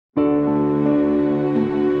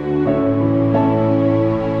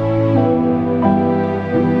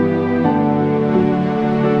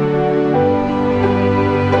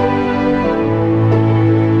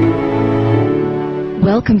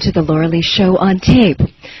Welcome to the Laura Lee Show on tape.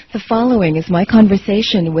 The following is my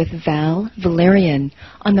conversation with Val Valerian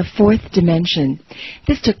on the fourth dimension.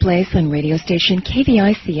 This took place on radio station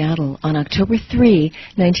KVI Seattle on October 3,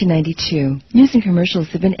 1992. News and commercials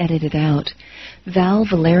have been edited out. Val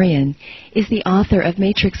Valerian is the author of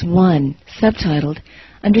Matrix 1, subtitled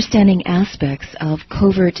Understanding Aspects of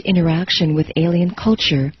Covert Interaction with Alien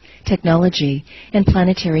Culture, Technology, and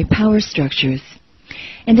Planetary Power Structures,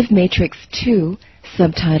 and of Matrix 2,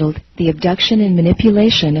 subtitled The Abduction and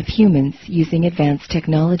Manipulation of Humans Using Advanced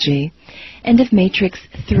Technology, and of Matrix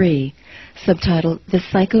 3, subtitled The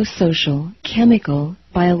Psychosocial, Chemical,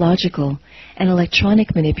 Biological, and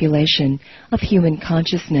Electronic Manipulation of Human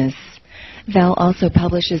Consciousness. Val also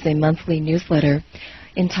publishes a monthly newsletter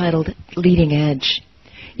entitled Leading Edge.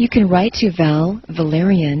 You can write to Val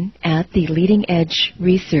Valerian at the Leading Edge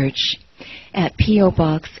Research at P.O.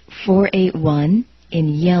 Box 481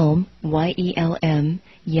 in Yelm, Y-E-L-M,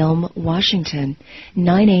 Yelm, Washington,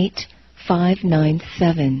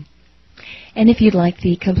 98597. And if you'd like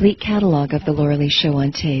the complete catalog of the Laura Lee Show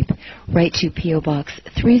on tape, write to P.O. Box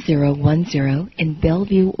 3010 in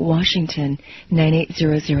Bellevue, Washington,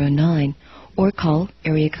 98009, or call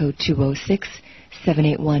area code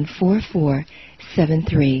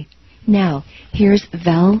 206-781-4473. Now, here's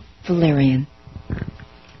Val Valerian.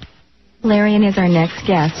 Valerian is our next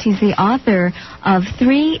guest. He's the author of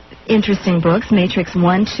 3 interesting books, Matrix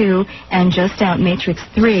 1, 2, and just out Matrix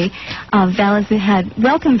 3. Val has had...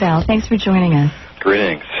 Welcome, Val. Thanks for joining us.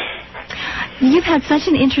 Greetings. You've had such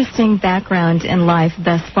an interesting background in life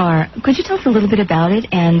thus far. Could you tell us a little bit about it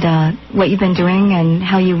and what you've been doing and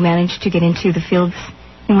how you managed to get into the fields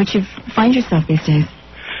in which you find yourself these days?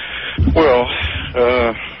 Well,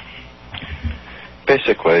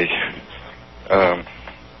 basically,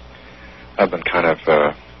 I've been kind of,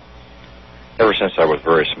 ever since I was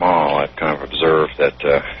very small, I've kind of observed that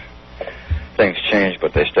things changed,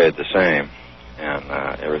 but they stayed the same, and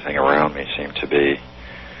everything around me seemed to be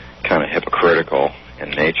kind of hypocritical in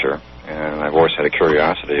nature, and I've always had a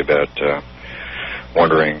curiosity about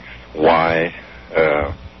wondering why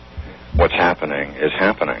what's happening is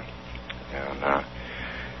happening. And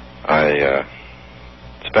I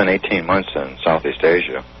spent 18 months in Southeast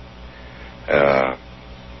Asia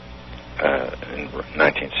in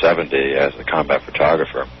 1970 as a combat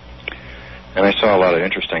photographer, and I saw a lot of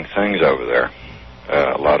interesting things over there.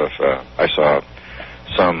 I saw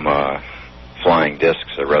some flying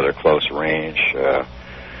discs at rather close range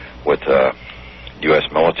with U.S.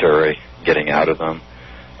 military getting out of them.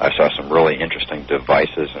 I saw some really interesting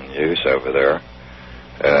devices in use over there.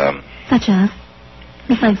 Such as?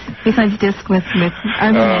 Besides disc with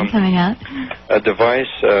army men coming out? A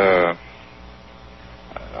device...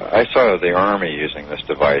 I saw the Army using this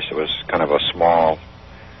device. It was kind of a small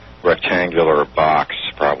rectangular box,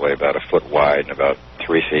 probably about a foot wide and about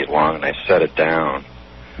 3 feet long, and they set it down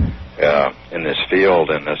in this field,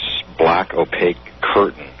 and this black opaque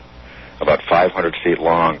curtain about 500 feet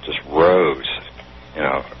long just rose,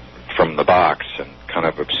 from the box and kind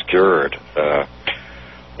of obscured a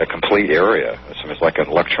complete area. It was like an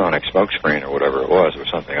electronic smoke screen or whatever it was. It was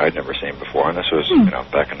something I'd never seen before, and this was,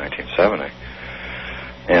 back in 1970.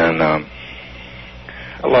 And a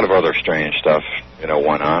lot of other strange stuff,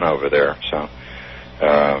 went on over there. So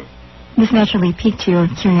this naturally piqued your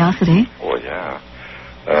curiosity. Well, yeah.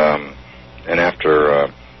 And after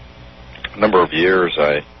a number of years,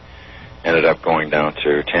 I ended up going down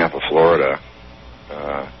to Tampa, Florida,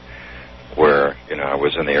 where I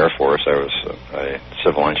was in the Air Force. I was a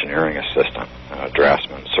civil engineering assistant,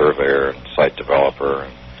 draftsman, surveyor, and site developer,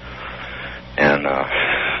 and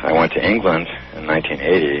I went to England in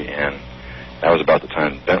 1980, and that was about the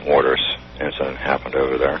time the Bentwaters incident happened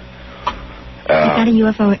over there. Is that a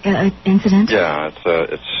UFO incident? Yeah,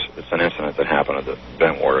 it's an incident that happened at the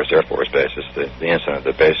Bentwaters Air Force Base. It's the incident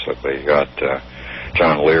that basically got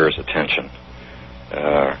John Lear's attention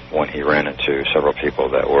when he ran into several people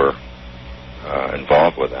that were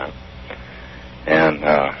involved with that. And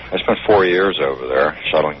I spent 4 years over there,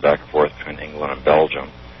 shuttling back and forth between England and Belgium.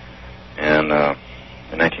 And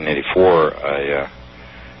in 1984, I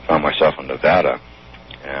found myself in Nevada,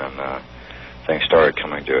 and things started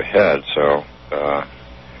coming to a head. So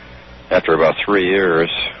after about 3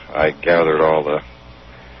 years, I gathered all the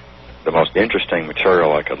most interesting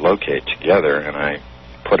material I could locate together, and I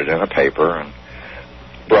put it in a paper and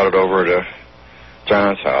brought it over to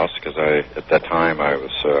John's house, because at that time I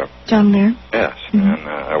was... John Lear? Yes, and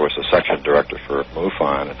I was the section director for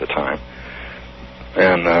MUFON at the time.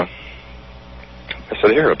 And I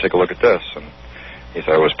said, here, take a look at this. And he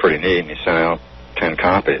thought it was pretty neat, and he sent out 10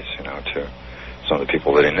 copies, to some of the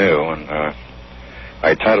people that he knew. And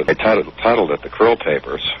I titled it The Krill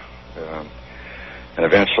Papers, and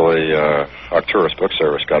eventually Arcturus Book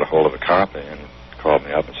Service got a hold of a copy and called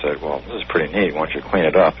me up and said, well, this is pretty neat, why don't you clean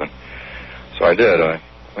it up? And so I did. I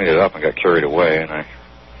cleaned it up and got carried away, and I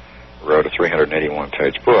wrote a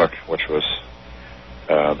 381-page book, which was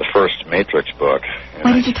the first Matrix book. And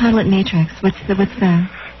why did you title it Matrix?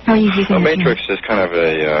 How are you using it? Matrix is kind of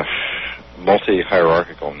a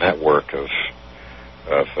multi-hierarchical network of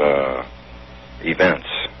events.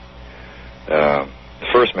 The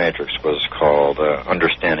first Matrix was called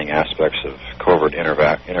Understanding Aspects of Covert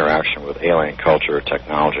Interaction with Alien Culture,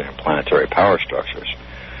 Technology, and Planetary Power Structures.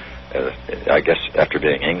 I guess after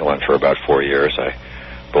being in England for about 4 years, I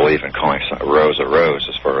believe in calling a rose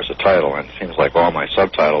as far as a title, and it seems like all my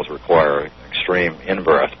subtitles require extreme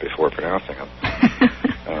in-breath before pronouncing them.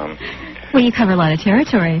 Well, you cover a lot of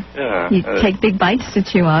territory. Yeah. You take big bites to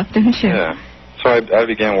chew off, don't you? Yeah. So I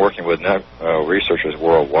began working with researchers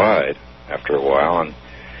worldwide after a while,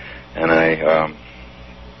 and I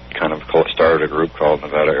kind of started a group called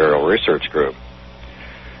Nevada Aerial Research Group.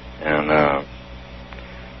 And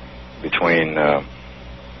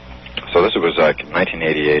so this was like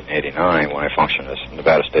 1988 and 89 when I functioned as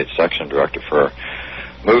Nevada State Section Director for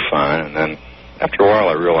MUFON, and then after a while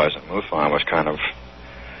I realized that MUFON was kind of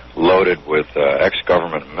loaded with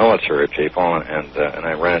ex-government military people, and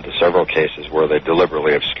I ran into several cases where they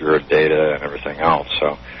deliberately obscured data and everything else.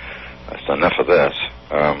 So that's enough of this.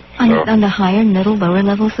 On the higher, middle, lower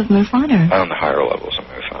levels of MUFON, or? On the higher levels of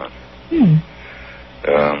MUFON.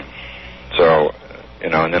 So,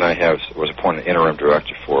 and then I was appointed interim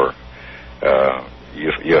director for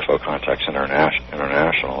UFO Contacts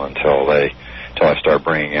International until I started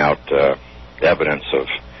bringing out evidence of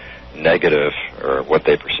negative, or what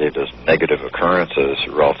they perceived as negative occurrences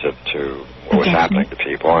relative to what was happening to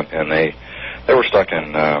people, and they were stuck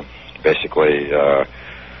in basically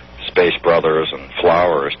Space Brothers and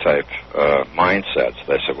Flowers type mindsets.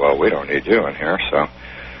 They said, well, we don't need you in here. So,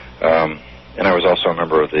 and I was also a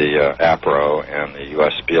member of the APRO and the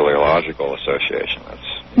U.S. Speleological Association.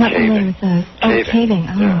 That's not familiar with those. Oh, caving.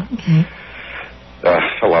 Oh, yeah. Okay.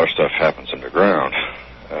 A lot of stuff happens underground.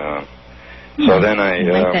 So then I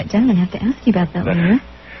write that down and have to ask you about that later.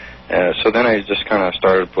 So then I just kind of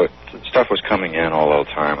started stuff was coming in all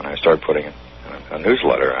the time, and I started putting a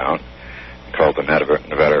newsletter out called the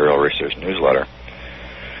Nevada Aerial Research Newsletter.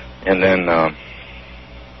 And then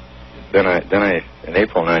in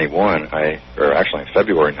April '91, or actually in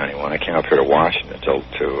February '91, I came up here to Washington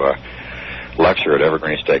to lecture at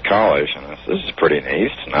Evergreen State College, and this is pretty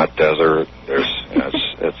neat. It's not desert. There's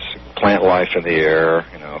it's plant life in the air,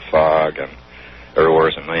 fog, and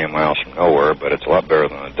everywhere's a million miles from nowhere, but it's a lot better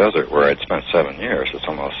than the desert where I'd spent 7 years. It's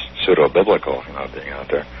almost pseudo-biblical, being out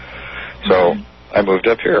there. So I moved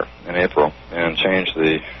up here in April and changed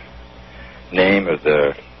the name of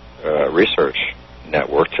the research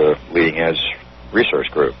network to Leading Edge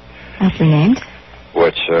Research Group. After named?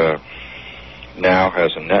 Which now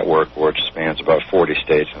has a network which spans about 40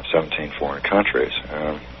 states and 17 foreign countries.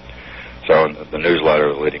 So the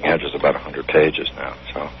newsletter, The Leading Edge, is about 100 pages now.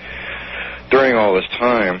 So during all this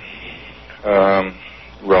time,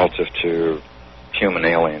 relative to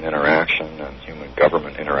human-alien interaction and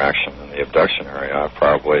human-government interaction in the abduction area, I've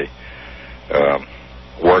probably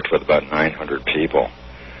worked with about 900 people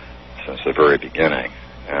since the very beginning.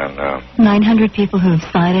 And 900 people who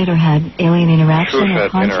have sighted or had alien interaction or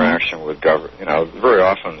contact? Interaction with government, very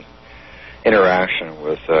often interaction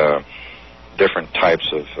with different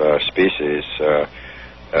types of species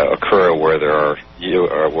occur where there are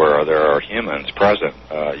humans present.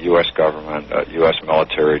 U.S. government, U.S.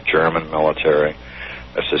 military, German military.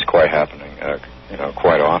 This is quite happening,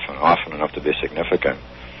 quite often enough to be significant.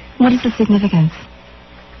 What is the significance?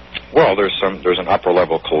 Well, there's an upper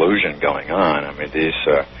level collusion going on. I mean,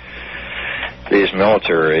 these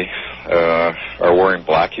military are wearing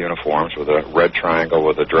black uniforms with a red triangle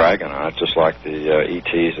with a dragon on it, just like the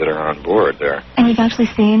ETs that are on board there. And you've actually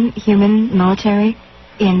seen human military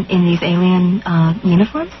in these alien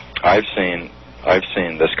uniforms? I've seen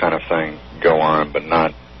this kind of thing go on, but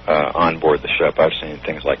not on board the ship. I've seen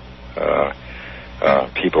things like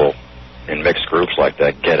people in mixed groups like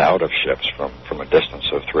that get out of ships from a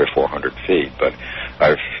distance of 300 or 400 feet. But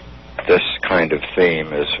this kind of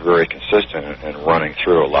theme is very consistent and running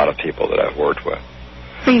through a lot of people that I've worked with.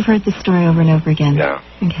 So you've heard this story over and over again? Yeah.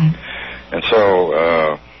 Okay. And so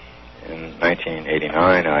in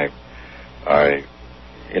 1989,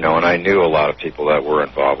 and I knew a lot of people that were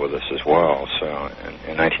involved with this as well. So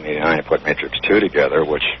in 1989, I put Matrix 2 together,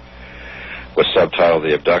 which was subtitled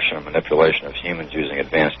The Abduction and Manipulation of Humans Using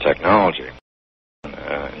Advanced Technology. In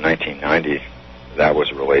 1990, that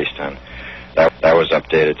was released, and that was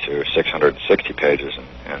updated to 660 pages in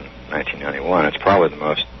 1991. It's probably the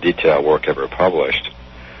most detailed work ever published.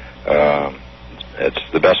 It's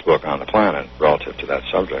the best book on the planet relative to that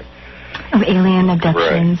subject. Of alien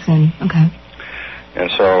abductions, right. And okay.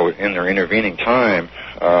 And so in the intervening time,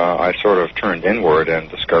 I sort of turned inward and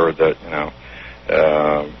discovered that,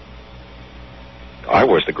 I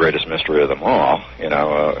was the greatest mystery of them all.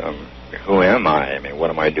 Who am I? I mean, what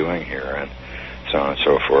am I doing here? And so on and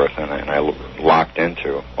so forth. And I locked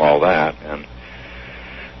into all that and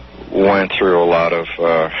went through a lot of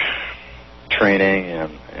training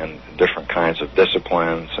and different kinds of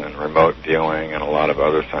disciplines and remote viewing and a lot of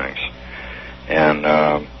other things. And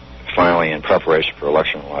finally, in preparation for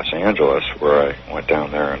election in Los Angeles, where I went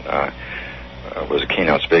down there and was a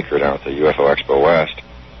keynote speaker down at the UFO Expo West,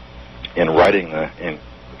 in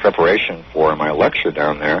preparation for my lecture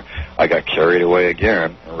down there, I got carried away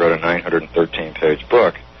again and wrote a 913-page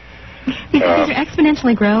book. Because you're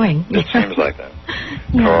exponentially growing. It seems like that.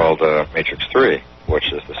 Yeah. Called Matrix 3,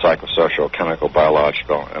 which is the psychosocial, chemical,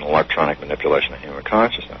 biological, and electronic manipulation of human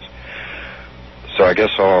consciousness. So I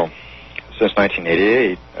guess since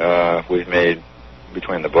 1988, we've made,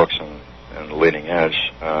 between the books and the leading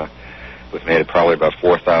edge, we've made probably about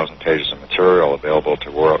 4,000 pages of material available to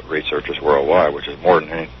researchers worldwide, which is more than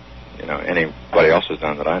anybody else has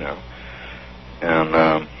done that I know. And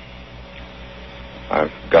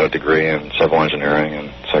I've got a degree in civil engineering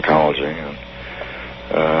and psychology, and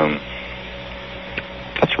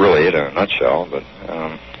that's really it in a nutshell. But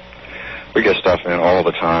we get stuff in all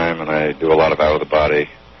the time, and I do a lot of out-of-the-body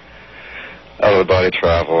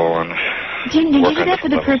travel. And do you do that for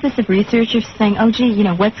the purpose of research, of saying, oh, gee,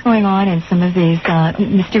 what's going on in some of these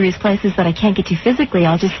mysterious places that I can't get to physically?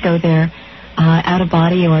 I'll just go there out of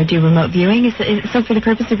body or do remote viewing. Is so for the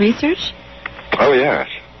purpose of research? Oh, yes.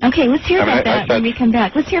 Okay, let's hear about that when we come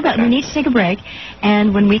back. We need to take a break,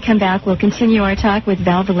 and when we come back, we'll continue our talk with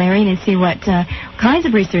Val Valerian and see what kinds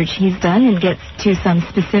of research he's done and get to some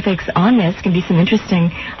specifics on this. Can be some interesting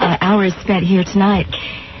hours spent here tonight.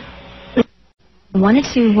 I wanted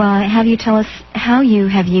to have you tell us how you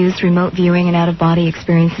have used remote viewing and out-of-body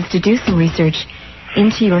experiences to do some research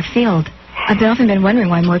into your field. I've often been wondering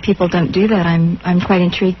why more people don't do that. I'm quite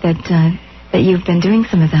intrigued that you've been doing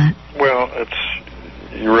some of that. Well,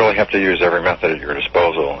 you really have to use every method at your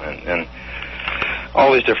disposal, and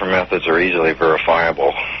all these different methods are easily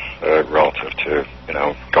verifiable relative to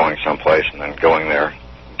going someplace and then going there,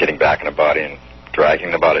 getting back in a body and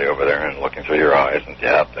dragging the body over there and looking through your eyes and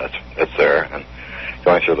it's there, and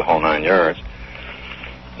going through the whole 9 yards.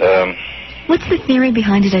 What's the theory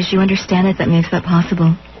behind it, as you understand it, that makes that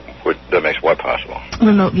possible? That makes what possible?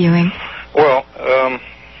 Remote viewing. Well,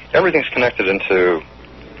 everything's connected in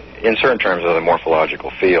certain terms of the morphological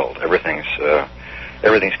field. Everything's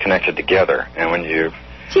connected together, and when you...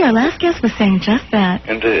 Gee, our last guest was saying just that.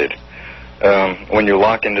 Indeed. When you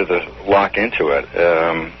lock into it,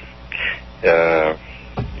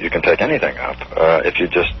 you can take anything up if you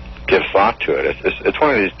just give thought to it. It's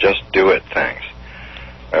one of these just do it things.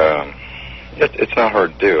 It's not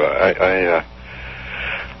hard to do.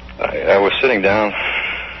 I was sitting down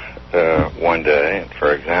one day,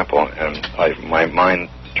 for example, and my mind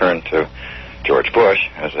turned to George Bush,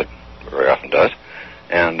 as it very often does,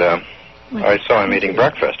 and I saw him eating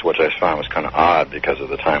breakfast, which I found was kind of odd because of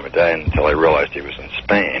the time of day, until I realized he was in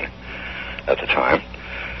Spain at the time,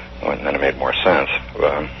 and then it made more sense.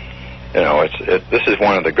 This is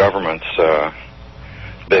one of the government's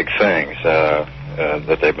big things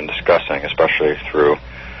that they've been discussing, especially through...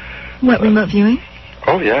 What, remote viewing?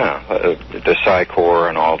 Oh, yeah. The Psi-Corps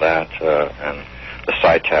and all that, and the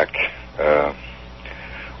Sci-Tech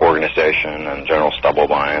organization and General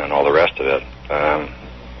Stubblebine and all the rest of it. And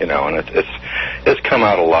it's come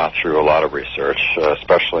out a lot through a lot of research,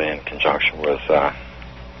 especially in conjunction with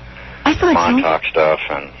Montauk stuff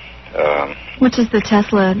and... which is the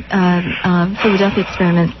Tesla Philadelphia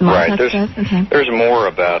experiment, the Montauk stuff? Okay. There's more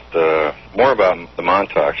about the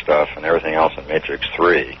Montauk stuff and everything else in Matrix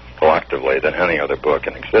 3 collectively than any other book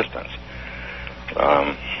in existence.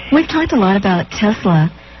 We've talked a lot about Tesla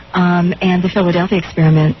and the Philadelphia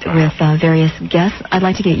experiment with various guests. I'd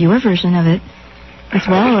like to get your version of it as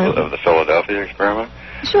well. Of the Philadelphia experiment?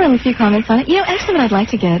 Sure, and a few comments on it. Actually what I'd like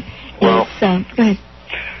to get is... go ahead.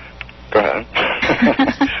 Go ahead.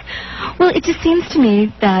 Well, it just seems to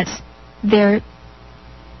me that there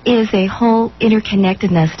is a whole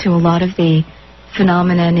interconnectedness to a lot of the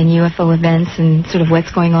phenomenon and UFO events and sort of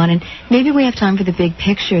what's going on, and maybe we have time for the big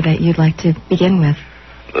picture that you'd like to begin with.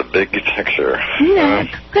 The big picture.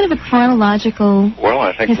 Kind of a chronological, well,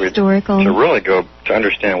 I think historical... to really go to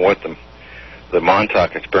understand what the the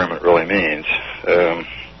Montauk experiment really means,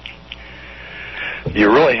 you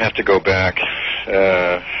really have to go back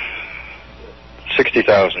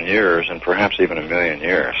 60,000 years and perhaps even 1 million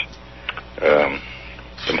years.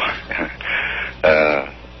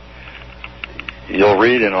 You'll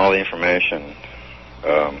read in all the information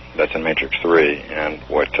that's in Matrix 3 and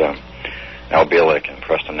what Al Bielek and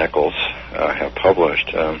Preston Nichols have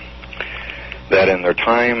published, that in their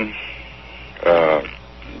time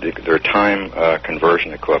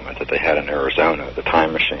conversion equipment that they had in Arizona, the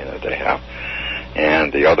time machine that they have,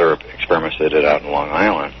 and the other experiments they did out in Long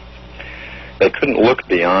Island, they couldn't look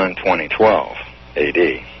beyond 2012 AD,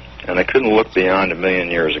 and they couldn't look beyond 1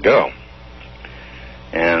 million years ago.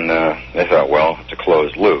 And they thought, well, it's a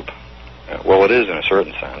closed loop. Well, it is in a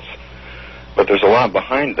certain sense, but there's a lot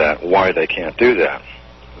behind that why they can't do that,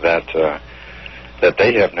 that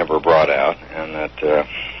they have never brought out, and that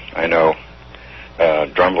I know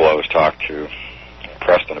Drumbelow has talked to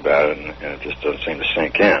Preston about it, and it just doesn't seem to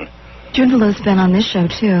sink in. Drumbalow's been on this show,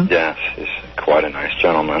 too. Yes, he's quite a nice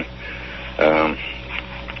gentleman.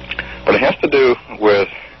 But it has to do with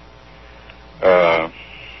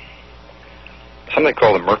something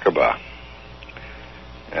called the Merkaba.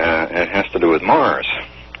 And it has to do with Mars.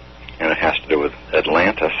 And it has to do with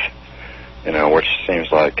Atlantis, which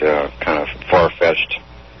seems like kind of far-fetched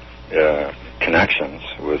connections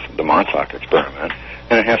with the Montauk experiment.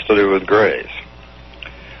 And it has to do with Greys.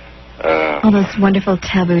 All those wonderful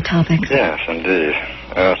taboo topics. Yes, indeed.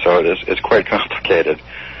 So it's quite complicated.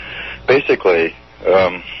 Basically,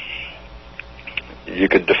 you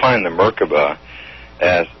could define the Merkaba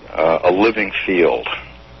as a living field,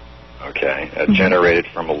 okay, generated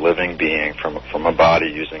from a living being, from a body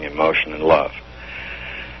using emotion and love.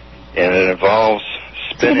 And it involves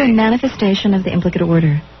spinning. Sort of a manifestation of the implicate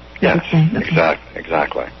order. Yes, okay.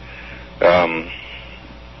 exactly.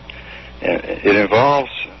 It involves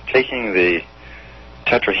taking the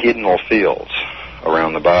tetrahedral fields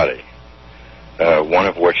around the body, one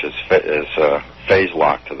of which is phase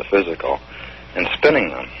locked to the physical, and spinning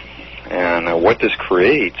them. And what this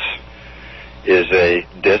creates is a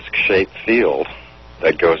disc-shaped field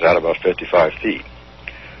that goes out about 55 feet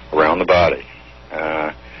around the body.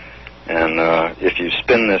 And if you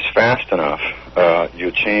spin this fast enough,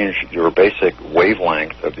 you change your basic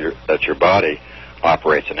wavelength that your body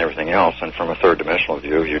operates and everything else, and from a third-dimensional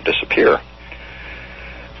view, you disappear.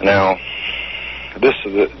 Now, this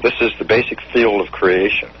is the basic field of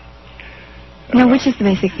creation. Now, which is the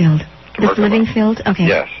basic field? This living field? Okay.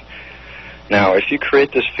 Yes. Now, if you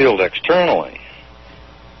create this field externally,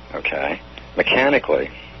 okay,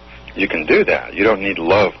 mechanically, you can do that. You don't need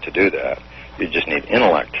love to do that. You just need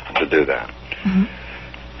intellect to do that. Mm-hmm.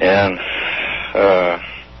 And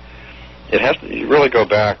it has to really go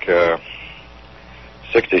back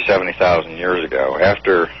 60,000, 70,000 years ago.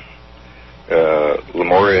 After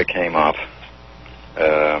Lemuria came up,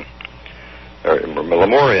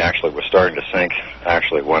 Lemuria actually was starting to sink,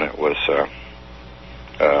 actually, when it was,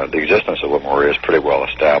 the existence of Lemuria is pretty well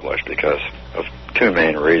established because of two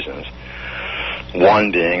main reasons.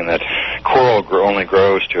 One being that coral only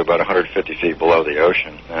grows to about 150 feet below the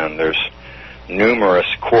ocean, and there's numerous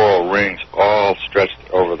coral rings all stretched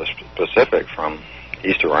over the Pacific from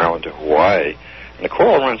Easter Island to Hawaii, and the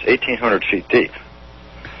coral runs 1,800 feet deep.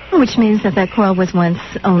 Which means that coral was once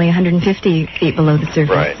only 150 feet below the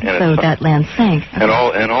surface, right. So that land sank. Okay. And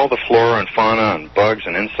all the flora and fauna and bugs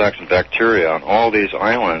and insects and bacteria on all these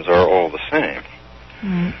islands are all the same.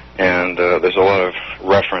 Mm. And there's a lot of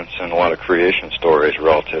reference and a lot of creation stories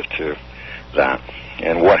relative to that.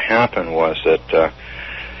 And what happened was that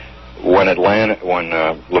when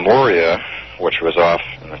Lemuria, which was off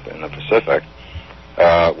in the Pacific,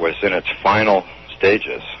 was in its final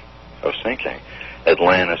stages of sinking,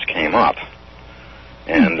 Atlantis came up,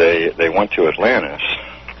 and they went to Atlantis,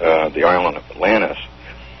 the island of Atlantis,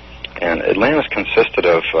 and Atlantis consisted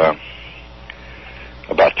of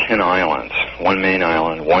about 10 islands, one main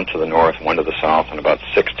island, one to the north, one to the south, and about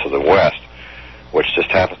 6 to the west, which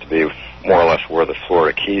just happens to be more or less where the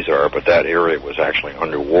Florida Keys are, but that area was actually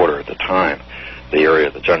underwater at the time,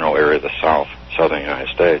 the general area of the southern United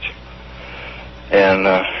States. And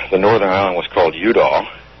the northern island was called Udall.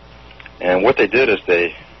 And what they did is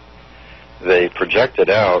they projected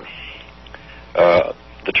out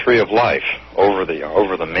the tree of life over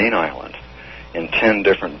the main island in 10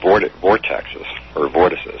 different vortexes or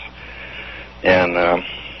vortices. And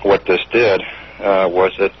what this did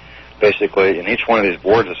was that basically in each one of these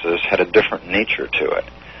vortices had a different nature to it.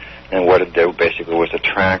 And what it did basically was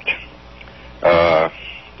attract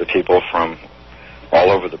the people from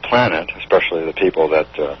all over the planet, especially the people that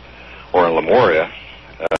were in Lemuria,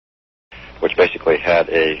 which basically had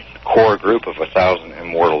a core group of 1,000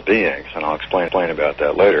 immortal beings, and I'll explain about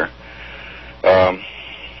that later,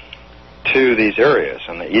 to these areas,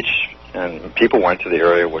 and people went to the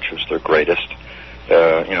area which was their greatest,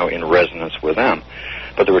 in resonance with them.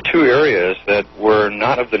 But there were two areas that were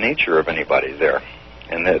not of the nature of anybody there,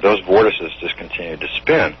 and those vortices just continued to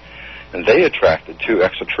spin, and they attracted two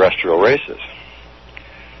extraterrestrial races,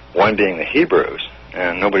 one being the Hebrews,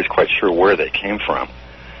 and nobody's quite sure where they came from,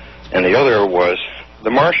 and the other was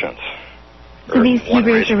the Martians. So these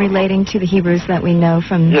Hebrews are relating to the Hebrews that we know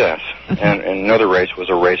from... Yes, okay. and another race was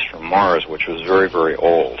a race from Mars, which was very, very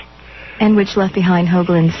old. And which left behind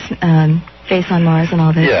Hoagland's face on Mars and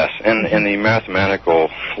all that. Yes, and the mathematical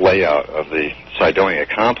layout of the Cydonia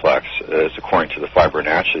complex is according to the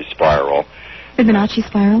Fibonacci spiral. Fibonacci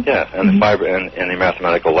spiral? Yeah, and the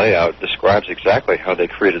mathematical layout describes exactly how they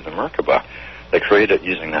created the Merkaba. They created it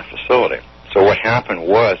using that facility. So what happened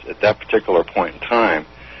was, at that particular point in time,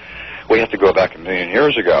 we have to go back 1 million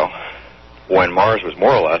years ago, when Mars was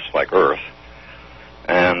more or less like Earth,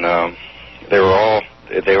 and they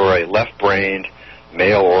were a left-brained,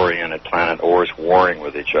 male-oriented planet, always warring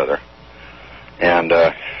with each other. And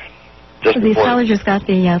so the astrologers got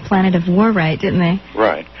the planet of war right, didn't they?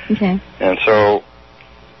 Right. Okay. And so,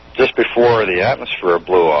 just before the atmosphere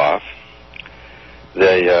blew off,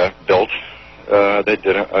 they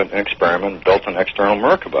did an experiment, built an external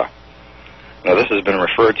Merkaba. Now, this has been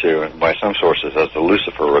referred to by some sources as the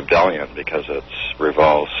Lucifer Rebellion because it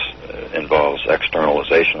involves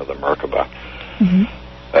externalization of the Merkaba. Mm-hmm.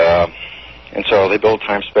 And so they built a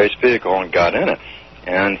time-space vehicle and got in it.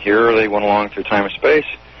 And here they went along through time and space,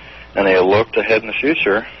 and they looked ahead in the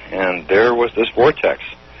future, and there was this vortex.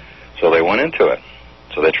 So they went into it.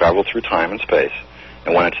 So they traveled through time and space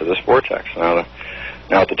and went into this vortex. Now,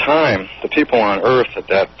 at the time, the people on Earth at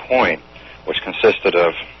that point, which consisted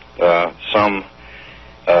of some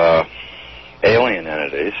alien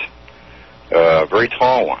entities, very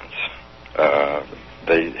tall ones.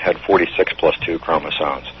 They had 46 plus 2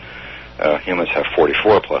 chromosomes. Humans have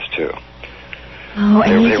 44 plus 2. Oh,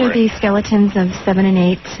 and these are the skeletons of 7 and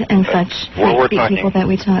 8 and such. We're talking people that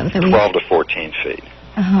we 12 to 14 feet.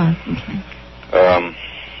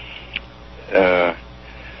 Okay.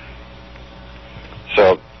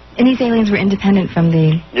 So. And these aliens were independent from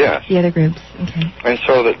the other groups. Okay. And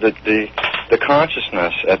so the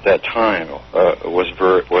consciousness at that time was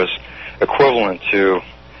equivalent to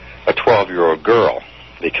a 12-year-old girl,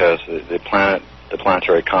 because the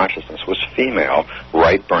planetary consciousness was female,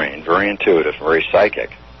 right-brained, very intuitive, very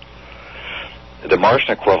psychic. The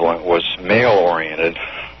Martian equivalent was male-oriented,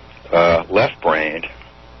 left-brained,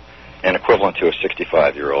 and equivalent to a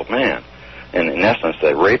 65-year-old man. And in essence,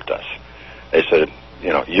 they raped us. They said,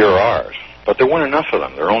 you're ours. But there weren't enough of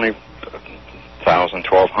them. There were only 1,000,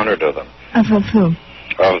 1,200 of them. Of who?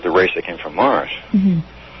 Of the race that came from Mars. Mm-hmm.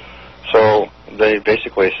 So they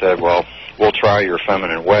basically said, well, we'll try your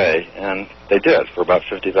feminine way. And they did for about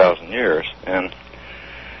 50,000 years. And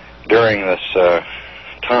during this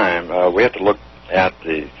time, we have to look at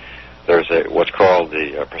there's what's called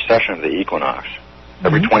the precession of the equinox. Mm-hmm.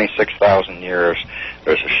 Every 26,000 years,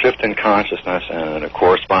 there's a shift in consciousness and a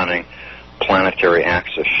corresponding planetary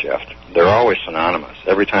axis shift. They're always synonymous.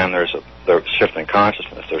 Every time there's a shift in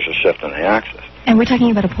consciousness, there's a shift in the axis. And we're talking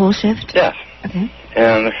about a pole shift? Yes. Okay.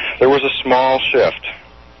 And there was a small shift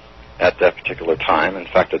at that particular time. In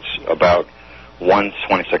fact, it's about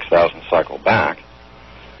 1/26,000 cycle back.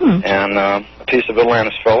 And a piece of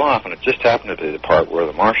Atlantis fell off, and it just happened to be the part where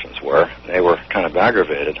the Martians were. They were kind of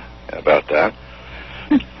aggravated about that.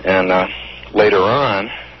 And later on,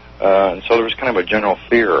 and so there was kind of a general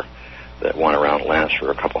fear that went around Atlantis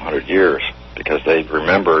for a couple hundred years, because they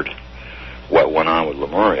remembered what went on with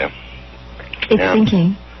Lemuria.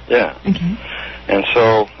 Thinking. Yeah. Okay. And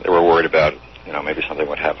so they were worried about, maybe something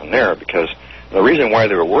would happen there, because the reason why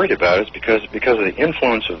they were worried about it is because of the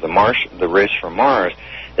influence of the race from Mars.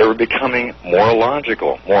 They were becoming more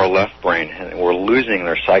logical, more left-brained, and were losing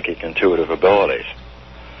their psychic intuitive abilities.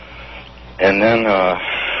 And then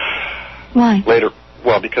why? Later,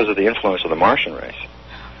 because of the influence of the Martian race.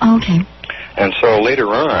 Oh, okay. And so later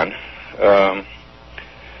on, I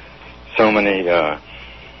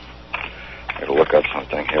got to look up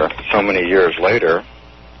something here. So many years later,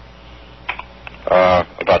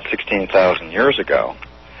 about 16,000 years ago,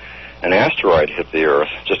 an asteroid hit the Earth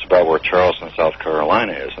just about where Charleston, South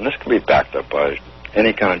Carolina is. And this can be backed up by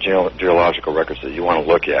any kind of geological records that you want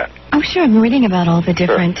to look at. Oh, sure. I'm reading about all the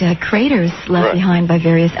different craters left behind by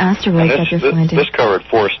various asteroids that they're finding. This covered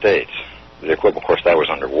 4 states. The equipment, of course, that was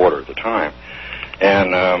underwater at the time.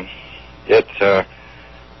 And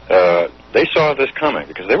they saw this coming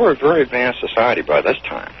because they were a very advanced society by this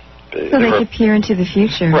time. So they could peer into the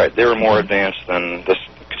future. Right. They were more advanced than this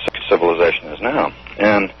civilization is now.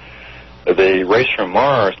 And the race from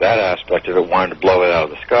Mars, that aspect of it, wanted to blow it out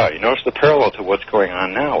of the sky. You notice the parallel to what's going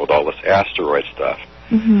on now with all this asteroid stuff.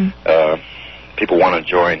 Mm-hmm. People want to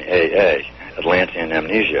join a.k.a. Atlantean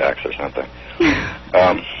amnesiacs or something.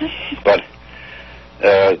 But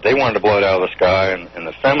they wanted to blow it out of the sky, and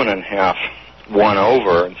the feminine half won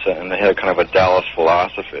over, and they had kind of a Dallas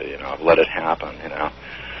philosophy, of let it happen,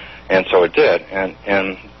 And so it did, and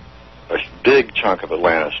a big chunk of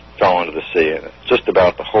Atlantis fell into the sea, and just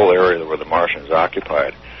about the whole area where the Martians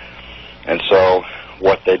occupied. And so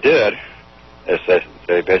what they did is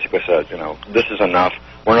they basically said, this is enough.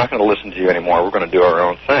 We're not going to listen to you anymore. We're going to do our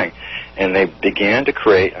own thing. And they began to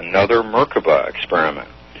create another Merkaba experiment.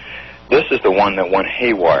 This is the one that went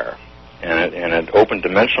haywire, and it opened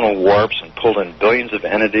dimensional warps and pulled in billions of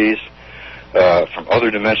entities from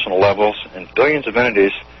other dimensional levels, and billions of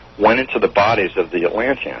entities went into the bodies of the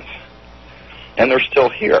Atlanteans. And they're still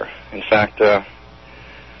here. In fact, I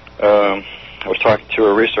was talking to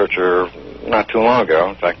a researcher not too long ago,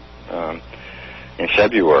 in fact, in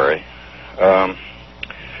February,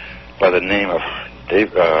 by the name of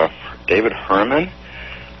David Herman,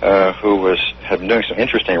 who had been doing some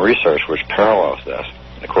interesting research which parallels this.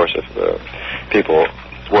 And of course, if people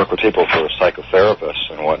work with people who are psychotherapists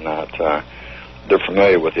and whatnot, they're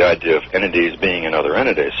familiar with the idea of entities being in other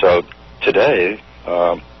entities. So today,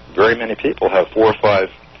 very many people have 4 or 5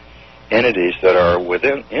 entities that are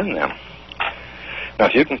in them. Now,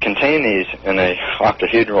 if you can contain these in a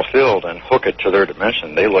octahedral field and hook it to their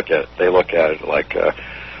dimension, they look at it like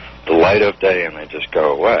the light of day, and they just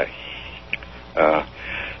go away.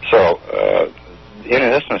 In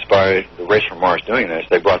essence, by the race from Mars doing this,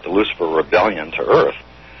 they brought the Lucifer rebellion to Earth.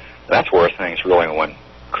 That's where things really went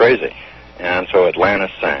crazy, and so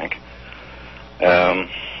Atlantis sank.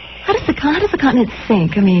 How does the continent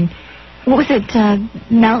sink? I mean, what was it?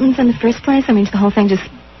 Mountains in the first place? I mean, the whole thing just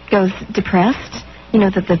goes depressed.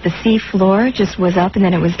 The sea floor just was up and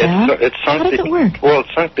then it was down. It sunk. How does it work? Well,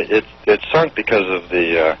 it sunk because of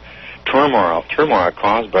the turmoil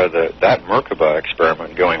caused by that Merkaba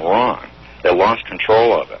experiment going wrong. They lost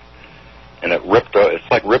control of it, and it ripped. It's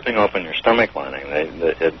like ripping open your stomach lining.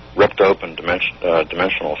 It ripped open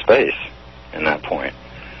dimensional space. In that point,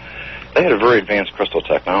 they had a very advanced crystal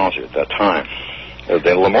technology at that time.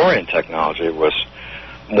 The Lemurian technology was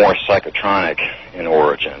more psychotronic in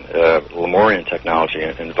origin. Lemurian technology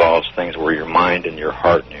involves things where your mind and your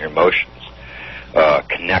heart and your emotions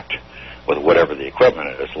connect with whatever the equipment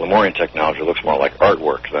is. Lemurian technology looks more like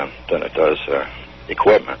artwork than it does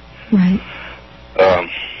equipment. Right.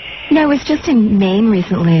 I was just in Maine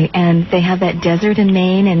recently, and they have that desert in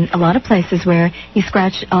Maine and a lot of places where you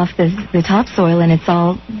scratch off the topsoil and it's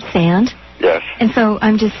all sand. Yes. And so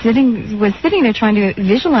I'm just sitting there trying to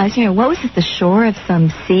visualize, what was this, the shore of some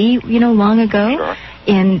sea, long ago? Sure.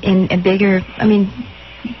 In a bigger,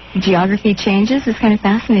 geography changes. It's kind of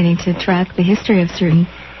fascinating to track the history of certain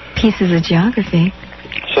pieces of geography.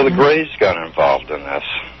 So the Greys got involved in this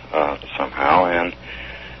somehow, and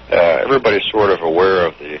everybody's sort of aware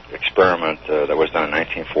of the experiment that was done in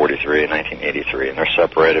 1943 and 1983, and they're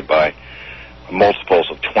separated by multiples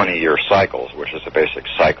of 20-year cycles, which is the basic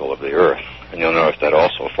cycle of the Earth. And you'll notice that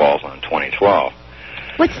also falls on 2012.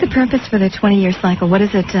 What's the purpose for the 20-year cycle? What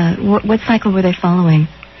is it? What cycle were they following?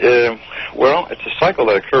 Well, it's a cycle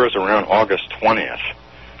that occurs around August 20th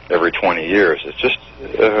every 20 years. It's just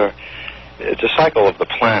it's a cycle of the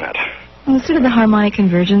planet. Well, sort of the harmonic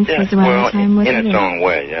convergence was around the time, wasn't it? In its own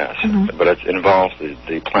way, yes. Uh-huh. But it involves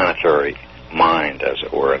the planetary mind, as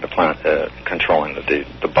it were, and the planet controlling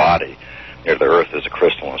the body. The Earth is a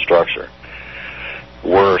crystalline structure.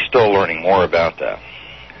 We're still learning more about that.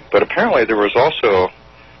 But apparently there was also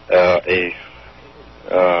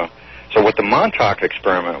so what the Montauk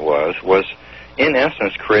experiment was in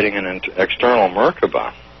essence creating an external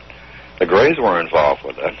Merkaba. The Greys were involved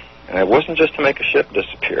with it, and it wasn't just to make a ship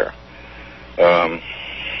disappear.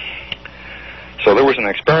 So there was an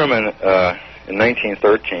experiment in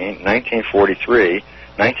 1913, 1943,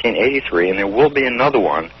 1983, and there will be another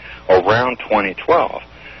one around 2012.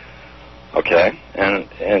 Okay,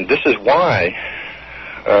 and this is why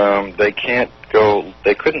they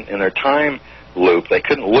couldn't, in their time loop, they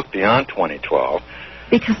couldn't look beyond 2012.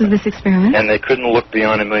 Because of this experiment? And they couldn't look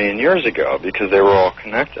beyond 1 million years ago because they were all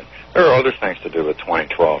connected. There are other things to do with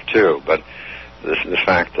 2012 too, but this is the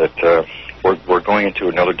fact that we're going into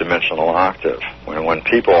another dimensional octave. When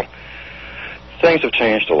people, things have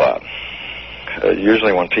changed a lot.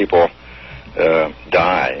 Usually when people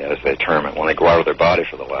die, as they term it, when they go out of their body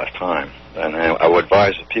for the last time. And I would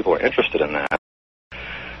advise if people are interested in that,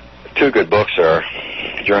 two good books are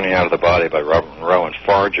Journey Out of the Body by Robert Monroe and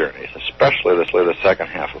Far Journeys, especially the second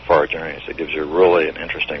half of Far Journeys. It gives you really an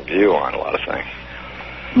interesting view on a lot of things.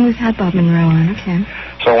 We've had Bob Monroe on, okay.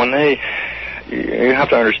 So you have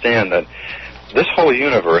to understand that this whole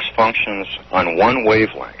universe functions on one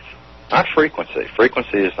wavelength, not frequency.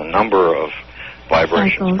 Frequency is the number of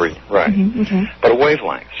vibrations. Right. Mm-hmm, okay. But a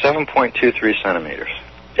wavelength, 7.23 centimeters.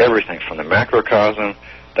 Everything from the macrocosm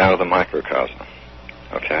down to the microcosm.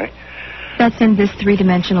 Okay? That's in this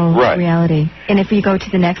three-dimensional reality. And if you go to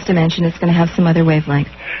the next dimension, it's going to have some other wavelength.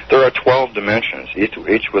 There are 12 dimensions,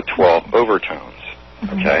 each with 12 overtones.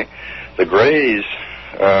 Mm-hmm. Okay? The grays,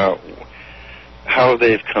 how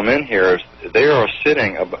they've come in here is they are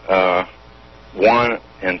sitting 1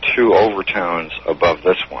 and 2 overtones above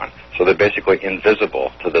this one. So they're basically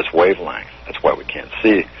invisible to this wavelength. That's why we can't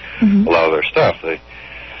see a lot of their stuff.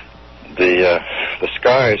 The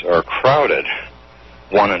skies are crowded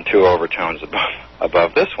 1 and 2 overtones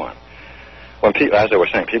above this one. As I was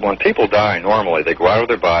saying, when people die normally, they go out of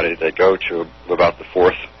their body, they go to about the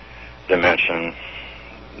 4th dimension,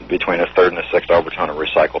 between the 3rd and the 6th overtone, and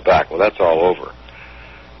recycle back. Well, that's all over.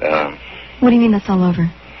 What do you mean that's all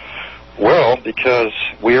over? Well, because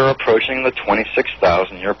we are approaching the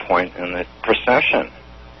 26,000-year point in the precession.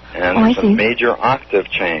 And there's a major octave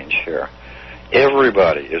change here.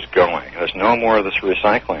 Everybody is going. There's no more of this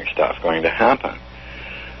recycling stuff going to happen.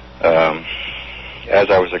 As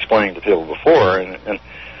I was explaining to people before, and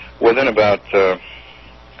within about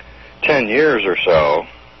 10 years or so,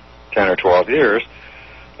 10 or 12 years,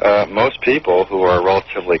 most people who are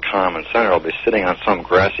relatively calm and centered will be sitting on some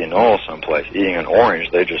grassy knoll someplace eating an orange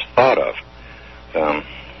they just thought of.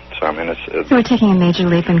 So we're taking a major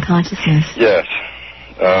leap in consciousness. Yes.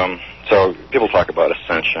 So people talk about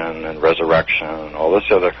ascension and resurrection and all this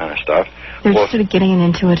other kind of stuff. They're sort of getting an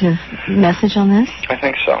intuitive message on this? I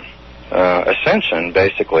think so. Ascension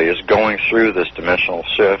basically is going through this dimensional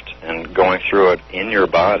shift and going through it in your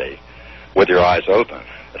body with your eyes open,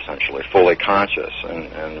 essentially, fully conscious.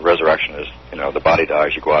 And resurrection is, the body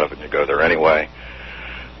dies, you go out of it and you go there anyway.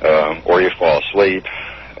 Or you fall asleep.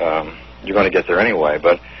 You're going to get there anyway,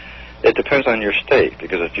 but it depends on your state,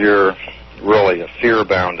 because if you're really a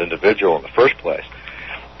fear-bound individual in the first place,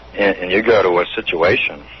 and you go to a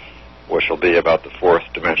situation which will be about the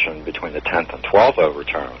 4th dimension between the 10th and 12th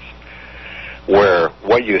overtones, where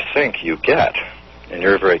what you think you get, and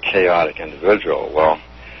you're a very chaotic individual, well,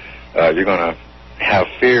 you're going to have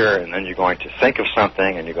fear, and then you're going to think of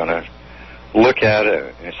something, and you're going to look at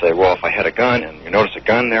it and say, well, if I had a gun, and you notice a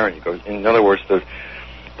gun there, and you go, in other words, the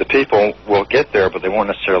people will get there, but they won't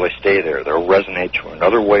necessarily stay there. They'll resonate to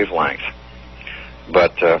another wavelength.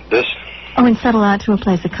 But this... Oh, and settle out to a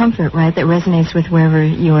place of comfort, right, that resonates with wherever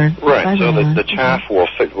you're... Right, so the chaff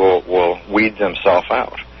will weed themselves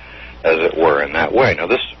out, as it were, in that way. Now,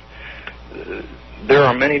 there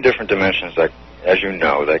are many different dimensions that, as you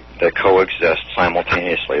know, that coexist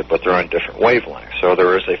simultaneously, but they're on different wavelengths. So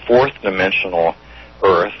there is a 4th dimensional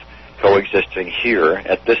Earth coexisting here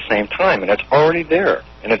at this same time, and it's already there,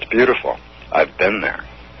 and it's beautiful. I've been there.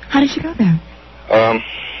 How did you go there?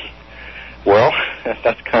 Well,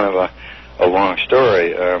 that's kind of a long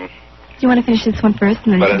story. Do you want to finish this one first,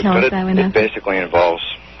 and then you can tell us that one? It basically involves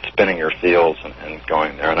spinning your fields and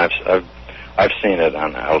going there, and I've seen it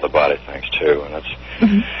on out of the body things too, and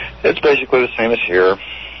it's basically the same as here,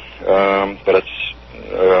 but it's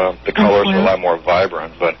the colors are a lot more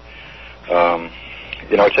vibrant, but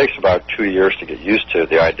it takes about 2 years to get used to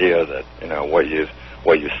the idea that what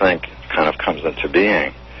you think kind of comes into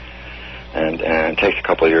being, and it takes a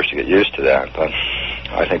couple of years to get used to that, but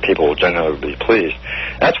I think people will generally be pleased.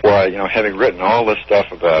 That's why, having written all this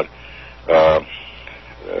stuff about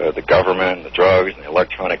the government, and the drugs, and the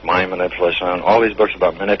electronic mind manipulation, all these books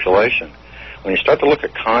about manipulation, when you start to look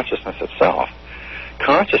at consciousness itself,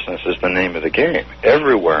 consciousness is the name of the game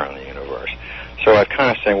everywhere in the universe. So I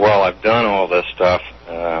kind of say, well, I've done all this stuff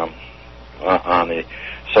on the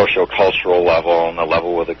socio-cultural level, and the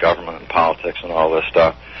level with the government and politics and all this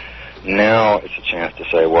stuff. Now it's a chance to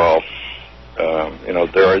say, well,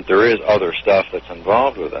 there is other stuff that's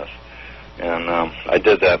involved with this. And I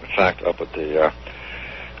did that, in fact, up at the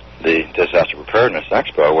Disaster Preparedness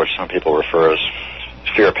Expo, which some people refer as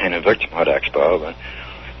Fear, Pain, and Victimhood Expo.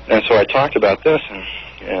 And so I talked about this,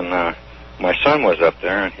 and my son was up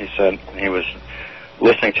there, and he said he was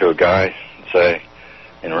listening to a guy say,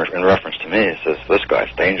 in reference to me, he says, this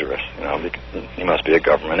guy's dangerous, he must be a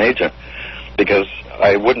government agent, because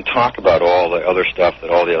I wouldn't talk about all the other stuff that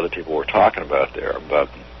all the other people were talking about there, about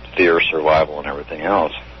fear, survival, and everything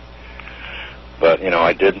else. But,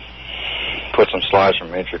 I did put some slides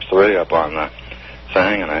from Matrix 3 up on the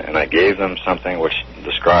thing, and I gave them something which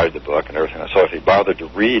described the book and everything. So if he bothered to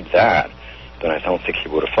read that, then I don't think he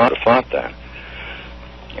would have thought that.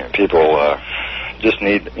 And people just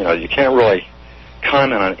need, you can't really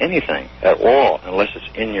comment on anything at all unless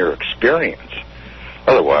it's in your experience.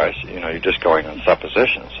 Otherwise, you're just going on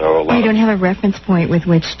supposition. So you don't have a reference point with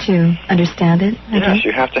which to understand it? Yes,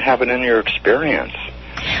 you have to have it in your experience.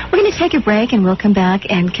 We're going to take a break, and we'll come back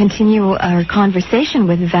and continue our conversation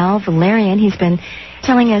with Val Valerian. He's been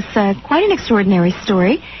telling us quite an extraordinary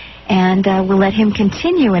story, and we'll let him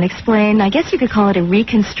continue and explain, I guess you could call it a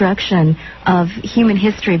reconstruction of human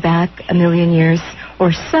history back a million years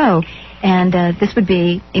or so. And this would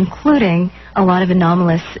be including a lot of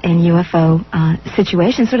anomalous and UFO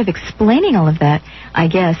situations, sort of explaining all of that, I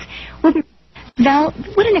guess. Val,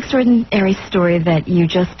 what an extraordinary story that you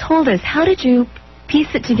just told us. How did you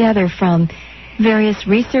piece it together from various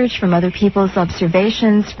research, from other people's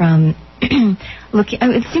observations, from looking?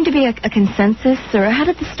 It seemed to be a consensus, or how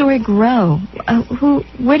did the story grow?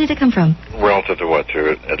 Where did it come from? Relative to what?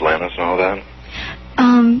 To Atlantis and all that?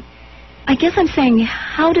 I guess I'm saying,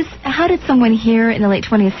 how did someone here in the late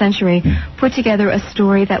 20th century put together a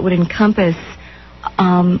story that would encompass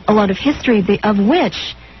a lot of history, of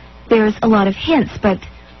which there's a lot of hints, but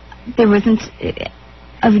there wasn't a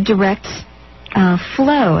direct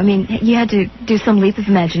flow? I mean, you had to do some leap of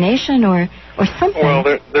imagination or something.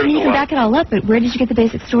 Well, you can back it all up, but where did you get the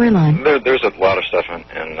basic storyline? There's a lot of stuff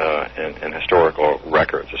in historical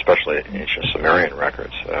records, especially ancient Sumerian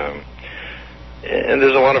records. And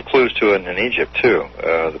there's a lot of clues to it in Egypt, too.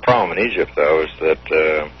 The problem in Egypt, though, is that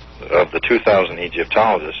of the 2,000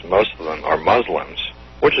 Egyptologists, most of them are Muslims,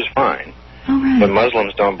 which is fine. Oh, right. But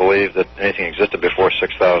Muslims don't believe that anything existed before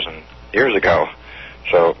 6,000 years ago.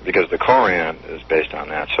 So, because the Quran is based on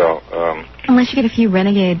that. So, unless you get a few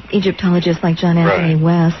renegade Egyptologists like John Anthony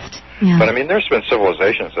West. Yeah. But, I mean, there's been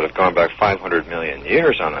civilizations that have gone back 500 million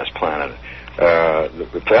years on this planet.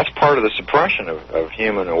 That's part of the suppression of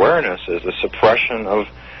human awareness, is the suppression of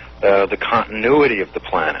the continuity of the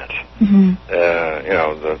planet. Mm-hmm.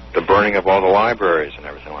 The burning of all the libraries and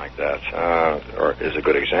everything like that is a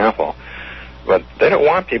good example. But they don't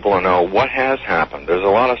want people to know what has happened. There's a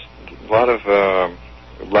lot of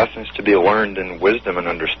lessons to be learned in wisdom and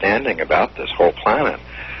understanding about this whole planet.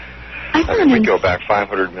 We go back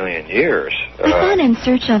 500 million years. I saw an In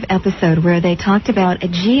Search Of episode where they talked about a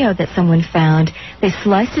geo that someone found. They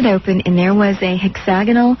sliced it open, and there was a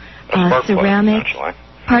hexagonal ceramic... Plug,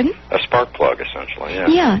 pardon? A spark plug, essentially, yeah.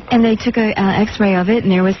 Yeah, and they took an X-ray of it,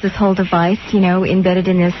 and there was this whole device, embedded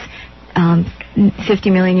in this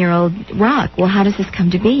 50-million-year-old rock. Well, how does this come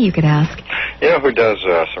to be, you could ask? You know who does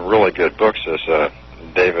some really good books is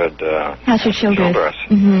David Childress.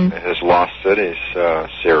 Mm-hmm. His Lost Cities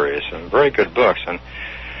series, and very good books. And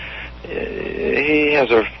he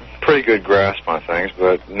has a pretty good grasp on things,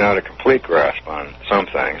 but not a complete grasp on some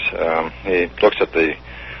things. He looks at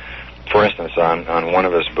for instance, on one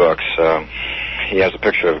of his books, he has a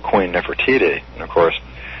picture of Queen Nefertiti, and of course,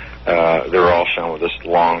 they're all shown with this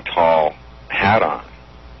long, tall hat on,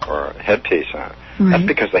 or headpiece on. Right. That's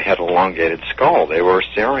because they had an elongated skull. They were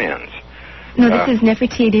Syrians. No, this is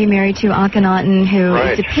Nefertiti married to Akhenaten, who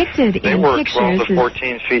is depicted in pictures. They were 12 to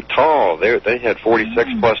 14 feet tall. They had 46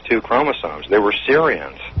 plus 2 chromosomes. They were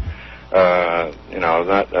Syrians.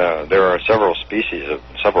 There are several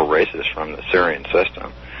races from the Syrian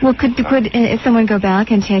system. Well, could if someone go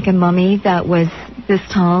back and take a mummy that was this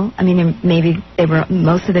tall? I mean, maybe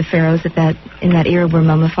most of the pharaohs in that era were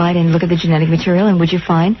mummified, and look at the genetic material, and would you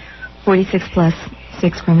find 46 plus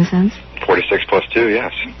 6 chromosomes? 46 plus 2,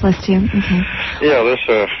 yes. Plus 2, okay. Yeah,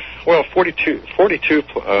 42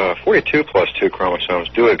 plus 2 chromosomes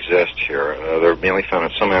do exist here. They're mainly found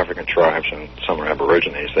in some African tribes, and some are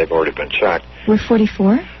Aborigines. They've already been checked. We're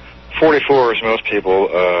 44? 44 is most people,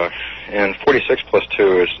 and 46 plus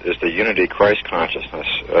 2 is the unity Christ consciousness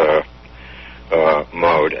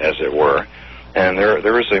mode, as it were. And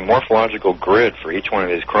there is a morphological grid for each one of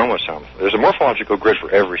these chromosomes. There's a morphological grid for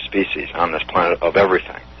every species on this planet of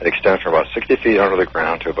everything. It extends from about 60 feet under the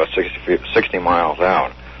ground to about 60 miles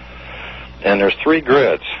out. And there's 3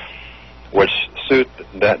 grids which suit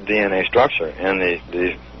that DNA structure. And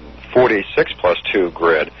the 46 plus 2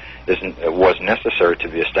 grid was necessary to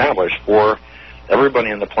be established for everybody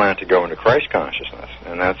on the planet to go into Christ consciousness.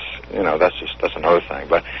 And that's another thing.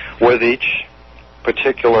 But with each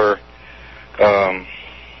particular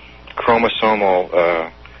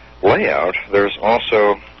chromosomal layout, there's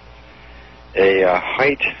also a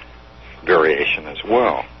height variation as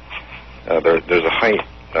well. There's a height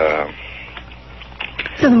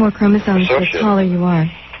So the more chromosomes, the taller you are,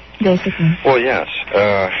 basically. Well, yes.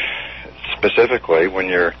 Specifically, when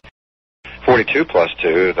you're 42 plus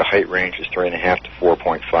 2, the height range is 3.5 to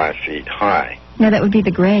 4.5 feet high. Now that would be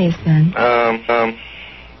the grays, then.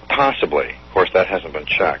 Possibly. Of course, that hasn't been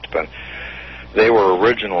checked, but they were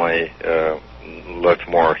originally looked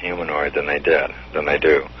more humanoid than they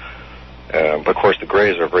do. But of course, the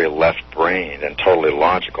Greys are very left-brained and totally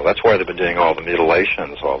logical. That's why they've been doing all the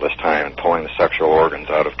mutilations all this time and pulling the sexual organs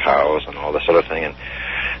out of cows and all this other thing,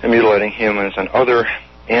 and mutilating humans and other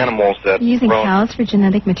animals that... Using cows for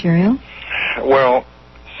genetic material? Well,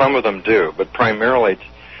 some of them do, but primarily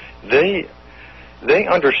they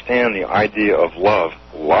understand the idea of love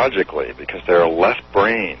logically because they're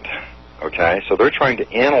left-brained. Okay, so they're trying to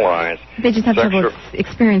analyze... They just have trouble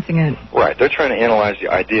experiencing it. Right, they're trying to analyze the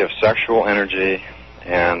idea of sexual energy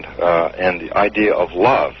and the idea of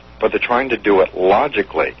love, but they're trying to do it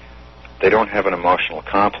logically. They don't have an emotional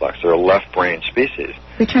complex. They're a left-brained species.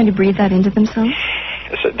 They're trying to breed that into themselves?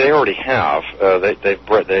 So they already have.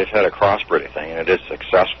 They've had a crossbreeding thing, and it is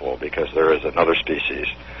successful because there is another species,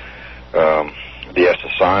 the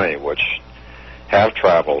SSI, which have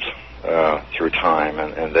traveled through time,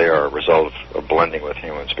 and they are a result of blending with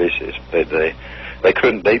human species. They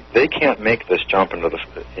can't make this jump into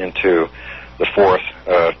the fourth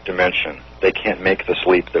dimension. They can't make this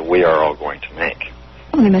leap that we are all going to make.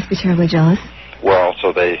 Oh, they must be terribly jealous. Well,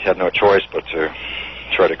 so they had no choice but to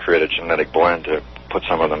try to create a genetic blend to put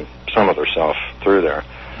some of their self through there.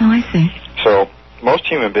 Oh, I see. So most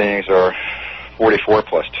human beings are 44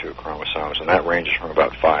 plus 2 chromosomes, and that ranges from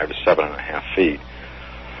about 5 to 7.5 feet.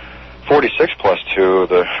 46 plus 2,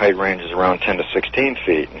 the height range is around 10 to 16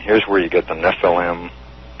 feet, and here's where you get the Nephilim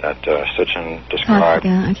that Sitchin described,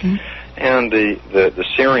 okay. And the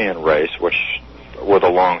Syrian race, which were the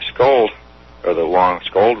long-skulled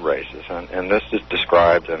races, and this is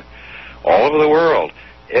described in all over the world.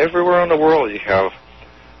 Everywhere in the world you have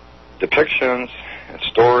depictions and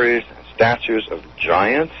stories and statues of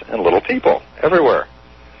giants and little people, everywhere.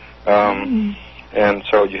 And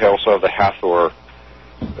so you also have the Hathor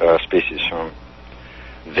species from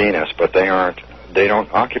Venus, but they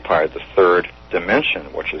don't occupy the third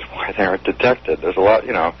dimension, which is why they aren't detected. There's a lot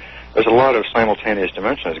of simultaneous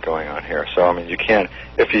dimensions going on here. So I mean, you can't,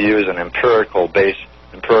 if you use an empirical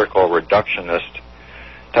reductionist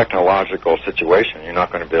technological situation, you're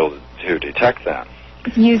not going to be able to detect that.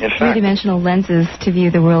 If you use three-dimensional lenses to view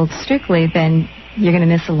the world strictly, then you're going to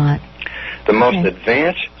miss a lot. The most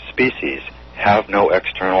advanced species have no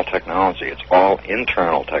external technology. It's all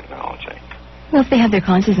internal technology. Well, if they had their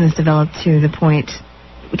consciousness developed to the point,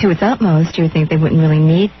 to its utmost, you would think they wouldn't really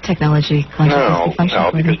need technology consciousness to function.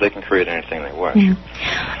 No, because they can create anything they wish. Yeah.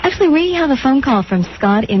 Actually, we have a phone call from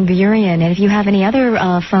Scott in Burien, and if you have any other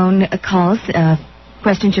phone calls,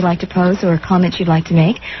 questions you'd like to pose or comments you'd like to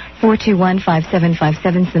make,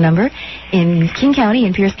 421-5757 is the number. In King County,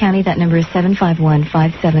 in Pierce County, that number is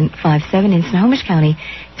 751-5757. In Snohomish County,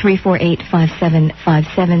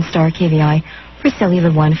 348-5757, star KVI for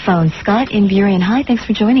cellular 1 phone. Scott in Burien, hi, thanks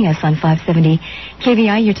for joining us on 570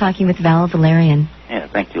 KVI. You're talking with Val Valerian. Yeah,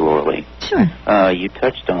 thank you, Laura Lee. Sure. You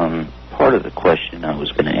touched on part of the question I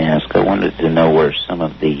was going to ask. I wanted to know where some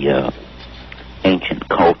of the ancient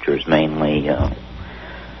cultures, mainly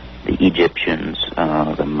the Egyptians,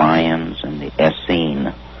 the Mayans, and the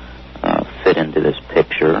Essene fit into this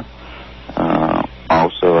picture.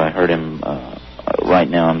 Also, I heard him, right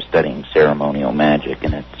now I'm studying ceremonial magic,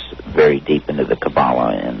 and it's very deep into the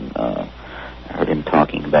Kabbalah, and I heard him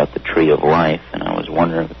talking about the tree of life, and I was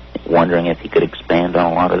wondering if he could expand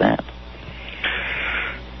on a lot of that.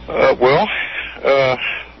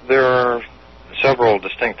 There are several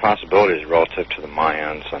distinct possibilities relative to the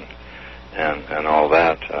Mayans and all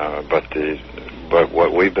that, but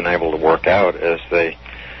what we've been able to work out is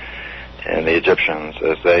and the Egyptians,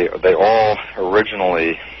 is they all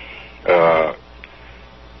originally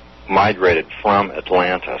migrated from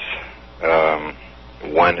Atlantis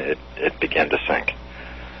when it began to sink,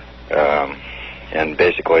 and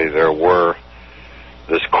basically there were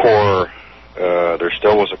this core. There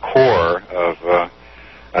still was a core of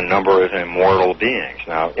a number of immortal beings.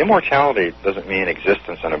 Now, immortality doesn't mean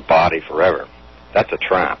existence in a body forever. That's a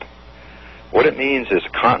trap. What it means is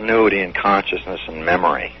continuity in consciousness and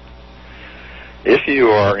memory. If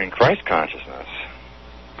you are in Christ consciousness,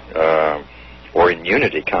 or in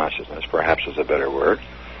unity consciousness, perhaps is a better word,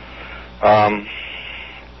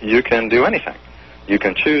 you can do anything. You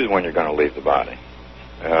can choose when you're going to leave the body.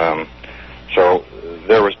 So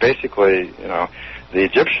there was basically, the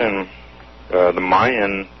Egyptian, the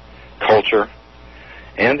Mayan culture,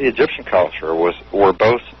 and the Egyptian culture were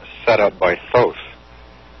both set up by Thoth,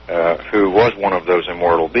 who was one of those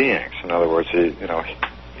immortal beings. In other words,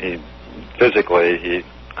 he physically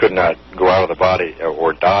could not go out of the body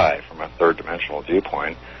or die from a third-dimensional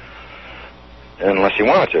viewpoint unless he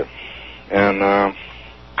wanted to. And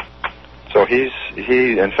so he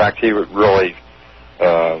in fact, he really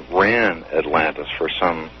ran Atlantis for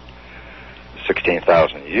some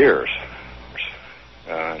 16,000 years.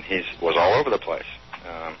 And he was all over the place.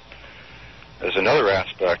 There's another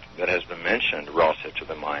aspect that has been mentioned relative to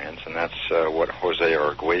the Mayans, and that's what Jose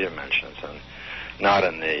Arguilla mentions, and not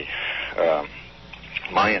in the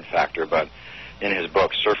Mayan factor, but in his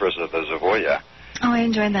book, Surfers of the Zavoya. Oh, I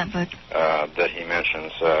enjoyed that book. That he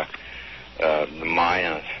mentions the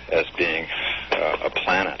Maya as being a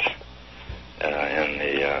planet,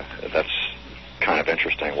 and that's kind of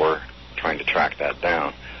interesting. We're trying to track that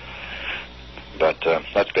down. But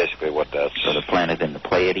that's basically what that's... So the planet in the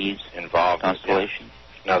Pleiades involved constellation?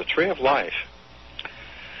 Now, the Tree of Life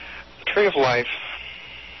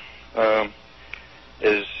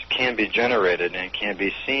can be generated and can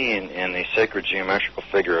be seen in the sacred geometrical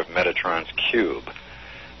figure of Metatron's cube.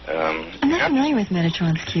 I'm not familiar with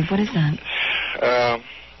Metatron's cube. What is that?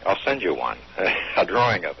 I'll send you one, a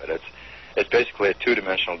drawing of it. It's basically a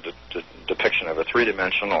two-dimensional depiction of a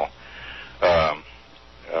three-dimensional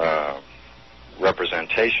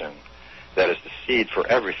representation that is the seed for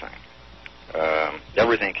everything.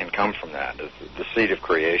 Everything can come from that. It's the seed of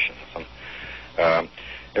creation.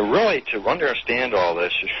 And really, to understand all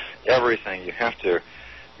this, everything, you have to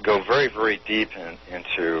go very, very deep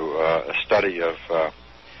into a study of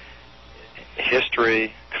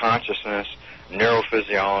history, consciousness,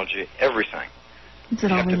 neurophysiology, everything. You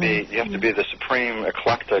have to be the supreme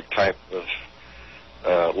eclectic type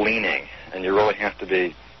of leaning, and you really have to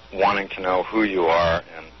be wanting to know who you are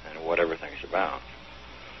and what everything's about.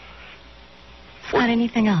 Scott,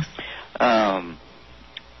 anything else? I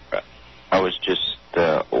was just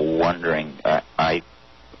wondering, I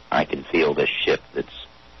can feel the shift that's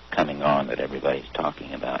coming on that everybody's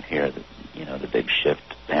talking about here, the big shift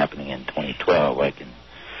happening in 2012. I can,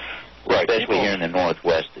 right, especially here in the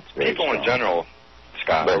Northwest, it's very people strong. In general,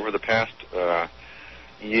 Scott, over the past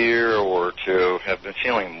year or two have been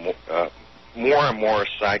feeling more and more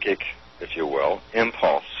psychic, if you will,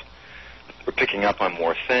 impulse. We're picking up on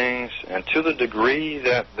more things, and to the degree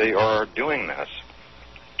that they are doing this,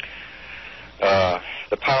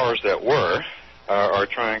 the powers that were are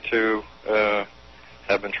trying to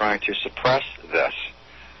have been trying to suppress this,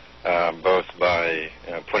 both by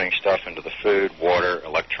putting stuff into the food, water,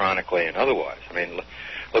 electronically, and otherwise. I mean,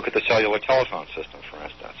 look at the cellular telephone system, for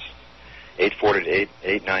instance. 840 to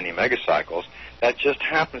 890 megacycles. That just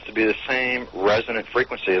happens to be the same resonant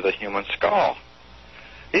frequency of the human skull.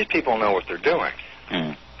 These people know what they're doing.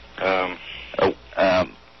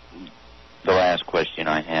 The last question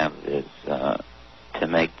I have is to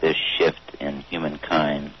make this shift in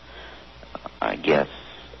humankind, I guess,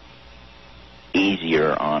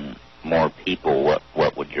 easier on more people.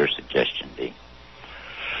 What would your suggestion be?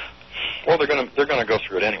 Well, they're going to go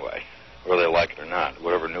through it anyway, whether they like it or not.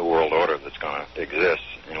 Whatever new world order that's going to exist,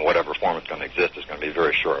 in whatever form it's going to exist, is going to be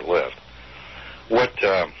very short-lived.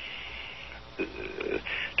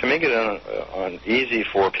 To make it easy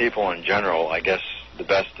for people in general, I guess the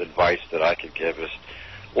best advice that I could give is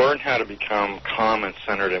learn how to become calm and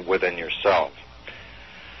centered within yourself.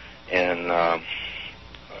 And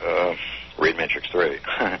read Matrix 3.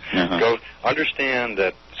 Go understand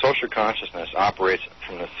that social consciousness operates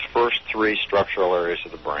from the first three structural areas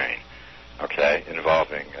of the brain, okay,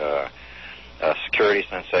 involving security,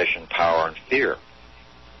 sensation, power, and fear.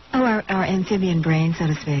 Oh, our amphibian brain, so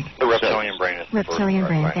to speak. The reptilian brain is the first reptilian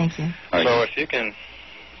brain, right. Thank you. So if you can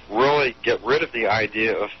really get rid of the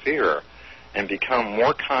idea of fear and become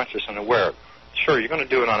more conscious and aware, sure, you're going to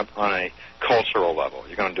do it on a cultural level.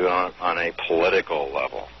 You're going to do it on a political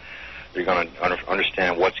level. You're going to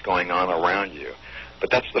understand what's going on around you. But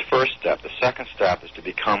that's the first step. The second step is to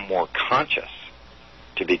become more conscious,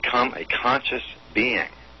 to become a conscious being,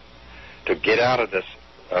 to get out of this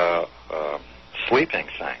sleeping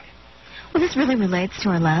thing. Well, this really relates to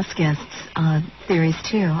our last guest's theories,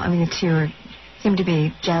 too. I mean, the two seem to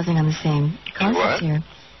be jazzing on the same concept here.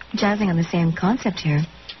 Jazzing on the same concept here.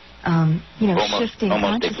 Shifting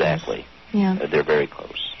almost consciousness. Exactly. Yeah. They're very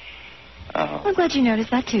close. I'm glad you noticed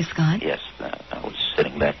that, too, Scott. Yes, I was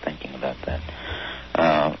sitting back thinking about that.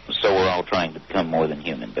 So we're all trying to become more than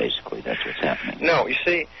human, basically. That's what's happening. No, you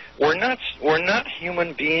see, we're not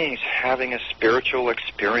human beings having a spiritual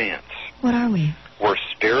experience. What are we? We're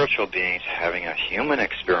spiritual beings having a human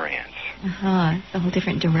experience. It's a whole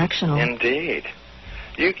different directional. Indeed.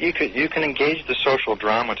 You can engage the social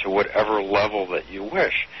drama to whatever level that you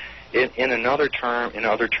wish. In other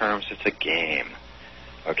terms, it's a game.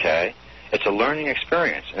 Okay? It's a learning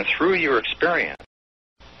experience, and through your experience,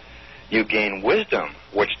 you gain wisdom,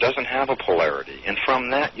 which doesn't have a polarity, and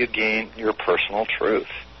from that you gain your personal truth.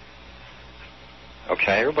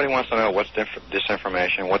 Okay? Everybody wants to know what's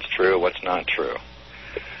disinformation, what's true, what's not true,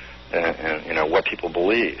 and you know what people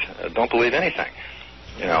believe. Don't believe anything.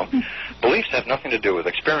 You know, beliefs have nothing to do with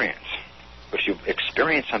experience. If you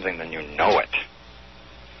experience something, then you know it.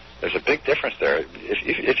 There's a big difference there.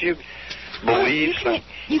 If you believe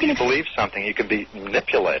believe something, you can be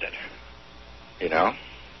manipulated. You know.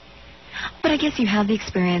 But I guess you have the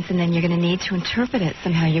experience, and then you're going to need to interpret it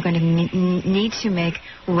somehow. You're going to need to make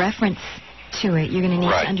reference to it. You're going to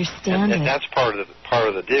need to understand it. And that's part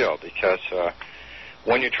of the deal, because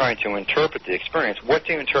when you're trying to interpret the experience, what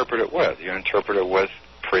do you interpret it with? You interpret it with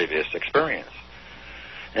previous experience.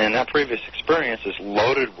 And that previous experience is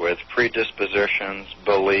loaded with predispositions,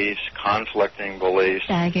 beliefs, conflicting beliefs,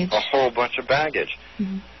 baggage. A whole bunch of baggage.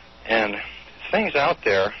 Mm-hmm. And things out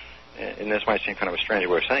there, and this might seem kind of a strange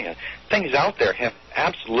way of saying it, things out there have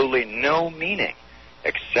absolutely no meaning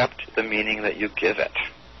except the meaning that you give it.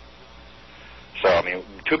 So, I mean,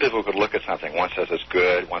 two people could look at something. One says it's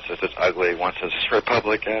good, one says it's ugly, one says it's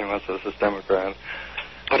Republican, one says it's Democrat.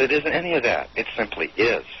 But it isn't any of that. It simply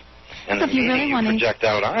is. And so the meaning you project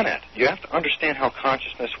out on it, you have to understand how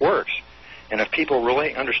consciousness works. And if people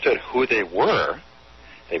really understood who they were,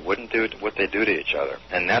 they wouldn't do what they do to each other.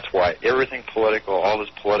 And that's why everything political, all this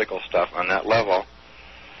political stuff on that level,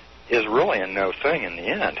 is really a no thing in the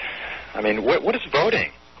end. I mean, what is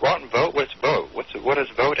voting? Go out and vote. What's vote? What is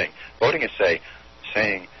voting? Voting is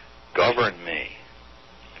saying, govern me.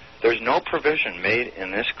 There's no provision made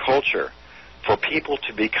in this culture for people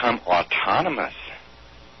to become autonomous.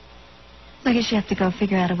 So I guess you have to go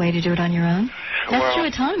figure out a way to do it on your own. That's true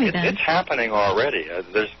autonomy, then. It's happening already.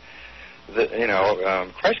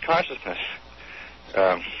 Christ consciousness.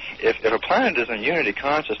 If a planet is in unity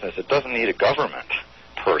consciousness, it doesn't need a government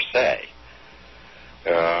per se.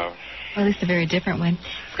 Or at least a very different one.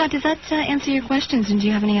 Scott, does that answer your questions, and do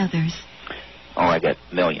you have any others? Oh, I got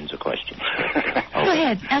millions of questions. Go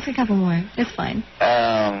ahead. Ask a couple more. It's fine.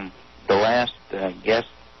 The last guest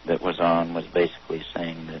that was on was basically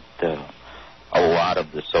saying that a lot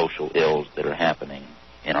of the social ills that are happening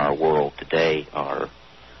in our world today are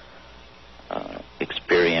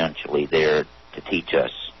experientially there to teach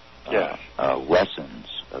us lessons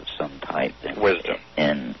of some type. And wisdom.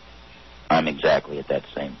 And I'm exactly at that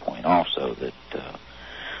same point also, that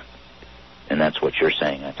and that's what you're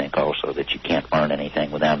saying, I think, also, that you can't learn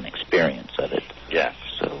anything without an experience of it. Yes.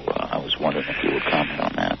 So I was wondering if you would comment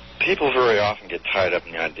on that. People very often get tied up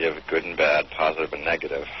in the idea of good and bad, positive and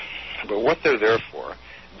negative. But what they're there for,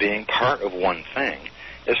 being part of one thing,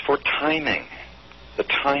 is for timing. The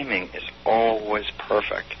timing is always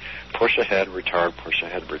perfect. Push ahead, retard, push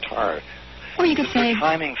ahead, retard. Or you could say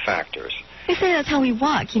timing factors. They say that's how we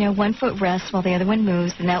walk. You know, one foot rests while the other one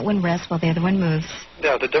moves, and that one rests while the other one moves.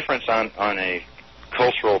 Yeah, the difference on a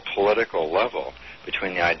cultural, political level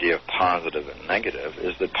between the idea of positive and negative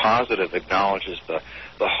is that positive acknowledges the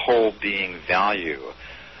whole being value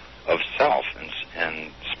of self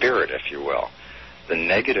and spirit, if you will. The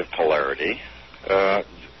negative polarity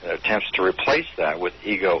attempts to replace that with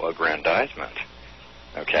ego aggrandizement,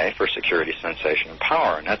 okay, for security, sensation, and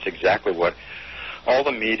power. And that's exactly what all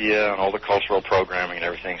the media and all the cultural programming and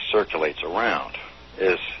everything circulates around,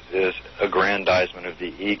 is aggrandizement of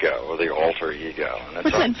the ego or the alter ego. And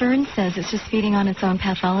that's what Verne says. It's just feeding on its own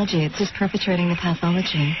pathology. It's just perpetrating the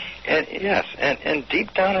pathology. And yes, and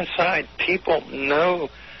deep down inside, people know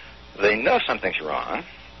something's wrong.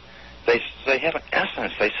 They have an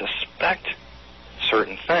essence. They suspect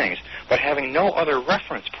certain things, but having no other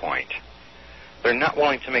reference point, they're not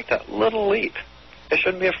willing to make that little leap. They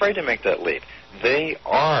shouldn't be afraid to make that leap. They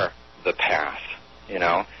are the path, you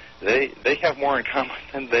know. They have more in common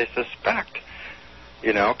than they suspect.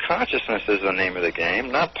 You know, consciousness is the name of the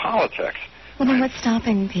game, not politics. Well, then what's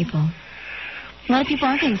stopping people? A lot of people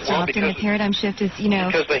aren't getting stopped, and the paradigm shift is, you know...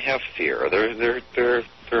 Because they have fear.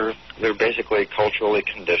 They're basically culturally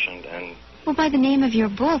conditioned and... Well, by the name of your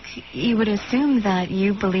book, you would assume that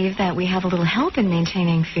you believe that we have a little help in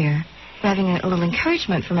maintaining fear. We're having a little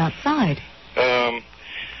encouragement from outside.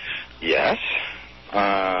 Yes.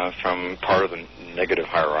 From part of the negative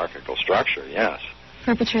hierarchical structure, yes.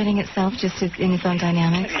 Perpetrating itself just in its own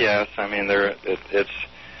dynamics? Yes. I mean, they're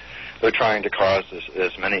trying to cause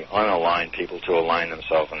as many unaligned people to align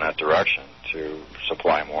themselves in that direction to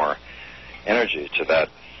supply more energy to that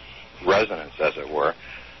resonance, as it were.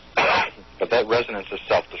 But that resonance is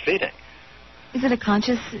self-defeating. Is it a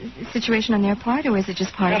conscious situation on their part, or is it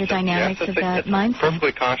just part of the dynamics of that mindset? It's a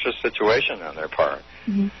perfectly conscious situation on their part.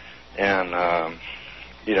 Mm-hmm. And,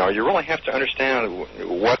 you really have to understand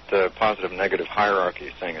what the positive-negative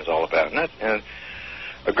hierarchy thing is all about. And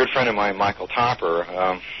a good friend of mine, Michael Topper,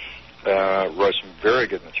 wrote some very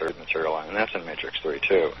good material on it, and that's in Matrix 3,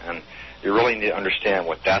 too. And you really need to understand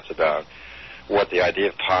what that's about, what the idea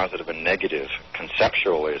of positive and negative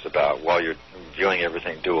conceptually is about while you're viewing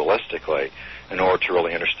everything dualistically in order to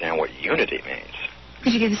really understand what unity means.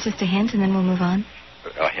 Could you give us just a hint, and then we'll move on?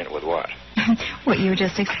 A hint with what? What you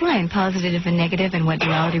just explained, positive and negative, and what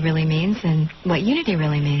duality really means, and what unity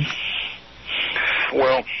really means.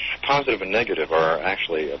 Well, positive and negative are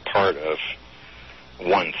actually a part of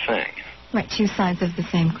one thing. Right, two sides of the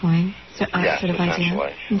same coin. Yes, sort of essentially.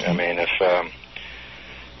 Idea. Okay. I mean, if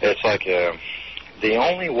it's like the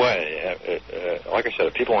only way, like I said,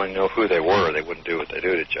 if people only know who they were, they wouldn't do what they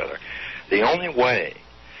do to each other. The only way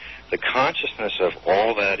the consciousness of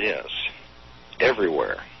all that is,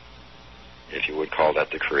 everywhere, if you would call that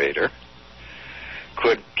the creator,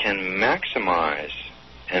 can maximize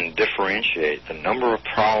and differentiate the number of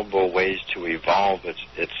probable ways to evolve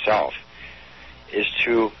itself is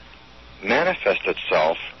to manifest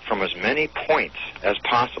itself from as many points as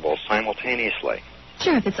possible simultaneously.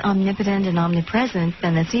 Sure, if it's omnipotent and omnipresent,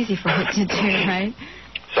 then that's easy for it to do, right?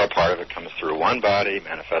 So part of it comes through one body,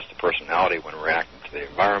 manifests the personality when reacting to the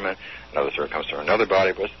environment. Another third comes through another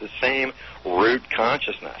body, but it's the same root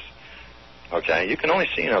consciousness. Okay, you can only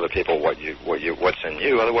see in other people what's in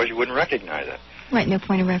you. Otherwise, you wouldn't recognize it. Right, no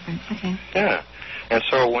point of reference. Okay. Yeah, and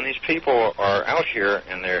so when these people are out here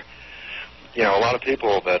and they're, a lot of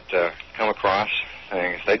people that come across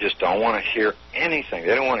things, they just don't want to hear anything.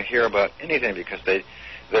 They don't want to hear about anything because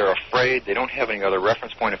they're afraid. They don't have any other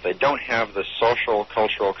reference point. If they don't have the social,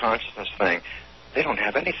 cultural consciousness thing, they don't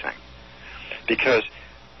have anything. Because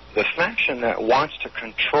the faction that wants to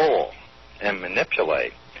control and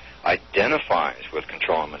manipulate identifies with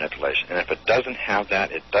control and manipulation. And if it doesn't have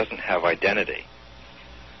that, it doesn't have identity.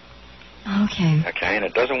 Okay. Okay, and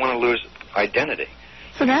it doesn't want to lose identity.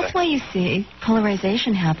 So that's why you see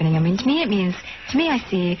polarization happening. I mean, to me, I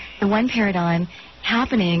see the one paradigm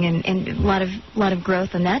happening and a lot of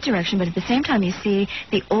growth in that direction, but at the same time you see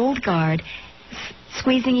the old guard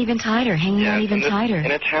squeezing even tighter, hanging on even tighter.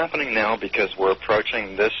 And it's happening now because we're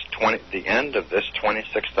approaching the end of this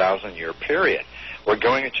 26,000-year period. We're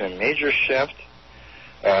going into a major shift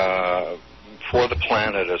for the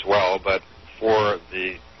planet as well, but for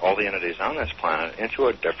all the entities on this planet into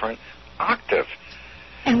a different octave.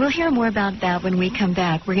 And we'll hear more about that when we come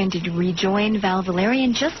back. We're going to rejoin Val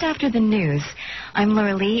Valerian just after the news. I'm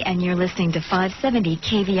Laura Lee, and you're listening to 570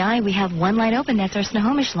 KVI. We have one line open. That's our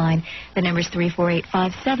Snohomish line. The number's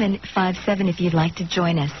 348-5757 if you'd like to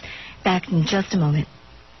join us. Back in just a moment.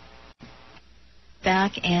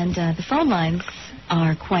 Back, and the phone lines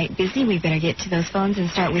are quite busy. We better get to those phones and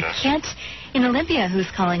start with Kent in Olympia,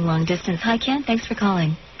 who's calling long distance. Hi, Kent. Thanks for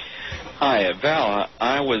calling. Hi, Val.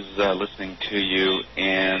 I was listening to you,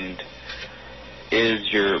 and is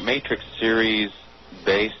your Matrix series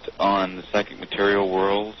based on the psychic material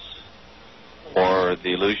worlds or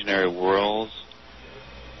the illusionary worlds?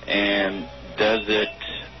 And does it,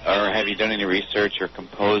 or have you done any research or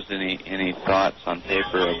composed any thoughts on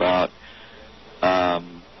paper about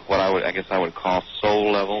what I would call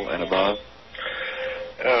soul level and above?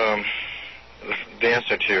 The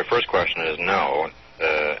answer to your first question is no.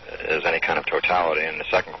 Is any kind of totality, and the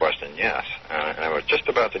second question, yes. And I was just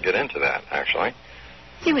about to get into that, actually.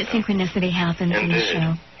 See what synchronicity happens in the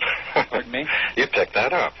show. Pardon me? You picked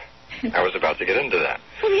that up. I was about to get into that.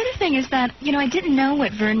 Well, the other thing is that, I didn't know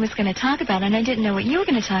what Vern was going to talk about, and I didn't know what you were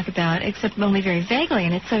going to talk about, except only very vaguely,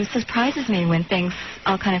 and it so surprises me when things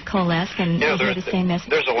all kind of coalesce and you hear the same message.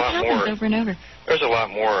 There's a lot more over and over. There's a lot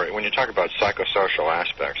more. When you talk about psychosocial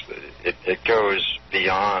aspects, it goes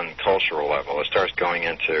beyond cultural level. It starts going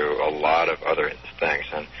into a lot of other things,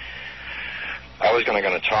 and I was going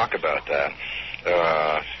to talk about that,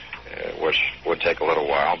 which would take a little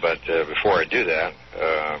while, but before I do that,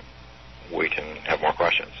 we can have more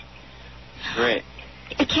questions. Great.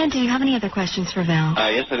 Ken, do you have any other questions for Val?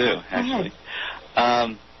 Yes, I do, actually.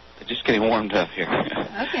 Just getting warmed up here.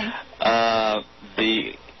 Okay.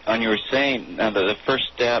 On you were saying, the first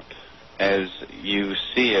step, as you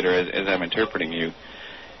see it, or as I'm interpreting you,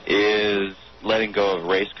 is letting go of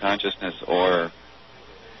race consciousness,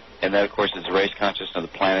 and that, of course, is race consciousness of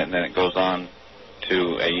the planet, and then it goes on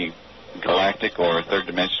to a galactic or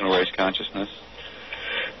third-dimensional race consciousness?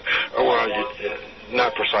 Well,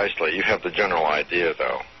 not precisely. You have the general idea,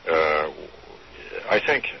 though. I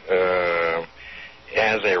think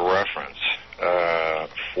as a reference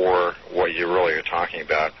for what you really are talking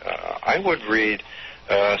about, I would read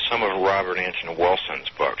some of Robert Anton Wilson's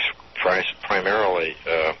books, primarily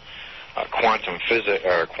quantum physics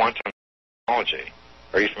or quantum technology.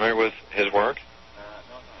 Are you familiar with his work?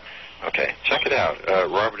 No. Okay, check it out.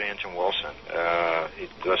 Robert Anton Wilson. He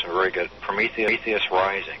does a very good Prometheus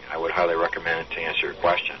Rising. I would highly recommend it to answer your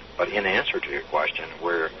question. But in answer to your question,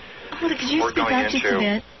 we're going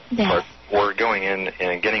into we're going in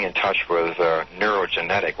and getting in touch with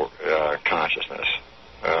neurogenetic consciousness.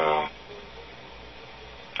 I'm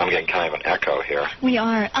getting kind of an echo here. We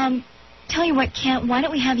are. Tell you what, Kent, why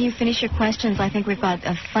don't we have you finish your questions? I think we've got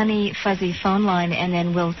a funny, fuzzy phone line, and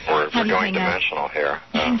then we're going dimensional here.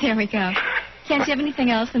 There we go. Kent, do you have anything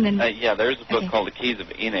else? And then yeah, there's a book called The Keys of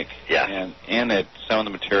Enoch. Yeah. And in it, some of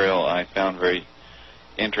the material I found very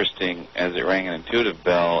interesting as it rang an intuitive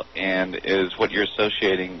bell, and is what you're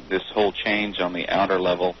associating this whole change on the outer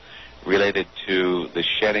level related to the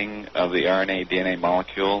shedding of the RNA DNA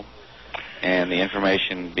molecule and the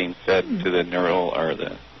information being fed to the neural or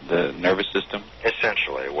the nervous system?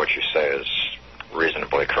 Essentially, what you say is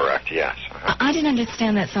reasonably correct, yes. I didn't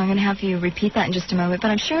understand that, so I'm going to have you repeat that in just a moment.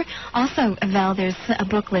 But I'm sure also, Val, there's a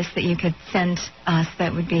book list that you could send us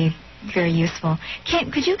that would be very useful.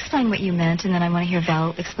 Kent, could you explain what you meant, and then I want to hear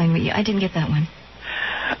Val explain what you... I didn't get that one.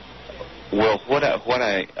 Well,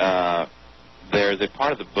 there's a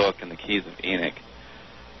part of the book in The Keys of Enoch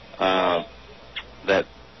that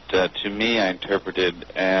to me I interpreted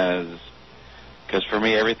as... Because for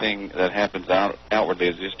me, everything that happens outwardly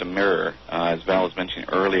is just a mirror. As Val was mentioning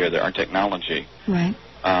earlier, there are technology, right?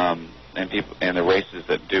 And people and the races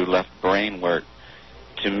that do left brain work.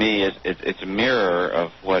 To me, it's a mirror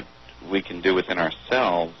of what we can do within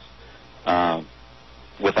ourselves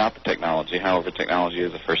without the technology. However, technology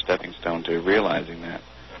is the first stepping stone to realizing that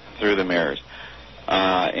through the mirrors,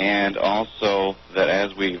 and also that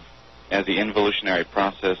as the involutionary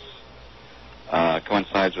process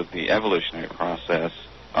coincides with the evolutionary process,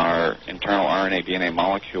 our internal RNA DNA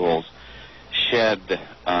molecules shed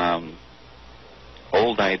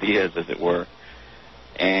old ideas, as it were,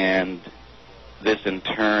 and this in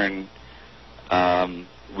turn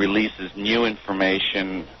releases new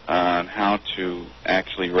information on how to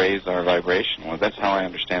actually raise our vibration. Well, that's how I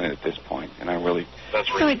understand it at this point, and I really...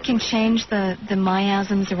 So it can change the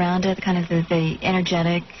miasms around it, kind of the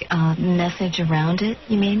energetic message around it,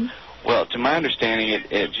 you mean? Well, to my understanding,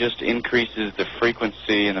 it just increases the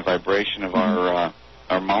frequency and the vibration of our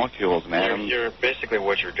molecules and atoms. You're basically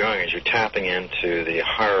what you're doing is you're tapping into the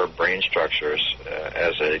higher brain structures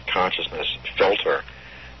as a consciousness filter,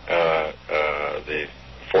 the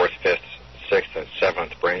 4th, 5th, 6th, and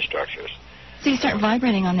 7th brain structures. So you start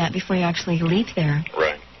vibrating on that before you actually leap there.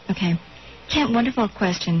 Right. Okay. Kent, wonderful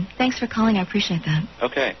question. Thanks for calling. I appreciate that.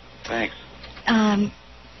 Okay. Thanks.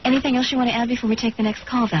 Anything else you want to add before we take the next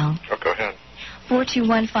call, Val? Oh, go ahead.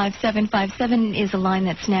 421-5757 is a line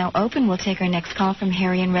that's now open. We'll take our next call from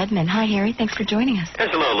Harry in Redmond. Hi, Harry. Thanks for joining us. Yes,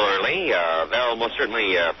 hello, Laura Lee. Val, most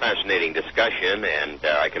certainly a fascinating discussion, and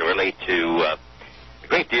I can relate to a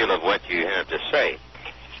great deal of what you have to say.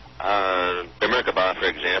 The Merkaba, for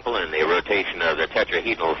example, and the rotation of the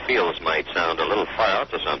tetrahedral fields might sound a little far out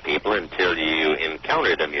to some people until you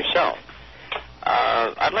encounter them yourself.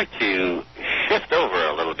 I'd like to shift over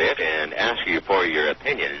a little bit and ask you for your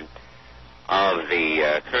opinion of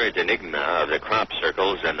the current enigma of the crop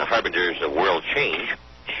circles and the harbingers of world change,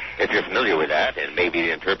 if you're familiar with that, and maybe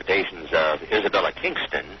the interpretations of Isabella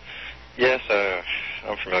Kingston. Yes,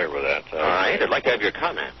 I'm familiar with that. All right, I'd like to have your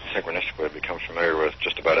comments. Synchronistically, I've become familiar with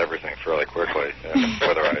just about everything fairly quickly,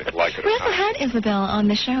 whether I like it or We not. also had Isabel on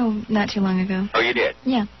the show not too long ago. Oh, you did?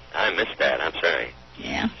 Yeah. I missed that. I'm sorry.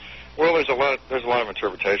 Yeah. Well, there's a lot of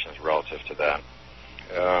interpretations relative to that.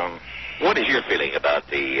 What is your feeling about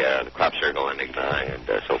the crop circle enigma and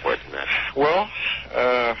so forth and that? Well,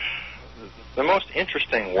 the most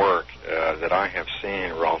interesting work that I have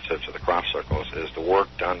seen relative to the crop circles is the work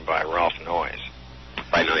done by Ralph Noyes.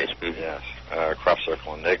 By Noyes? Mm-hmm. Yes, crop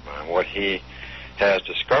circle enigma. And what he has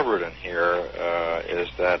discovered in here is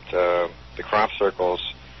that the crop circles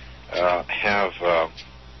have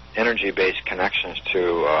energy-based connections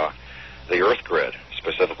to the Earth grid,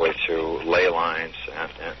 specifically to ley lines,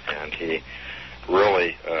 and he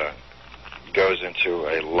really goes into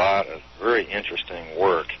a lot of very interesting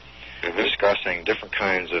work discussing different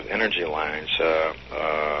kinds of energy lines,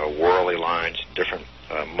 whirly lines, different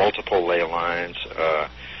multiple ley lines,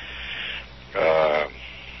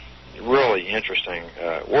 really interesting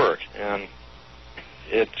work. And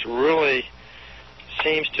it really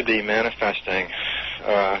seems to be manifesting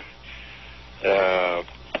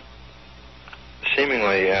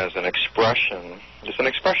seemingly as an expression. It's an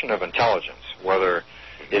expression of intelligence, whether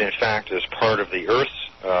it in fact is part of the Earth's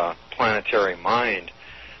planetary mind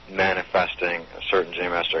manifesting certain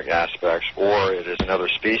geometric aspects, or it is another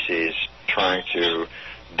species trying to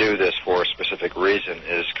do this for a specific reason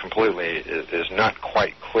is not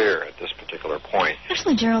quite clear at this particular point.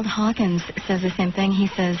 Actually, Gerald Hawkins says the same thing. He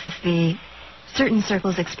says the certain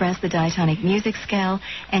circles express the diatonic music scale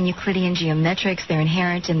and Euclidean geometrics. They're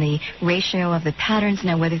inherent in the ratio of the patterns.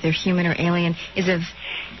 Now, whether they're human or alien is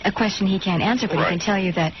a question he can't answer, but he can tell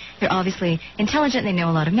you that they're obviously intelligent and they know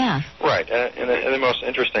a lot of math. Right. And the most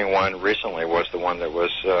interesting one recently was the one that was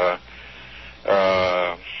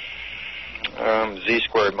z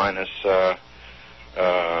squared minus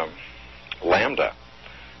lambda.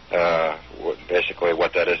 Basically,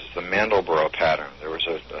 what that is the Mandelbrot pattern. There was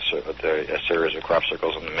a series of crop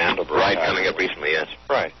circles in the Mandelbrot pattern. Coming up recently, yes.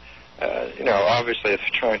 Right. Obviously, if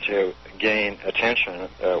you're trying to gain attention,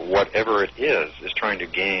 whatever it is trying to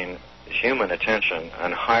gain human attention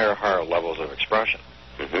on higher levels of expression.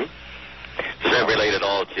 Mm-hmm. Does that relate at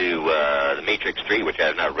all to the Matrix 3, which I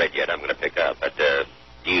have not read yet? I'm going to pick up. But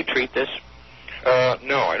do you treat this?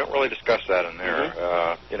 No, I don't really discuss that in there.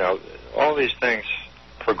 Mm-hmm. All these things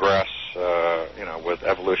progress, with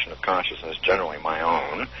evolution of consciousness, generally my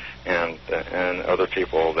own, and other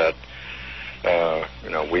people that,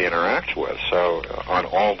 we interact with, so on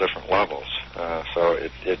all different levels. So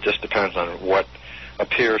it just depends on what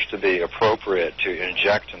appears to be appropriate to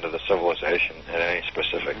inject into the civilization at any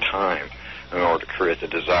specific time in order to create the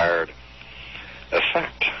desired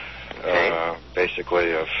effect.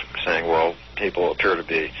 Basically of saying, well, people appear to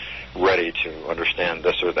be ready to understand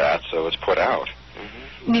this or that, so it's put out.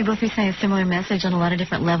 Mm-hmm. Maybe if we say a similar message on a lot of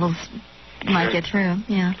different levels, might get through.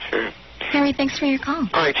 Yeah. Sure. Harry, thanks for your call.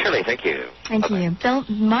 All right, Shirley, thank you. Thank you.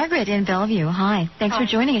 Margaret in Bellevue, hi. Thanks for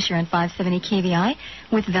joining us here on 570 KVI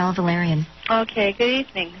with Val Valerian. Okay, good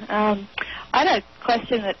evening. I had a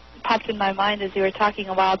question that popped in my mind as you were talking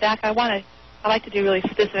a while back. I like to do really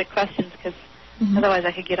specific questions because otherwise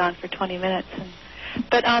I could get on for 20 minutes.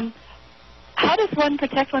 But how does one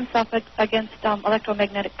protect oneself against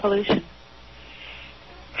electromagnetic pollution?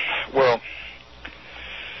 Well,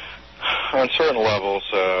 on certain levels,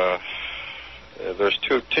 there's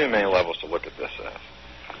two main levels to look at this at.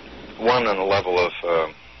 One on the level of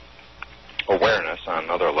awareness, on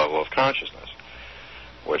another level of consciousness,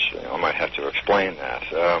 which I might have to explain that.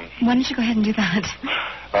 Why don't you go ahead and do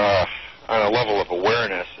that? On a level of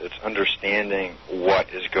awareness, it's understanding what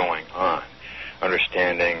is going on.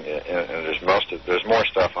 Understanding, and there's more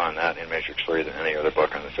stuff on that in Matrix 3 than any other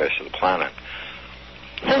book on the face of the planet.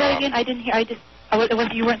 Say that again. I didn't hear.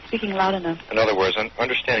 You weren't speaking loud enough. In other words,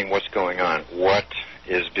 understanding what's going on, what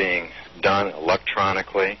is being done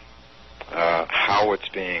electronically, how it's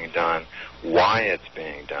being done, why it's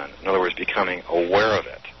being done. In other words, becoming aware of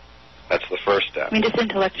it. That's the first step. I mean, just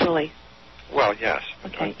intellectually. Well, yes,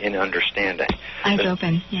 okay. In understanding. Eyes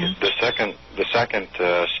open. Yeah. The second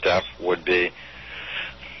step would be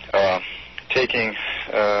taking,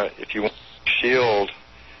 if you want to shield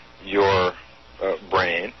your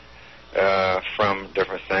brain from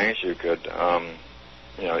different things, you could,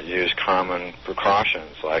 use common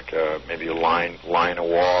precautions like maybe line a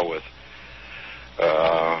wall with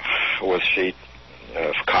sheet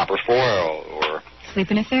of copper foil, or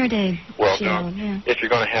sleep in a Faraday shield. If you're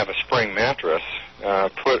going to have a spring mattress,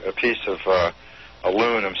 put a piece of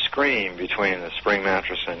aluminum screen between the spring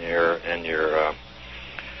mattress and your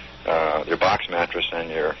box mattress and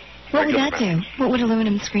your. What would that do? What would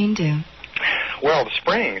aluminum screen do? Well, the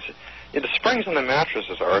springs in the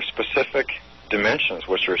mattresses are specific dimensions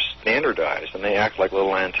which are standardized, and they act like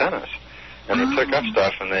little antennas, and they pick up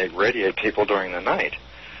stuff and they radiate people during the night.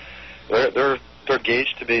 They're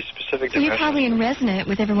gauged to be specific dimensions. So you're probably in resonance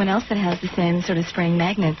with everyone else that has the same sort of spring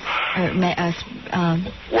magnets.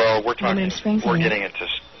 Well, we're getting into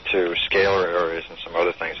scalar areas and some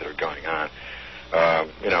other things that are going on.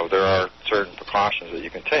 There are certain precautions that you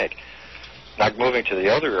can take. Now, moving to the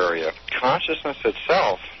other area, consciousness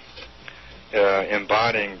itself,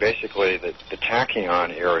 embodying basically the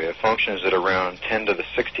tachyon area, functions at around 10 to the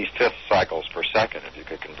 65th cycles per second, if you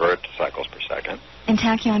could convert it to cycles per second. And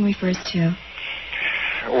tachyon refers to?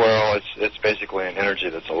 Well, it's basically an energy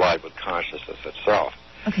that's alive with consciousness itself.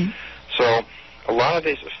 Okay. So a lot of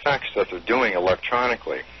these effects that they're doing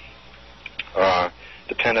electronically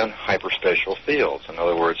depend on hyperspatial fields. In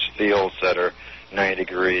other words, fields that are 90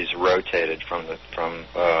 degrees rotated from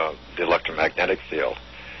the electromagnetic field.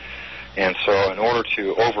 And so in order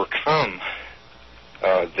to overcome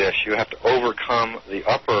this, you have to overcome the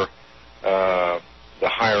upper the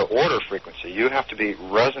higher order frequency. You have to be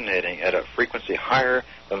resonating at a frequency higher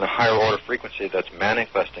than the higher order frequency that's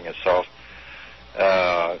manifesting itself,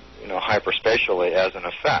 hyperspatially as an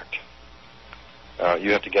effect.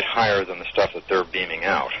 You have to get higher than the stuff that they're beaming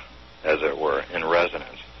out, as it were, in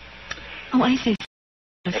resonance. Oh, I see.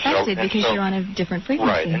 Affected because you're on a different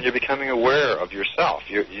frequency. Right, and you're becoming aware of yourself.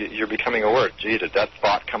 You're becoming aware, gee, did that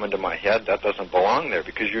thought come into my head? That doesn't belong there,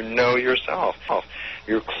 because you know yourself.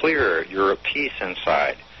 You're clear. You're at peace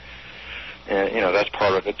inside. And, that's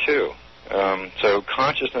part of it, too. So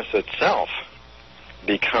consciousness itself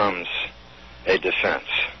becomes a defense,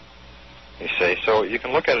 you see. So you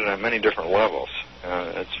can look at it on many different levels.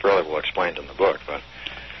 It's fairly well explained in the book, but,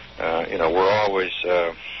 we're always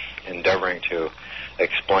endeavoring to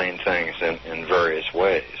explain things in various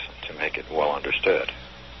ways to make it well understood.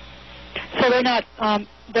 So they're not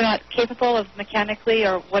capable of mechanically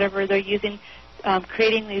or whatever they're using,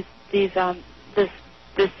 creating this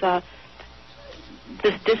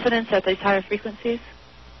dissonance at these higher frequencies.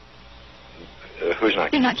 Who's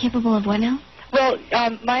not? They're not capable of what now? Well,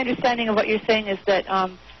 my understanding of what you're saying is that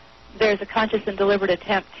there's a conscious and deliberate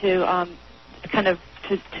attempt to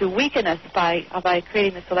to weaken us by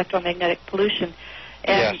creating this electromagnetic pollution.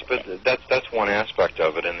 And yes, but that's one aspect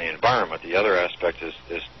of it in the environment. The other aspect is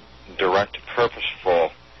direct,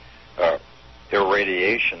 purposeful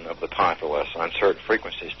irradiation of the populace on certain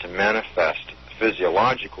frequencies to manifest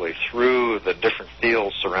physiologically through the different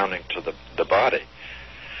fields surrounding to the body.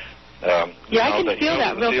 I can feel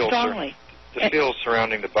that real strongly. The fields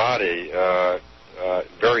surrounding the body,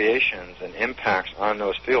 variations and impacts on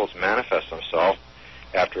those fields manifest themselves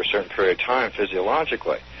after a certain period of time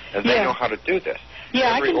physiologically, and they know how to do this.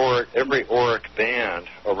 Yeah, every auric band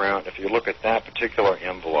around, if you look at that particular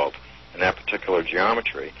envelope and that particular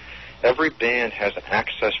geometry, every band has an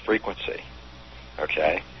access frequency,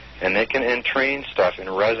 okay? And they can entrain stuff in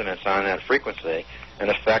resonance on that frequency and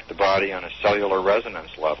affect the body on a cellular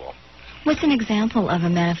resonance level. What's an example of a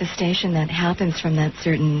manifestation that happens from that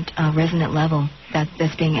certain resonant level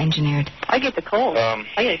that's being engineered? I get the cold. I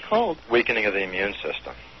get a cold. Weakening of the immune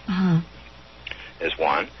system is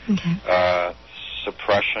one. Okay.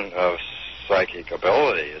 Suppression of psychic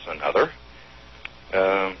ability is another.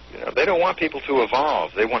 They don't want people to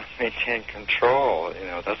evolve. They want to maintain control.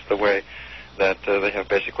 That's the way that they have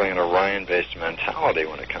basically an Orion-based mentality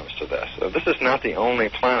when it comes to this. So this is not the only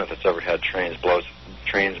planet that's ever had trains, boats,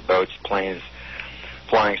 planes,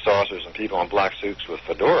 flying saucers, and people in black suits with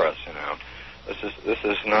fedoras. This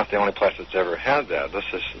is not the only place that's ever had that.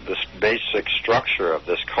 This basic structure of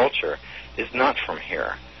this culture is not from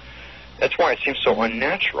here. That's why it seems so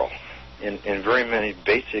unnatural in very many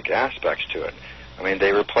basic aspects to it. I mean,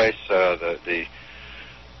 they replace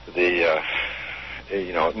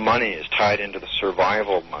money is tied into the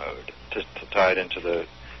survival mode, tied into the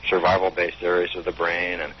survival-based areas of the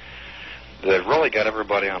brain, and they've really got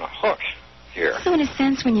everybody on a hook here. So in a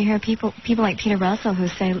sense, when you hear people like Peter Russell who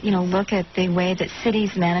say, look at the way that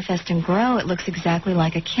cities manifest and grow, it looks exactly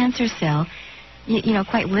like a cancer cell.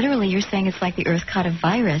 Quite literally, you're saying it's like the Earth caught a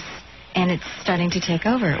virus, and it's starting to take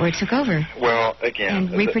over, or it took over. Well, again...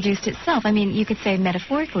 And reproduced itself. I mean, you could say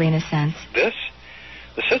metaphorically, in a sense. The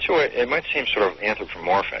situation, it might seem sort of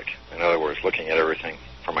anthropomorphic. In other words, looking at everything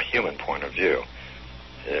from a human point of view,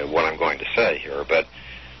 what I'm going to say here. But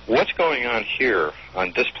what's going on here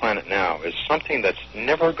on this planet now is something that's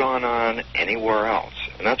never gone on anywhere else.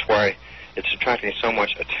 And that's why it's attracting so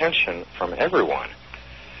much attention from everyone.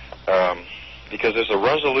 Because there's a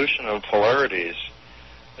resolution of polarities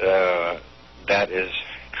that is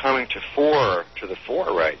coming to the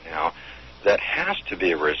fore right now that has to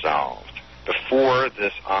be resolved before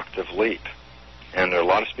this octave leap. And there are a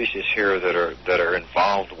lot of species here that are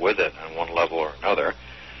involved with it on one level or another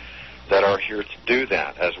that are here to do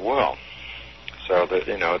that as well. So that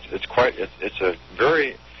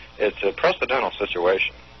it's a precedental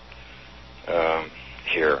situation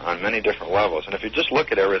here on many different levels. And if you just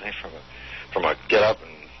look at everything from a get up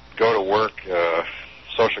and go to work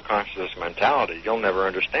social consciousness mentality, you'll never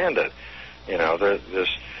understand it.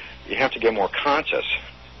 You have to get more conscious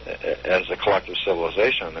as a collective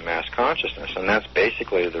civilization in the mass consciousness, and that's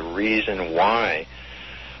basically the reason why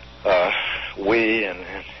we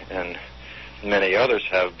and many others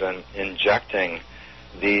have been injecting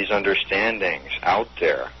these understandings out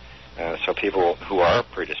there. So people who are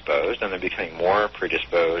predisposed, and they're becoming more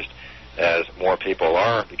predisposed as more people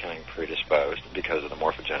are becoming predisposed because of the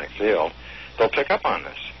morphogenic field, they'll pick up on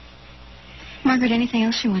this. Margaret, anything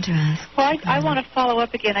else you want to ask? Well, I want to follow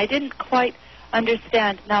up again. I didn't quite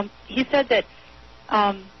understand. Now, he said that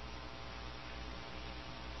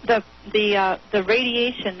the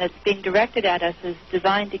radiation that's being directed at us is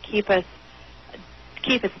designed to keep us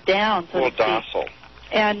down, so to speak. Docile.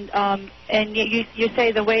 And you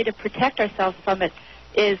say the way to protect ourselves from it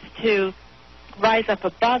is to rise up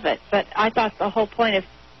above it. But I thought the whole point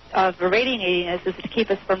of irradiating us is to keep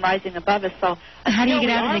us from rising above us. So how do you get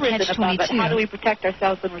out of the catch-22? How do we protect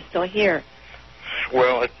ourselves when we're still here?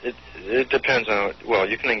 Well, it depends on. Well,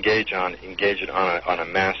 you can engage it on a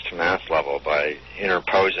mass-to-mass level by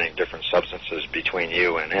interposing different substances between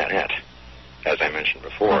you and it, as I mentioned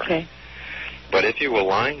before. Okay. But if you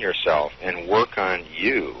align yourself and work on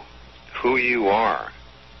you, who you are,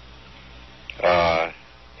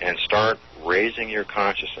 and start raising your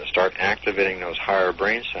consciousness, start activating those higher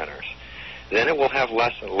brain centers, then it will have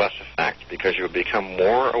less and less effect because you'll become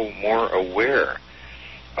more aware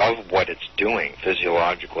of what it's doing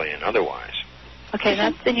physiologically and otherwise. Okay,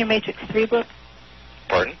 that's in your Matrix 3 book?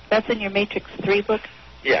 Pardon? That's in your Matrix 3 book?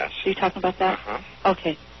 Yes. Are you talking about that? Uh-huh.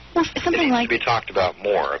 Okay. Well, something it needs like to be talked about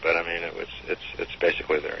more, but I mean, it's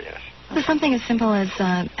basically there, yes. well, something as simple as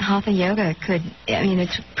Hatha yoga could, I mean,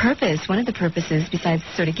 its purpose, one of the purposes, besides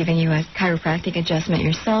sort of giving you a chiropractic adjustment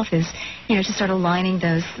yourself, is, to start aligning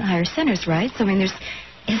those higher centers, right? So, I mean,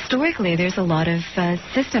 historically, there's a lot of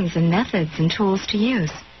systems and methods and tools to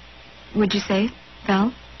use. Would you say,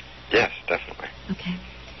 Val? Yes, definitely. Okay.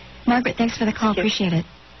 Margaret, thanks for the call. Thank you. Appreciate it.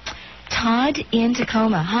 Todd in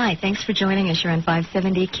Tacoma. Hi, thanks for joining us. You're on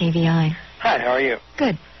 570 KVI. Hi, how are you?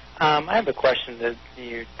 Good. I have a question that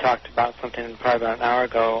you talked about something probably about an hour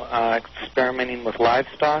ago, experimenting with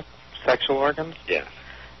livestock, sexual organs. Yeah.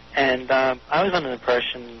 And I was under the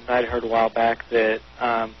impression, I'd heard a while back, that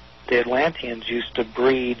the Atlanteans used to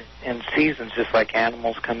breed in seasons, just like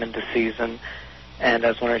animals come into season. And I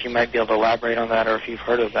was wondering if you might be able to elaborate on that or if you've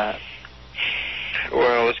heard of that.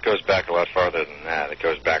 Well, this goes back a lot farther than that. It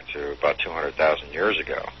goes back to about 200,000 years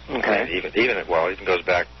ago. Okay. Even goes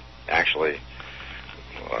back, actually,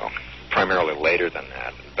 primarily later than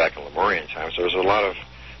that, back in Lemurian times. There was a lot of.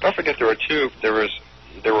 Don't forget,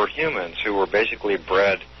 there were humans who were basically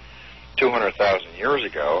bred 200,000 years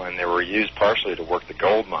ago, and they were used partially to work the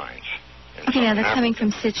gold mines. Okay, now that's coming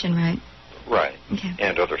from Sitchin, right? Right. Okay.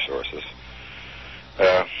 And other sources.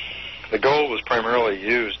 The gold was primarily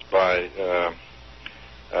used by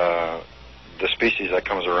the species that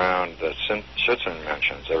comes around that Sitchin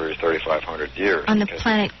mentions every 3,500 years. On the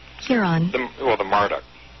planet Huron. The Marduk.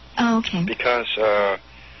 Oh, okay. Because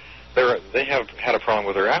they have had a problem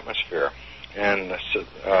with their atmosphere, and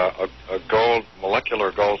a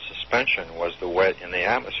molecular gold suspension was the way in the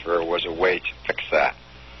atmosphere was a way to fix that,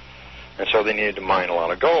 and so they needed to mine a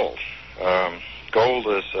lot of gold. Gold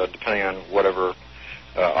is, depending on whatever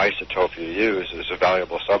isotope you use, is a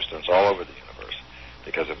valuable substance all over the universe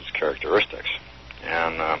because of its characteristics.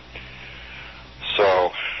 And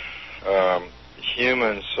so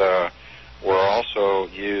humans were also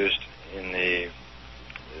used in a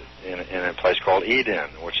place called Eden,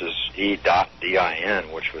 which is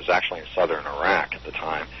E.din, which was actually in southern Iraq at the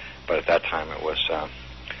time, but at that time it was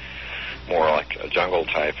more like a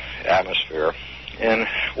jungle-type atmosphere. And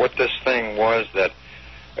what this thing was that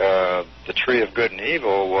the tree of good and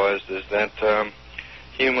evil is that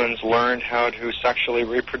humans learned how to sexually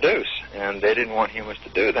reproduce, and they didn't want humans to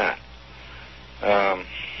do that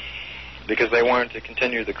because they wanted to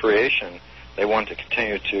continue the creation. They wanted to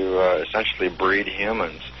continue to essentially breed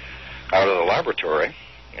humans out of the laboratory.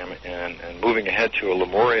 And moving ahead to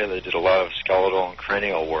Lemuria, they did a lot of skeletal and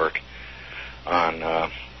cranial work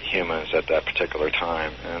on humans at that particular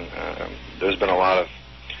time. And there's been a lot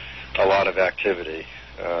of activity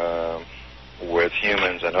with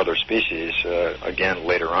humans and other species, again,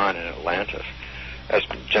 later on in Atlantis. As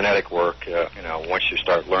genetic work, once you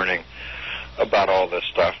start learning about all this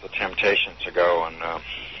stuff, the temptation to go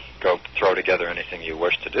throw together anything you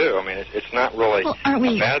wish to do. I mean, it's not really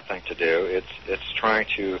a bad thing to do. It's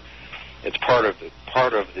part of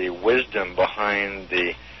the wisdom behind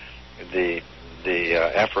the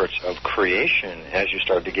efforts of creation. As you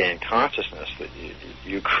start to gain consciousness, that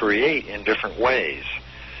you create in different ways,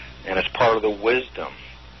 and it's part of the wisdom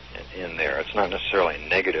in there. It's not necessarily a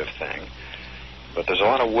negative thing, but there's a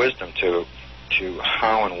lot of wisdom to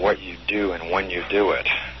how and what you do and when you do it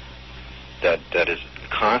that is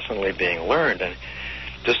constantly being learned. And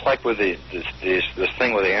just like with this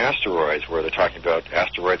thing with the asteroids, where they're talking about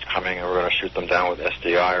asteroids coming and we're going to shoot them down with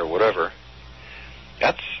SDI or whatever,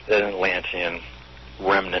 that's an Atlantean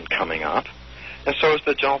remnant coming up. And so is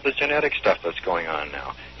the genetic stuff that's going on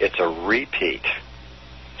now. It's a repeat.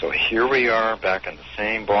 So here we are back in the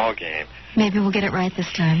same ball game. Maybe we'll get it right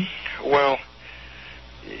this time. Well,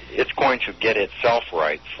 it's going to get itself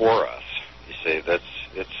right for us. You see,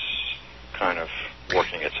 kind of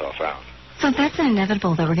working itself out. So if that's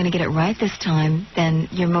inevitable that we're going to get it right this time, then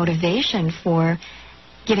your motivation for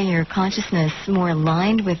getting your consciousness more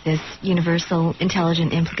aligned with this universal,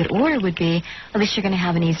 intelligent, implicate order would be, at least you're going to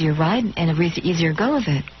have an easier ride and a easier go of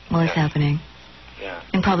it while it's happening. Yeah.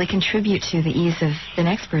 And probably contribute to the ease of the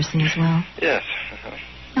next person as well. Yes.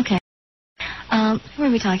 Okay. Who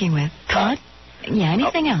are we talking with? Todd? Yeah,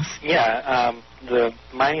 anything else? Yeah, the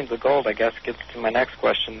mining of the gold, I guess, gets to my next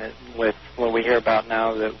question. That with what we hear about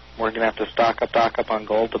now, that we're going to have to stock up on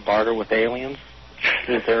gold to barter with aliens.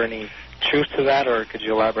 Is there any truth to that, or could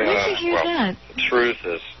you elaborate on that? Where did you hear that? Truth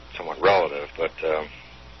is somewhat relative, but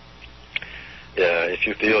if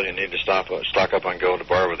you feel you need to stock up on gold to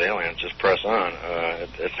barter with aliens, just press on.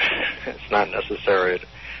 It's not necessary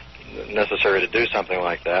to do something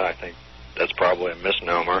like that. I think that's probably a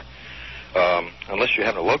misnomer. Unless you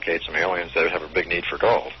happen to locate some aliens that have a big need for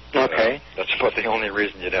gold. Okay. That's about the only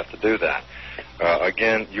reason you'd have to do that.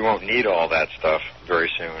 Again, you won't need all that stuff very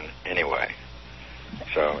soon anyway.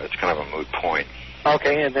 So it's kind of a moot point.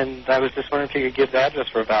 Okay, and then I was just wondering if you could give the address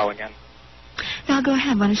for Val again. Val, go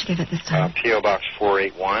ahead. Why don't you give it this time? P.O. Box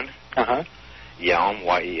 481, Yelm,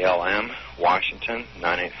 Y-E-L-M, Washington,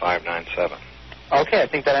 98597. Okay, I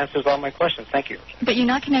think that answers all my questions. Thank you. But you're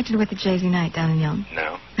not connected with the Jersey Night down in Yelm?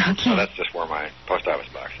 No. Okay. No, that's just where my post office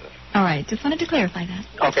box is. All right. Just wanted to clarify that.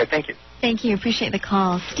 Okay, thank you. Thank you. Appreciate the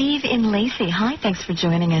call. Steve in Lacey. Hi. Thanks for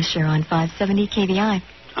joining us. You're on 570 KVI.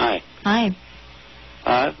 Hi. Hi.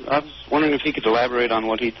 I was wondering if he could elaborate on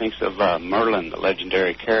what he thinks of Merlin, the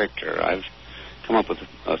legendary character. I've come up with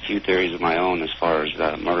a few theories of my own as far as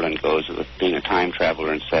Merlin goes, with being a time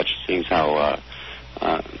traveler and such. Seems how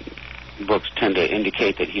books tend to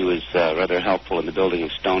indicate that he was rather helpful in the building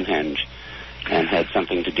of Stonehenge and had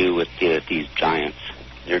something to do with these giants.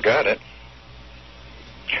 You got it.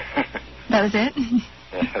 That was it?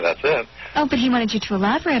 That's it. Oh, but he wanted you to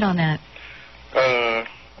elaborate on that.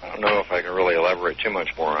 I don't know if I can really elaborate too much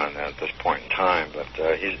more on that at this point in time, but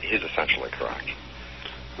he's essentially correct.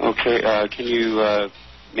 Okay, can you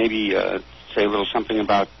maybe say a little something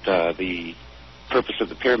about the purpose of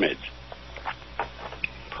the pyramids?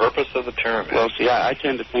 Purpose of the pyramids? Well, see, I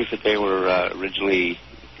tend to think that they were originally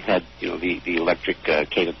had, the electric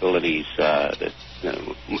capabilities.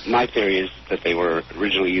 My theory is that they were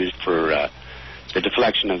originally used for the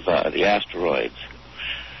deflection of the asteroids.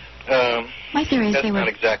 My theory is that's they were not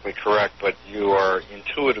exactly correct, but you are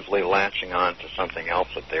intuitively latching on to something else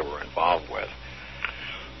that they were involved with.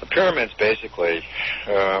 The pyramids basically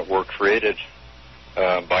were created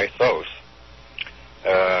by Thoth.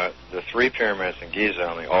 The three pyramids in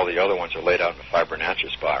Giza and all the other ones are laid out in a Fibonacci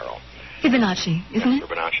spiral. Fibonacci, isn't it?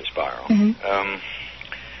 Fibonacci spiral. Mm-hmm.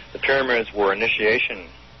 The pyramids were initiation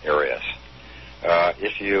areas.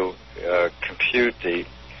 If you compute the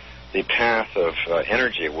path of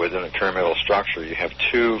energy within a pyramidal structure, you have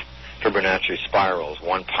two Fibonacci spirals,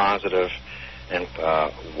 one positive and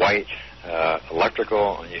white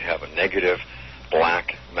electrical, and you have a negative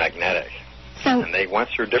black magnetic. So, and they went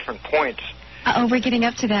through different points. We're getting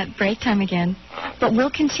up to that break time again. But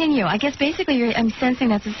we'll continue. I guess basically I'm sensing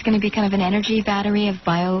that this is going to be kind of an energy battery of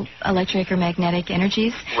bioelectric or magnetic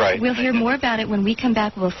energies. Right. We'll hear more about it when we come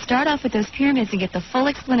back. We'll start off with those pyramids and get the full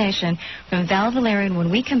explanation from Val Valerian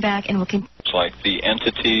when we come back, and we'll continue. It's like the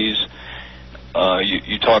entities,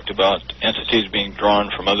 you talked about entities being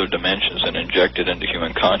drawn from other dimensions and injected into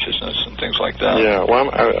human consciousness and things like that. Yeah,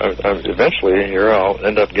 well, eventually here I'll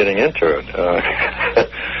end up getting into it.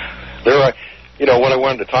 There are... what I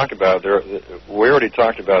wanted to talk about, we already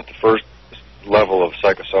talked about the first level of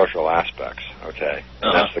psychosocial aspects, okay?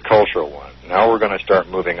 And that's the cultural one. Now we're going to start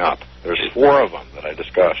moving up. There's 4 of them that I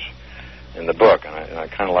discuss in the book, and I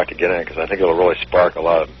kind of like to get in it because I think it'll really spark a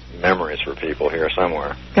lot of memories for people here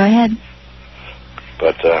somewhere. Go ahead.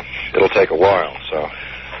 But it'll take a while, so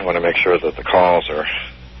I want to make sure that the calls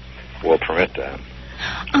will permit that.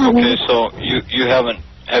 Okay, so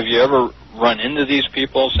have you ever run into these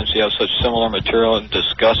people since you have such similar material and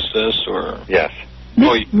discuss this, or? Yes.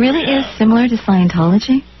 This really is similar to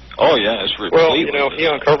Scientology? Oh, yeah, it's well, he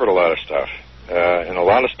uncovered a lot of stuff, and a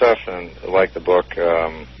lot of stuff, like the book.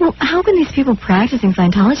 Well, how can these people practicing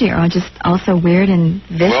Scientology are just also weird and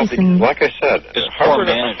vicious? Well, like I said,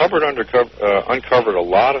 Hubbard uncovered a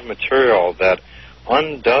lot of material that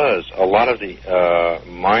undoes a lot of the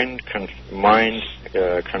mind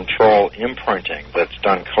control imprinting that's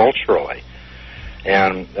done culturally.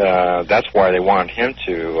 And that's why they wanted him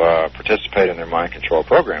to participate in their mind control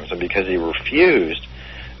programs. And because he refused,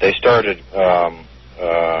 they started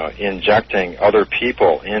injecting other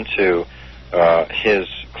people into his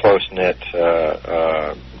close-knit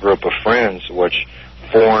group of friends, which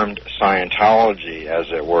formed Scientology,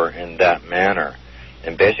 as it were, in that manner,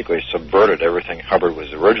 and basically subverted everything Hubbard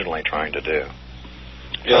was originally trying to do.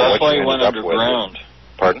 Yeah, that's why he went underground.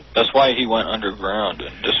 Pardon? That's why he went underground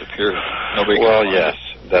and disappeared. Nobody could Well, find yes,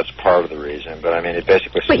 it. that's part of the reason. But I mean, it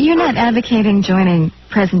basically. But you're not advocating joining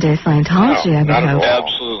present-day Scientology, No, I would not at hope. all.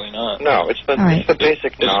 Absolutely not. No, it's the, right. it's the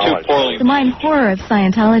basic knowledge. Too poorly. The mind horror of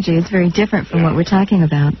Scientology is very different from what we're talking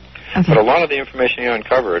about. Okay. But a lot of the information you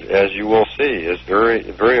uncovered, as you will see, is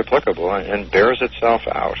very, very applicable and bears itself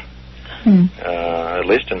out. At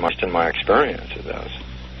least in my experience, it does.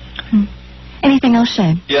 Anything else,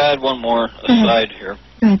 Shane? Yeah, I had one more aside here.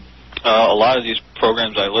 Go ahead. A lot of these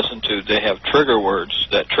programs I listen to, they have trigger words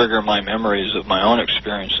that trigger my memories of my own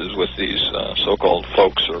experiences with these so-called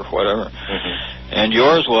folks or whatever. And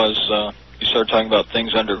yours was, you started talking about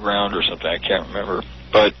things underground or something, I can't remember.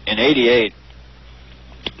 But in '88,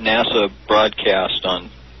 NASA broadcast on,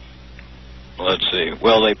 let's see,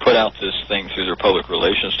 well, they put out this thing through their public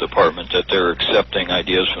relations department that they're accepting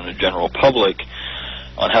ideas from the general public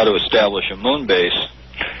on how to establish a moon base.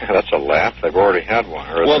 That's a laugh. They've already had one.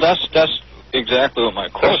 Well, that's exactly what my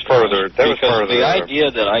question was. Because the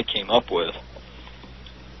idea that I came up with,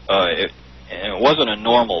 and it wasn't a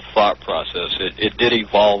normal thought process. It did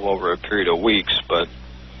evolve over a period of weeks, but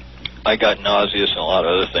I got nauseous and a lot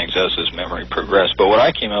of other things as this memory progressed. But what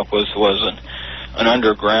I came up with was an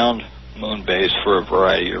underground moon base for a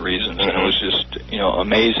variety of reasons, and it was just,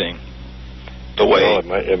 amazing the way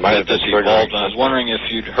that this evolved. I was wondering if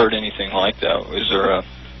you'd heard anything like that. Is there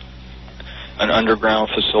an underground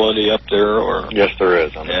facility up there, or? Yes, there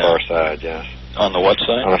is on the far side. Yes. On the what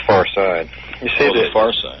side? On the far side. You see, the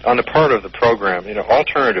far side. On the part of the program,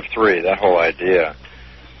 Alternative 3, that whole idea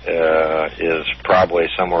is probably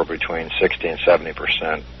somewhere between 60 and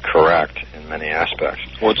 70% correct in many aspects.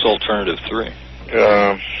 What's Alternative 3?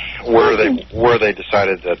 Where they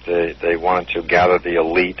decided that they wanted to gather the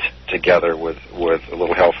elite together with a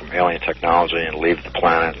little help from alien technology and leave the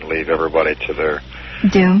planet and leave everybody to their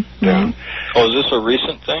doom. Oh, is this a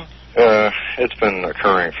recent thing? It's been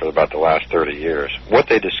occurring for about the last 30 years. What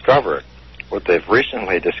they've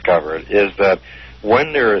recently discovered is that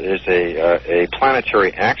when there is a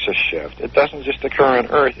planetary axis shift, it doesn't just occur on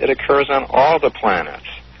Earth, it occurs on all the planets.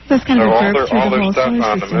 So it's kind of all their stuff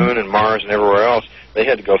on the Moon and Mars and everywhere else, they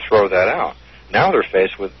had to go throw that out. Now they're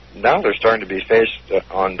starting to be faced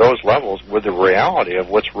on those levels with the reality of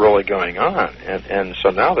what's really going on. And so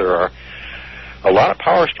now there are a lot of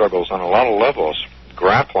power struggles on a lot of levels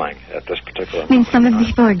grappling at this particular moment. I mean, some of the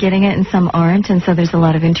people are getting it and some aren't, and so there's a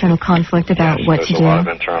lot of internal conflict about what to do. There's a lot of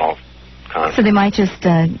internal conflict. So they might just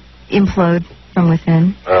implode from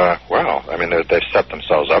within? Well, I mean, they've set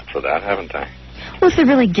themselves up for that, haven't they? Well, if they're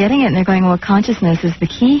really getting it and they're going, well, consciousness is the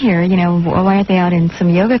key here, why aren't they out in some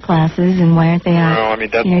yoga classes and why aren't they out,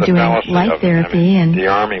 doing light therapy? And the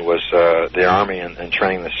Army and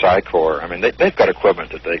training the Psi Corps. I mean, they've got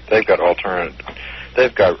equipment that they've got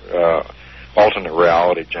alternate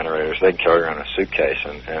reality generators. They can carry around a suitcase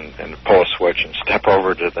and pull a switch and step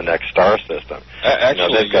over to the next star system.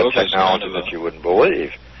 Actually, they've got technology that you wouldn't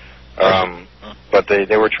believe. But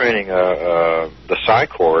they were training the Psi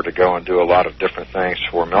Corps to go and do a lot of different things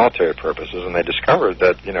for military purposes, and they discovered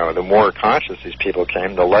that, the more conscious these people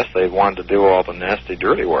came, the less they wanted to do all the nasty,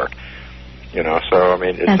 dirty work. So, I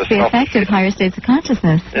mean, that's the effect of higher states of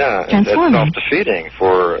consciousness. Yeah, it's self-defeating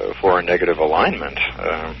for a negative alignment.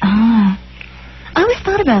 I always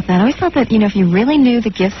thought about that. I always thought that, if you really knew the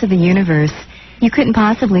gifts of the universe, you couldn't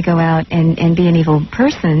possibly go out and be an evil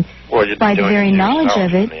person. Well, you'd by be the doing very it knowledge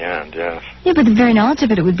of it. In the end, yes. Yeah, but the very knowledge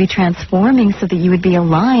of it would be transforming so that you would be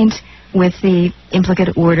aligned with the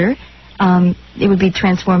implicate order. It would be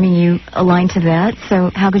transforming you aligned to that. So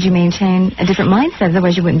how could you maintain a different mindset?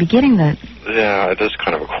 Otherwise, you wouldn't be getting that. Yeah, it is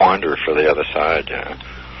kind of a quandary for the other side, yeah.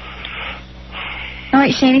 All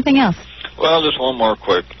right, Shane, anything else? Well, just one more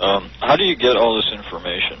quick. How do you get all this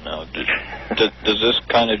information now? Does this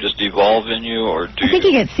kind of just evolve in you, or do I think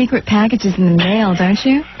you get secret packages in the mail, don't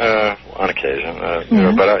you? On occasion,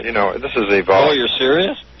 but this is evolving. Oh, you're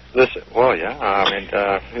serious? Well, yeah. I mean,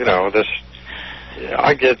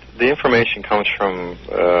 I get the information comes from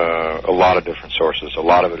a lot of different sources. A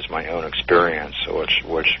lot of it is my own experience,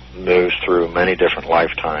 which moves through many different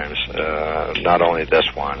lifetimes. Not only this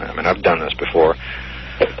one. I mean, I've done this before.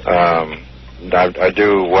 I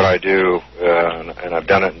do what I do, and I've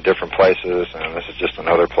done it in different places, and this is just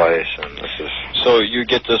another place, and this is... So you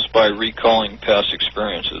get this by recalling past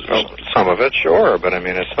experiences or something? Some of it, sure, but I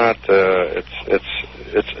mean, it's not,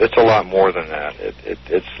 it's a lot more than that.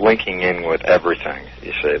 It's linking in with everything,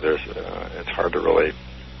 you see. It's hard to really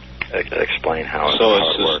explain how it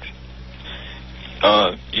works.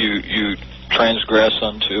 you transgress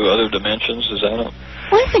onto other dimensions. Is that it?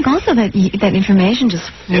 Well, I think also that that information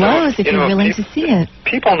just flows if you're willing to see it.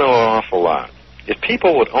 People know an awful lot. If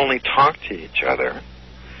people would only talk to each other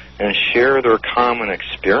and share their common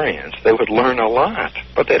experience, they would learn a lot,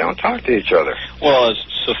 but they don't talk to each other. Well, as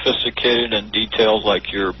sophisticated and detailed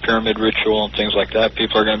like your pyramid ritual and things like that,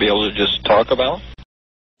 people are going to be able to just talk about?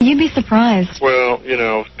 You'd be surprised. Well,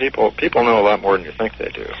 people know a lot more than you think they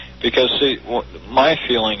do. Because, see, my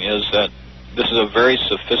feeling is that this is a very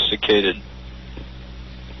sophisticated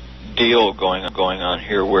deal going on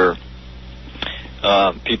here where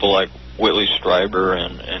people like Whitley Strieber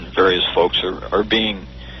and various folks are being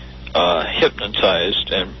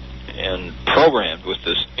hypnotized and programmed with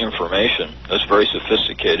this information that's very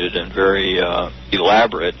sophisticated and very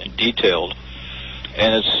elaborate and detailed.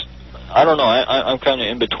 And it's, I don't know, I'm kind of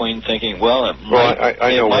in between thinking, well, it might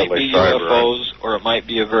be UFOs or it might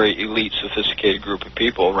be a very elite, sophisticated group of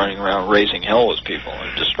people running around raising hell with people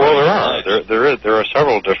and destroying lives. There are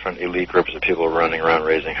several different elite groups of people running around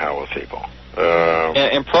raising hell with people.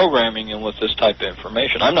 And programming them with this type of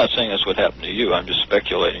information. I'm not saying that's what happened to you. I'm just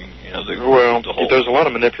speculating. There's a lot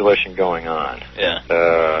of manipulation going on. Yeah.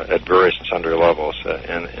 At various and sundry levels,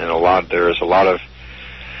 and there are a lot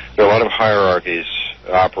of hierarchies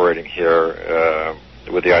operating here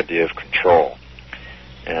with the idea of control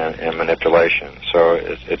and manipulation. So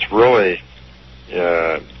it's really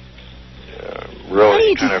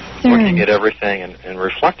kind of looking at everything and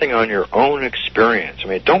reflecting on your own experience. I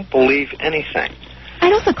mean, don't believe anything.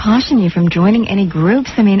 I'd also caution you from joining any groups.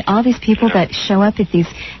 I mean, all these people that show up at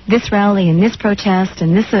this rally and this protest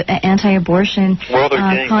and this anti-abortion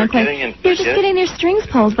conclave, they're just getting their strings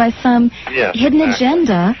pulled by some hidden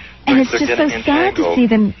agenda. And it's just so sad to see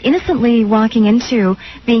them innocently walking into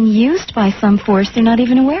being used by some force they're not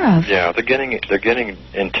even aware of. Yeah, they're getting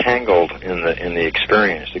entangled in the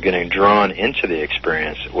experience. They're getting drawn into the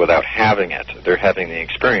experience without having it. They're having the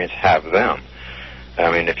experience have them.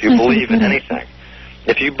 I mean, if you believe in anything,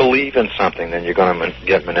 if you believe in something, then you're going to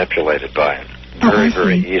get manipulated by it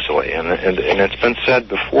very easily. And it's been said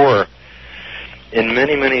before in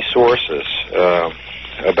many sources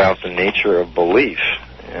about the nature of belief.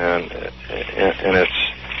 And it's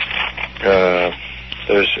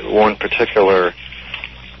there's one particular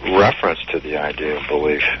reference to the idea of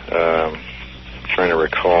belief. I'm trying to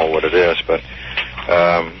recall what it is, but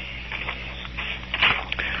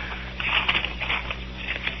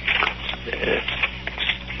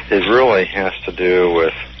it really has to do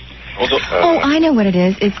with. I know what it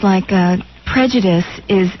is. It's like prejudice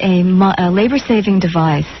is a labor-saving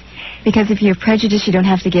device. Because if you're prejudiced, you don't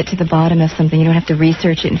have to get to the bottom of something. You don't have to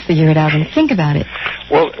research it and figure it out and think about it.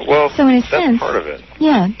 Well, so in a that's sense, part of it.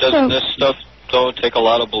 Yeah. Doesn't this stuff, though, take a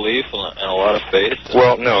lot of belief and a lot of faith?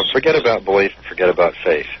 Well, no, forget about belief and forget about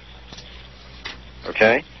faith.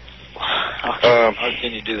 Okay? How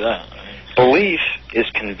can you do that? Belief is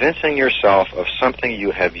convincing yourself of something you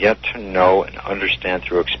have yet to know and understand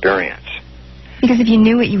through experience. Because if you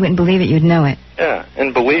knew it, you wouldn't believe it, you'd know it. Yeah,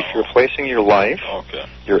 in belief, you're placing your life,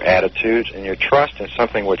 your attitudes, and your trust in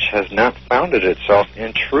something which has not founded itself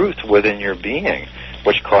in truth within your being,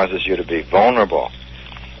 which causes you to be vulnerable.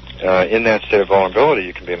 In that state of vulnerability,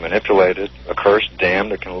 you can be manipulated, accursed,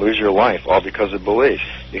 damned, or can lose your life, all because of belief.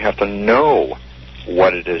 You have to know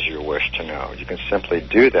what it is you wish to know. You can simply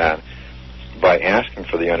do that by asking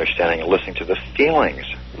for the understanding and listening to the feelings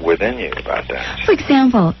within you about that. For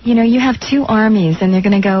example, you have two armies and they're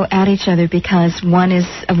going to go at each other because one is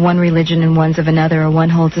of one religion and one's of another, or one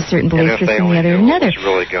holds a certain belief system and the other another. What's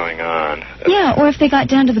really going on? Yeah, or if they got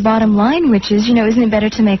down to the bottom line, which is, isn't it better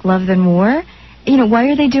to make love than war? Why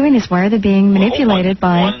are they doing this? Why are they being manipulated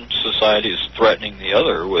by... One society is threatening the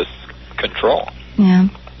other with control. Yeah.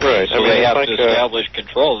 Right. So they have to establish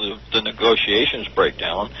control. The negotiations break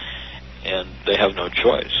down, and they have no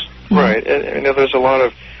choice. Right. And there's a lot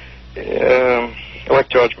of, like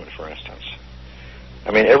judgment, for instance.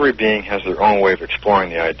 I mean, every being has their own way of exploring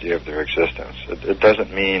the idea of their existence. It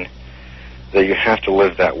doesn't mean that you have to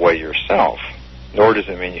live that way yourself, nor does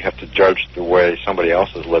it mean you have to judge the way somebody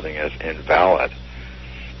else is living as invalid.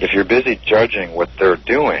 If you're busy judging what they're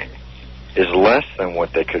doing is less than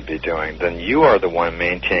what they could be doing, then you are the one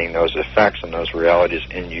maintaining those effects and those realities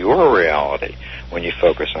in your reality when you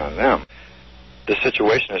focus on them. The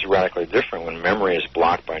situation is radically different when memory is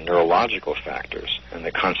blocked by neurological factors and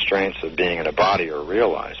the constraints of being in a body are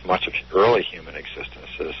realized. Much of early human existence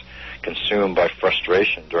is consumed by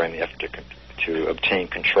frustration during the effort to obtain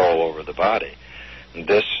control over the body. And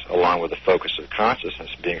this, along with the focus of consciousness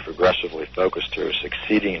being progressively focused through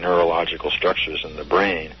succeeding neurological structures in the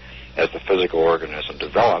brain as the physical organism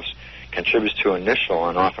develops, contributes to initial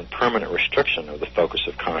and often permanent restriction of the focus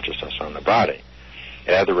of consciousness on the body.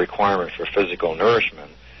 Add the requirement for physical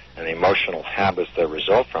nourishment and the emotional habits that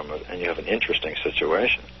result from it, and you have an interesting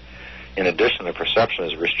situation. In addition, the perception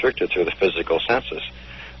is restricted through the physical senses.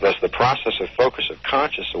 Thus, the process of focus of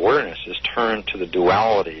conscious awareness is turned to the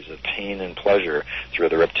dualities of pain and pleasure through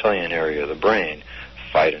the reptilian area of the brain,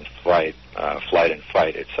 fight and flight, flight and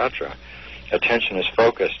fight, etc. Attention is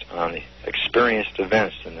focused on the experienced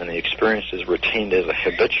events, and then the experience is retained as a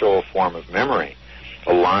habitual form of memory,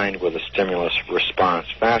 aligned with a stimulus-response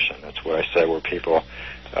fashion. That's what I say, where people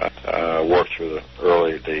work through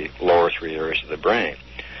the lower three areas of the brain.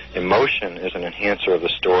 Emotion is an enhancer of the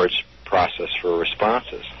storage process for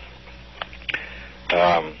responses.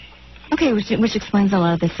 Okay, which explains a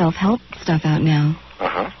lot of the self-help stuff out now.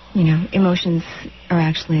 Uh-huh. You know, emotions are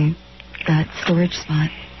actually that storage spot.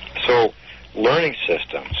 So, learning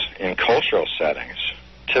systems in cultural settings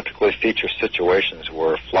typically feature situations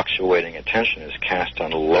where fluctuating attention is cast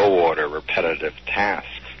on low-order repetitive tasks,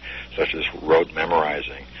 such as rote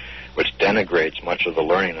memorizing, which denigrates much of the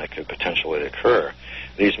learning that could potentially occur.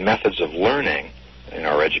 These methods of learning in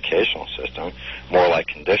our educational system, more like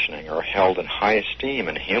conditioning, are held in high esteem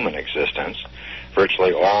in human existence.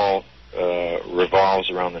 Virtually all revolves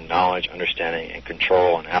around the knowledge, understanding, and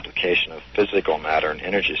control and application of physical matter and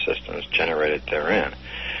energy systems generated therein.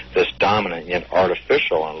 This dominant yet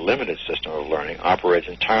artificial and limited system of learning operates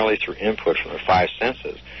entirely through input from the five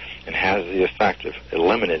senses and has the effect of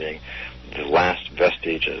eliminating the last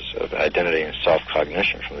vestiges of identity and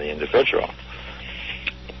self-cognition from the individual.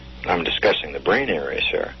 I'm discussing the brain areas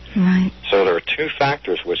here. Right. So there are two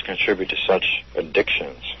factors which contribute to such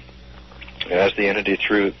addictions. As the entity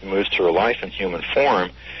moves through life in human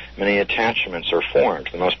form, many attachments are formed.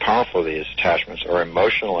 The most powerful of these attachments are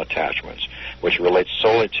emotional attachments, which relate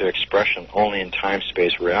solely to expression only in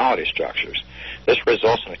time-space reality structures. This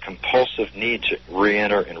results in a compulsive need to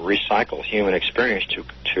re-enter and recycle human experience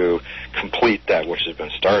to complete that which has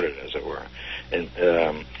been started, as it were. And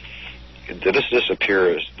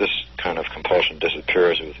this kind of compulsion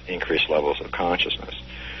disappears with increased levels of consciousness.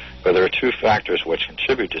 But there are two factors which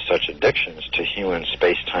contribute to such addictions to human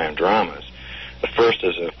space-time dramas. The first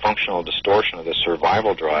is a functional distortion of the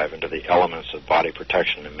survival drive into the elements of body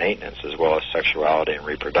protection and maintenance, as well as sexuality and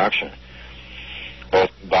reproduction.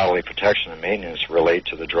 Both bodily protection and maintenance relate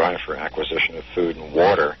to the drive for acquisition of food and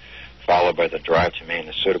water, followed by the drive to maintain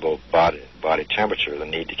a suitable body temperature, the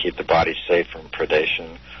need to keep the body safe from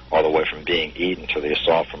predation, all the way from being eaten to the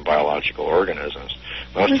assault from biological organisms.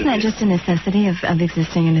 Isn't that just a necessity of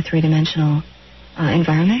existing in a three-dimensional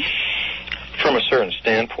environment? From a certain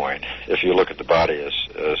standpoint, if you look at the body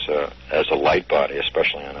as a light body,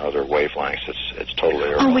 especially on other wavelengths, it's totally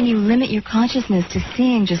irrelevant. Oh, when you limit your consciousness to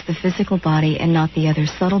seeing just the physical body and not the other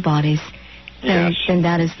subtle bodies, then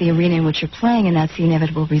that is the arena in which you're playing, and that's the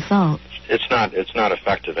inevitable result. It's not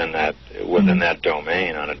effective in that within that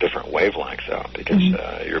domain on a different wavelength, though, because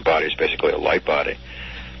your body is basically a light body.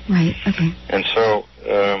 Right. Okay. And so,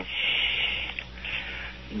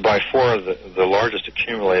 by far, the largest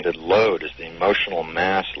accumulated load is the emotional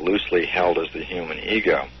mass loosely held as the human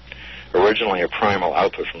ego. Originally a primal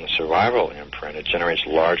output from the survival imprint, it generates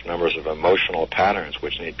large numbers of emotional patterns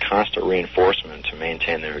which need constant reinforcement to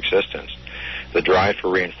maintain their existence. The drive for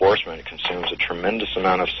reinforcement consumes a tremendous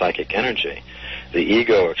amount of psychic energy. The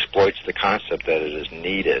ego exploits the concept that it is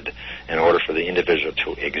needed in order for the individual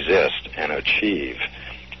to exist and achieve,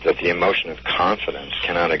 that the emotion of confidence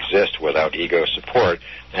cannot exist without ego support,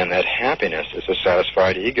 and that happiness is a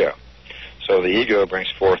satisfied ego. So the ego brings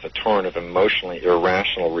forth a torrent of emotionally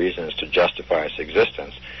irrational reasons to justify its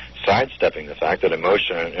existence, sidestepping the fact that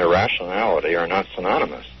emotion and irrationality are not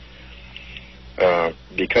synonymous.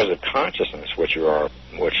 Because of consciousness, of which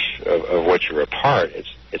you're a part,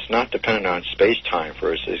 it's not dependent on space-time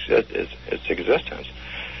for its existence.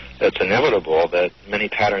 It's inevitable that many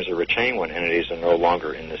patterns are retained when entities are no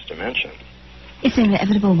longer in this dimension. It's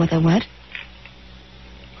inevitable with a what?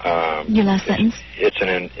 Your last sentence?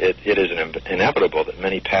 It is inevitable that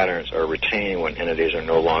many patterns are retained when entities are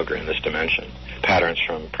no longer in this dimension. Patterns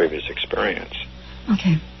from previous experience.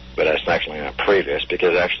 Okay. But that's actually not previous,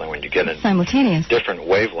 because actually when you get in simultaneous different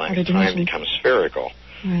wavelengths, time becomes spherical.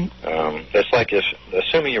 Right. It's like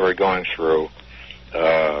assuming you were going through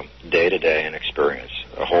day-to-day an experience,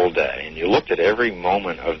 a whole day, and you looked at every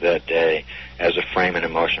moment of that day as a frame in a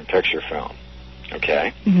motion picture film.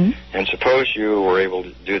 Okay? Mm-hmm. And suppose you were able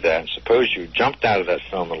to do that, and suppose you jumped out of that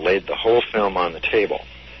film and laid the whole film on the table,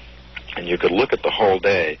 and you could look at the whole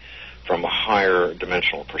day from a higher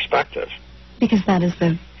dimensional perspective. Because that is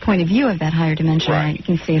the point of view of that higher dimension, right? You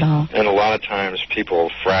can see it all. And a lot of times people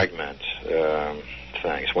fragment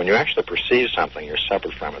things. When you actually perceive something, you're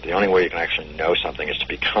separate from it. The only way you can actually know something is to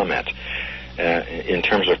become it. In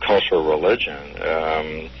terms of cultural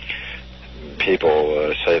religion,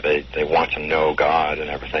 people say they want to know God and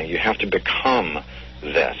everything. You have to become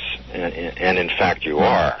this, and in fact you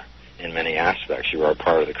are. In many aspects, you are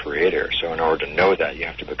part of the Creator. So in order to know that, you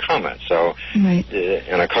have to become it. So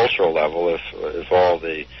in a cultural level, if all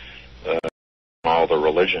the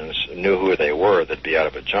religions knew who they were, they'd be out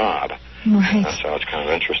of a job. Right. So it's kind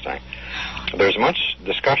of interesting. There's much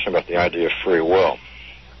discussion about the idea of free will.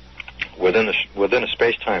 Within a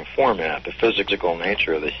space-time format, the physical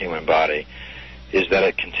nature of the human body is that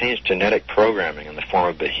it contains genetic programming in the form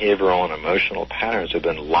of behavioral and emotional patterns that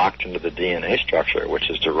have been locked into the DNA structure, which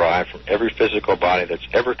is derived from every physical body that's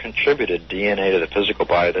ever contributed DNA to the physical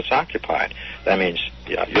body that's occupied. That means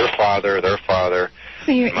your father, their father,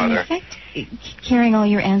 so you're mother. In effect carrying all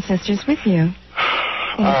your ancestors with you.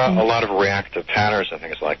 A lot of reactive patterns and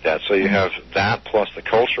things like that. So you have that plus the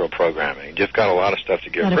cultural programming. You've got a lot of stuff to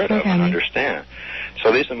get rid of and understand.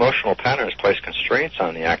 So these emotional patterns place constraints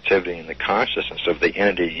on the activity and the consciousness of the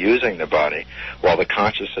entity using the body, while the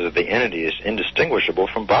consciousness of the entity is indistinguishable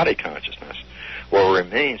from body consciousness. What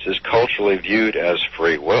remains is culturally viewed as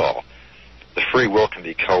free will. The free will can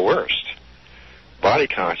be coerced. Body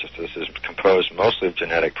consciousness is composed mostly of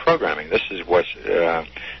genetic programming. This is what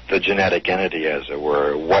the genetic entity, as it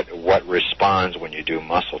were, what responds when you do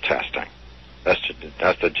muscle testing. That's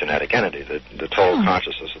the genetic entity, the total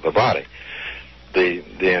consciousness of the body. The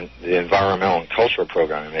environmental and cultural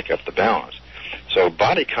programming make up the balance. So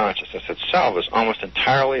body consciousness itself is almost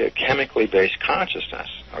entirely a chemically based consciousness,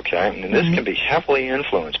 okay? And this can be heavily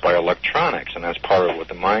influenced by electronics, and that's part of what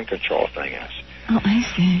the mind control thing is. Oh, I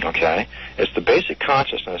see. Okay? It's the basic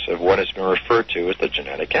consciousness of what has been referred to as the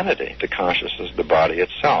genetic entity, the consciousness of the body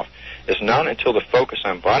itself. It's not until the focus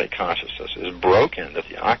on body consciousness is broken that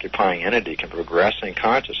the occupying entity can progress in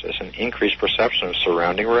consciousness and increase perception of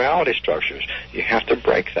surrounding reality structures. You have to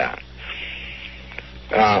break that.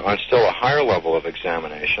 On still a higher level of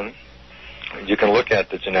examination, you can look at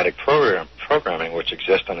the genetic programming which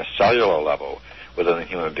exists on a cellular level within the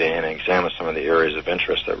human being and examine some of the areas of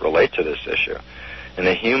interest that relate to this issue. In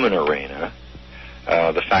the human arena,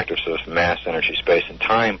 the factors of mass, energy, space, and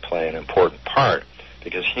time play an important part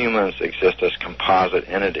because humans exist as composite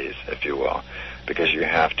entities, if you will, because you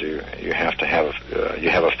have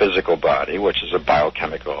a physical body, which is a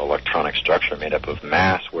biochemical electronic structure made up of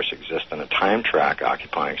mass, which exists in a time track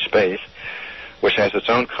occupying space, which has its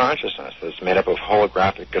own consciousness that's made up of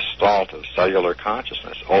holographic gestalt of cellular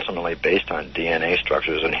consciousness, ultimately based on DNA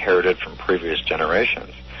structures inherited from previous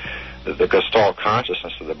generations. The gestalt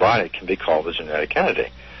consciousness of the body can be called the genetic entity.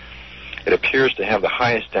 It appears to have the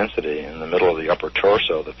highest density in the middle of the upper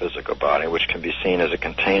torso of the physical body, which can be seen as a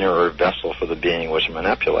container or vessel for the being which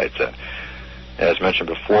manipulates it. As mentioned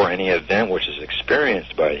before, any event which is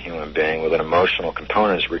experienced by a human being with an emotional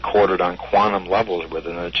component is recorded on quantum levels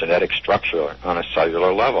within the genetic structure on a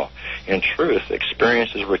cellular level. In truth,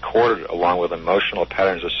 experience is recorded along with emotional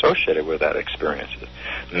patterns associated with that experience.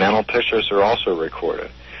 Mental pictures are also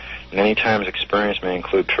recorded. Many times experience may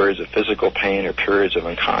include periods of physical pain or periods of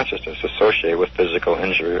unconsciousness associated with physical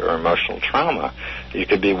injury or emotional trauma. You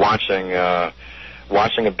could be watching a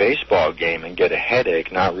baseball game and get a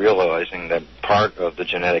headache, not realizing that part of the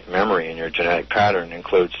genetic memory in your genetic pattern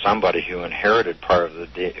includes somebody who inherited part of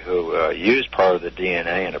used part of the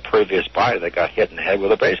DNA in a previous body that got hit in the head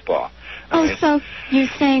with a baseball. So you're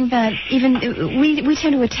saying that even we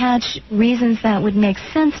tend to attach reasons that would make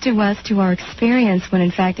sense to us to our experience when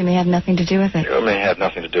in fact it may have nothing to do with it. It may have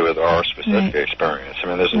nothing to do with our specific experience. I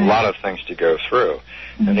mean, there's a lot of things to go through.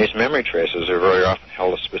 And these memory traces are very often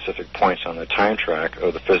held at specific points on the time track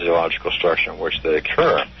of the physiological structure in which they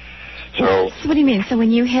occur. So what do you mean? So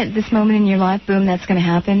when you hit this moment in your life, boom, that's going to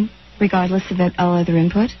happen regardless of all other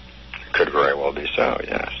input? Could very well be so,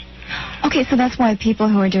 yes. Okay, so that's why people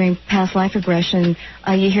who are doing past life regression,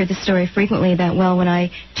 you hear the story frequently that, well, when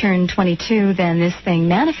I turned 22, then this thing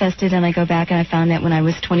manifested, and I go back and I found that when I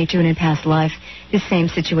was 22 and in past life, this same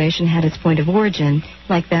situation had its point of origin.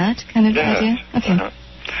 Like that kind of idea? Okay.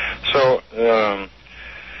 So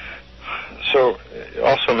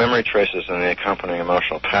also memory traces and the accompanying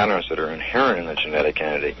emotional patterns that are inherent in the genetic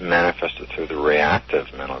entity manifested through the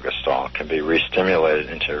reactive mental gestalt can be re-stimulated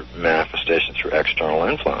into manifestation through external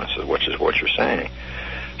influences, which is what you're saying.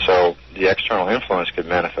 So the external influence could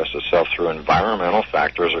manifest itself through environmental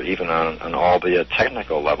factors, or even on an albeit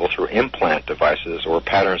technical level through implant devices or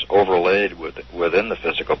patterns overlaid within the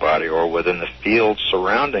physical body or within the field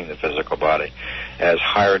surrounding the physical body as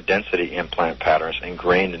higher density implant patterns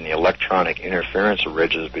ingrained in the electronic interference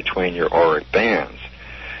ridges between your auric bands.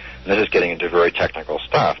 And this is getting into very technical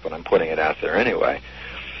stuff, but I'm putting it out there anyway.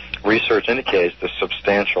 Research indicates the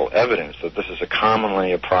substantial evidence that this is a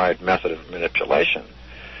commonly applied method of manipulation.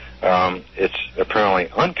 It's apparently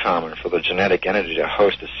uncommon for the genetic entity to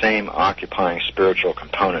host the same occupying spiritual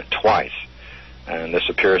component twice. And this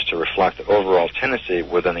appears to reflect the overall tendency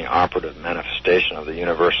within the operative manifestation of the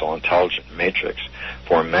universal intelligent matrix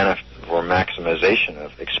for maximization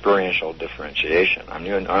of experiential differentiation. I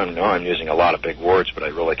know I'm using a lot of big words, but I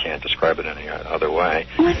really can't describe it any other way.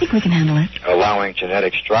 Oh, I think we can handle it. Allowing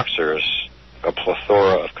genetic structures a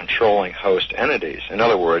plethora of controlling host entities. In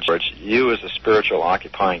other words, you as a spiritual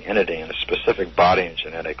occupying entity in a specific body and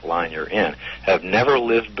genetic line you're in have never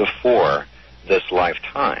lived before this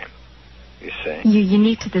lifetime, you see. You're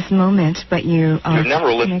unique to this moment, but you've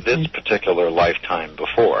never lived this particular lifetime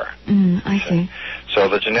before. I see. So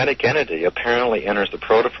the genetic entity apparently enters the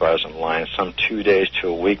protoplasm line some 2 days to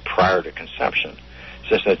a week prior to conception.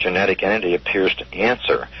 Since the genetic entity appears to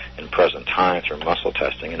answer in present time through muscle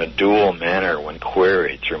testing in a dual manner when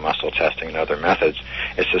queried through muscle testing and other methods,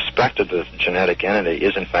 it's suspected that the genetic entity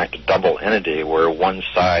is in fact a double entity where one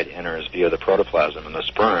side enters via the protoplasm in the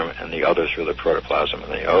sperm and the other through the protoplasm in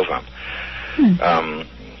the ovum.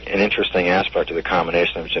 An interesting aspect of the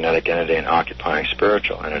combination of genetic entity and occupying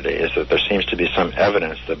spiritual entity is that there seems to be some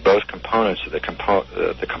evidence that both components of the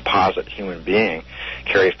composite human being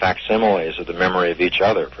carry facsimiles of the memory of each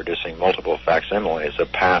other, producing multiple facsimiles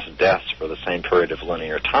of past deaths for the same period of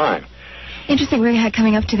linear time. Interesting. We're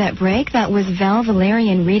coming up to that break. That was Val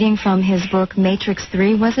Valerian reading from his book Matrix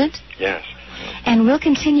 3, was it? Yes. And we'll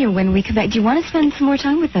continue when we come back. Do you want to spend some more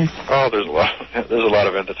time with us? Oh, there's a lot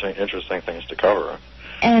of interesting things to cover.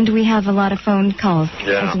 And we have a lot of phone calls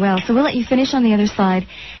as well. So we'll let you finish on the other side.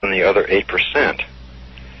 And the other 8%.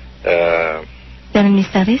 Done any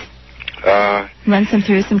studies? Run some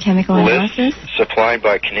through some chemical analysis? Lists supplied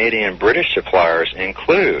by Canadian and British suppliers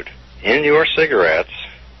include, in your cigarettes,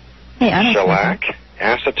 shellac,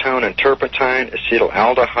 acetone and turpentine,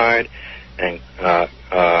 acetaldehyde, and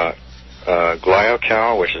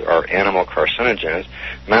glycocal, which are animal carcinogens,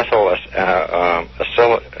 methyl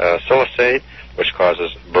salicylate, which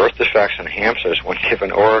causes birth defects in hamsters when given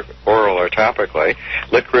oral or topically,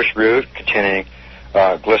 licorice root containing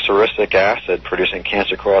glyceric acid producing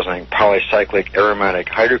cancer-causing polycyclic aromatic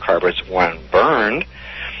hydrocarbons when burned,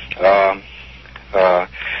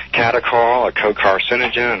 catechol, a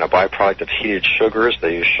co-carcinogen and a byproduct of heated sugars.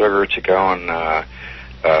 They use sugar to go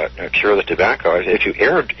and cure the tobacco. If you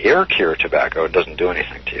air cure tobacco, it doesn't do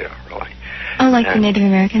anything to you, really. Oh, like the Native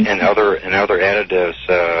Americans? And other additives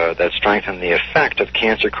that strengthen the effect of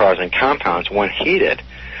cancer-causing compounds when heated.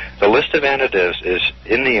 The list of additives is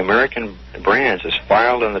in the American brands is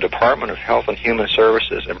filed in the Department of Health and Human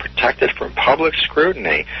Services and protected from public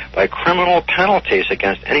scrutiny by criminal penalties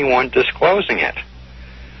against anyone disclosing it.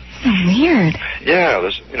 So weird. Yeah,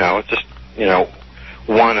 there's just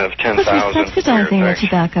one of 10,000. We're subsidizing the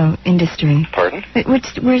tobacco industry. Pardon?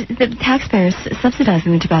 We're the taxpayers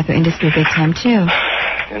subsidizing the tobacco industry big time too.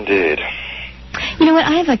 Indeed. You know what?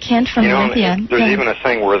 I have a Kent from Olympia. There's even a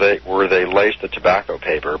thing where they lace the tobacco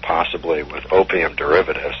paper possibly with opium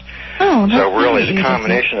derivatives. Oh, that's so really, the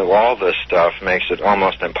combination of all this stuff makes it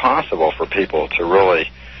almost impossible for people to really.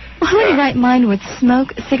 Well, who in the right mind would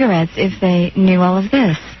smoke cigarettes if they knew all of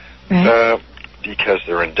this, right? Because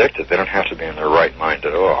they're addicted. They don't have to be in their right mind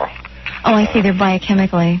at all. Oh, I see. They're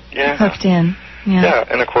biochemically hooked in. Yeah,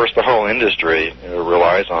 and of course the whole industry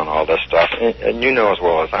relies on all this stuff. And you know as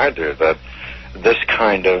well as I do that this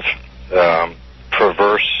kind of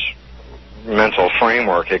perverse mental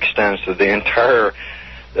framework extends to the entire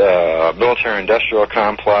military-industrial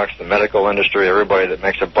complex, the medical industry, everybody that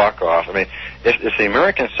makes a buck off. I mean, if the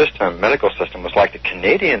American medical system was like the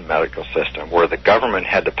Canadian medical system, where the government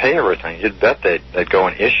had to pay everything, you'd bet they'd go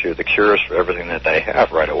and issue the cures for everything that they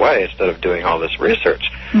have right away instead of doing all this research.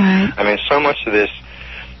 Right. I mean, so much of this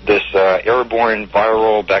airborne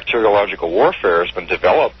viral bacteriological warfare has been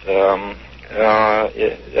developed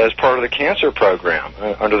as part of the cancer program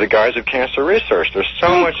under the guise of cancer research. There's so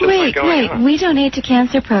much that's going on. We donate to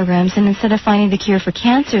cancer programs, and instead of finding the cure for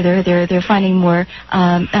cancer, they're finding more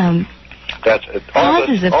causes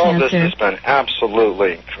of all cancer. This has been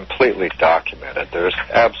absolutely, completely documented. There's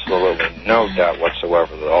absolutely no doubt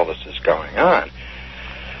whatsoever that all this is going on.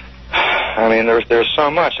 I mean, there's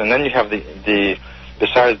so much, and then you have the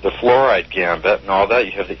besides the fluoride gambit and all that,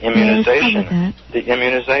 you have the immunization, the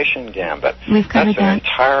immunization gambit. We've covered that's an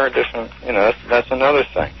entire different, that's another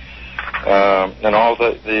thing. And all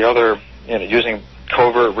the other, using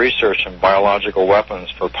covert research and biological weapons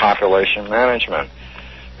for population management,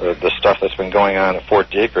 the stuff that's been going on at Fort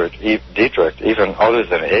Detrick, even other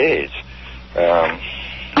than AIDS.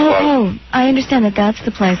 I understand that that's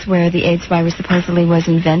the place where the AIDS virus supposedly was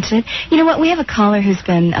invented. You know what? We have a caller who's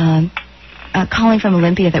been calling from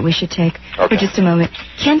Olympia that we should take for just a moment.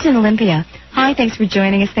 Kent in Olympia. Hi, thanks for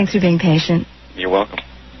joining us. Thanks for being patient. You're welcome.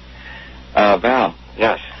 Val.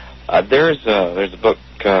 Yes. There's a book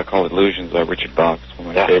called Illusions by Richard Bach. It's one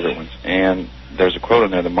of my favorite ones. And there's a quote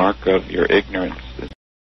in there, the mark of your ignorance,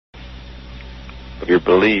 of your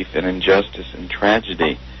belief in injustice and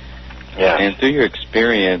tragedy. Yeah. And through your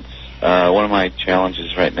experience, one of my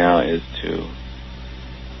challenges right now is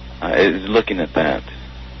looking at that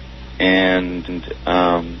and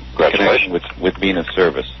connecting with being of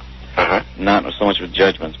service. Not so much with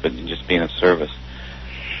judgments, but just being of service.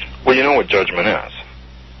 Well, you know what judgment is.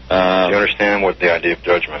 Do you understand what the idea of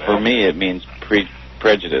judgment is? For me, it means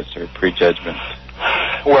prejudice or prejudgment.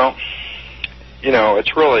 Well,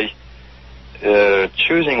 it's really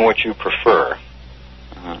choosing what you prefer.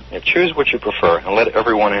 Choose what you prefer and let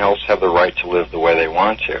everyone else have the right to live the way they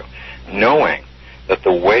want to, knowing that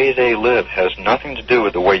the way they live has nothing to do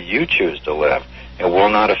with the way you choose to live. It will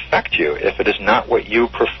not affect you if it is not what you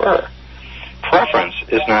prefer. Preference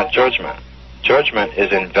is not judgment. Judgment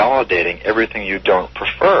is invalidating everything you don't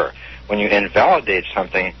prefer. When you invalidate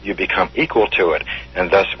something, you become equal to it,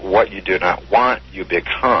 and thus what you do not want, you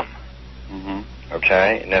become.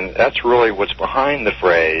 Okay? And then that's really what's behind the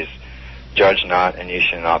phrase, judge not and ye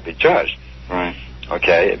shall not be judged. Right.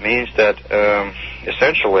 Okay? It means that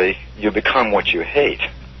essentially you become what you hate.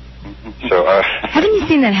 So, haven't you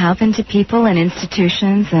seen that happen to people and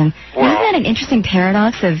institutions? And isn't that an interesting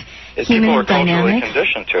paradox of human dynamics? People are culturally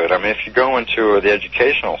conditioned to it. I mean, if you go into the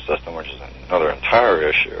educational system, which is another entire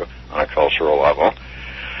issue on a cultural level,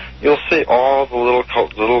 you'll see all the little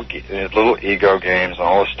ego games and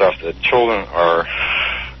all the stuff that children are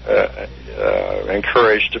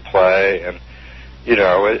encouraged to play, and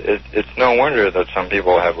it's no wonder that some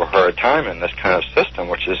people have a hard time in this kind of system,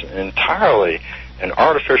 which is entirely an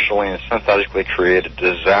artificially and synthetically created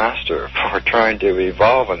disaster for trying to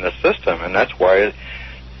evolve in this system. And that's why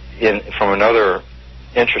from another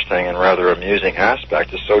interesting and rather amusing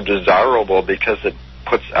aspect, is so desirable, because it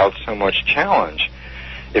puts out so much challenge.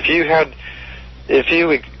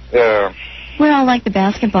 We're all like the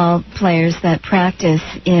basketball players that practice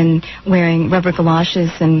in wearing rubber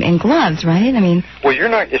galoshes and gloves, right? I mean, well, you're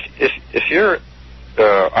not. If you're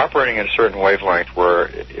operating at a certain wavelength where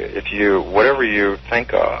whatever you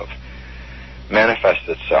think of manifests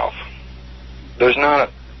itself,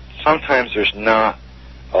 sometimes there's not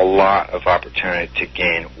a lot of opportunity to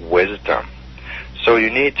gain wisdom. So you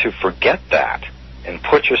need to forget that and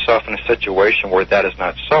put yourself in a situation where that is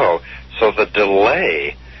not so. So the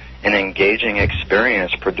delay in engaging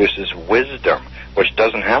experience produces wisdom, which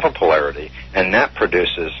doesn't have a polarity, and that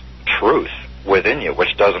produces truth within you,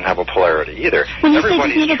 which doesn't have a polarity either. When you say it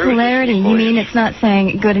doesn't have a polarity, you mean it's not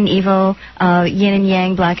saying good and evil, yin and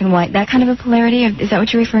yang, black and white, that kind of a polarity? Is that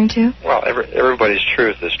what you're referring to? Well, everybody's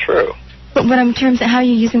truth is true. But in terms of how are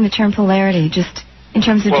you using the term polarity? Just in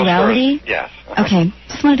terms of duality? Sure. Yes. Okay.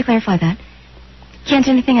 Just wanted to clarify that. Kent,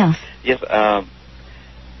 anything else? Yes.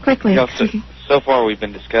 Quickly. So far we've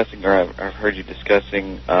been discussing, or I've heard you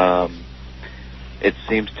discussing, it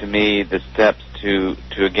seems to me the steps to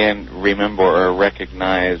again remember or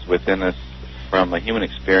recognize within us from a human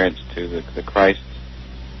experience to the Christ,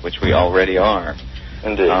 which we already are.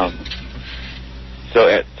 Indeed. So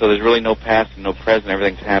there's really no past and no present.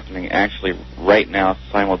 Everything's happening actually right now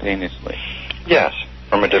simultaneously. Yes,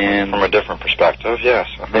 from a different perspective. Yes.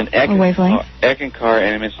 Then Eckankar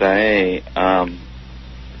and MSIA,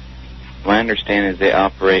 my understanding is they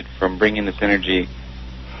operate from bringing this energy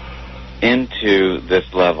into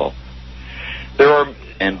this level.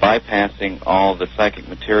 And bypassing all the psychic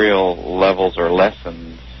material levels or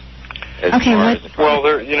lessons. There are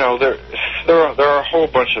a whole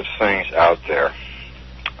bunch of things out there.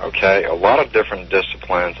 Okay, a lot of different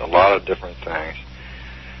disciplines, a lot of different things.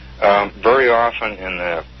 Very often,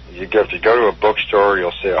 if you go to a bookstore,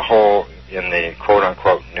 you'll see a whole in the quote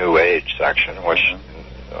unquote New Age section, which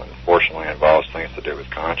unfortunately involves things to do with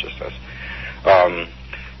consciousness.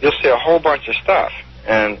 You'll see a whole bunch of stuff,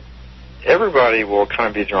 and everybody will kind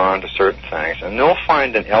of be drawn to certain things, and they'll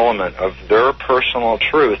find an element of their personal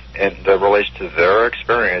truth and that relates to their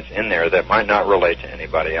experience in there that might not relate to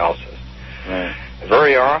anybody else's. Right.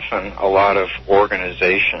 very often a lot of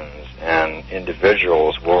organizations and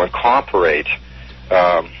individuals will incorporate,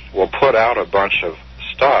 will put out a bunch of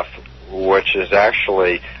stuff which is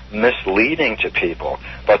actually misleading to people,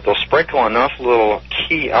 but they'll sprinkle enough little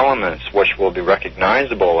key elements which will be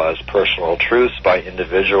recognizable as personal truths by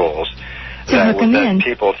individuals that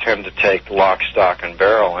people tend to take lock, stock, and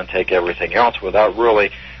barrel and take everything else without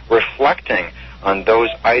really reflecting on those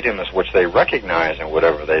items which they recognize in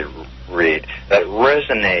whatever they read that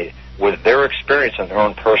resonate with their experience and their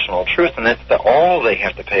own personal truth, and that's all they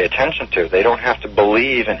have to pay attention to. They don't have to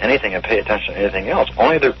believe in anything and pay attention to anything else,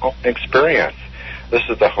 only their own experience. This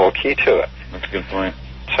is the whole key to it. That's a good point.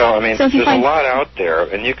 So, I mean, there's a lot out there,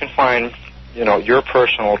 and you can find, your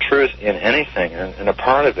personal truth in anything and a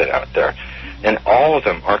part of it out there, and all of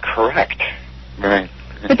them are correct. Right.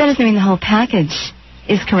 But that doesn't mean the whole package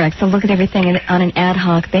is correct, so look at everything on an ad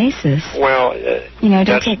hoc basis. Well,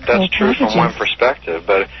 that's true from one perspective,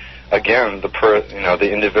 but again, the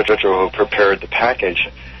individual who prepared the package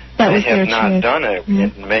may have not done it.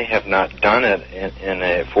 It may have not done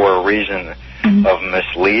it for a reason of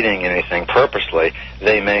misleading anything purposely.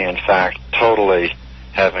 They may, in fact, totally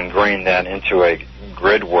have ingrained that into a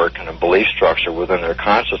grid work and a belief structure within their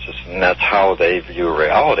consciousness, and that's how they view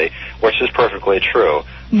reality, which is perfectly true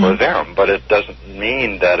for them. But it doesn't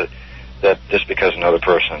mean that just because another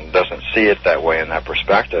person doesn't see it that way in that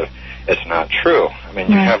perspective, it's not true. I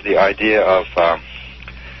mean, you have the idea of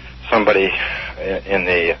somebody in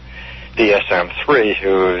the DSM-3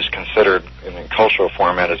 who is considered in the cultural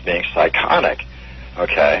format as being psychotic,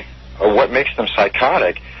 okay? Or what makes them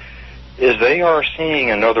psychotic is they are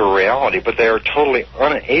seeing another reality, but they are totally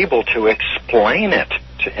unable to explain it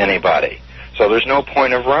to anybody. So there's no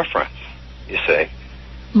point of reference, you see.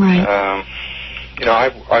 Right.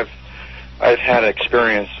 I've had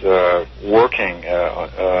experience working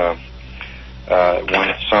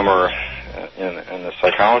one summer in the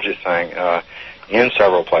psychology thing in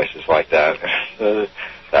several places like that.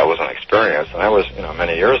 That was an experience, and that was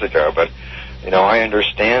many years ago. But I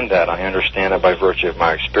understand that. I understand it by virtue of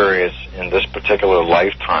my experience in this particular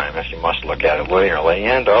lifetime, if you must look at it linearly,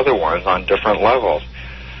 and other ones on different levels.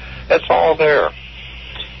 It's all there.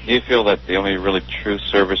 Do you feel that the only really true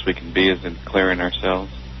service we can be is in clearing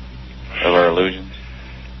ourselves of our illusions?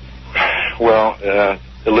 Well,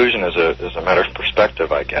 illusion is a matter of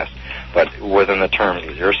perspective, I guess. But within the terms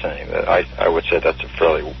that you're saying, that I would say that's a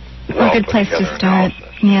fairly well good place to start.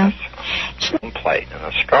 Analysis. Yeah. Plate in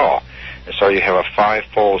the skull. And so you have a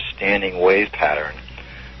five-fold standing wave pattern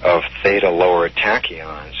of theta lower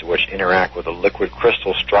tachyons, which interact with the liquid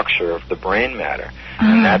crystal structure of the brain matter.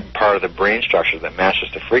 And that part of the brain structure that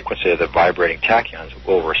matches the frequency of the vibrating tachyons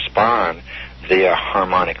will respond via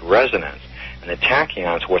harmonic resonance. And the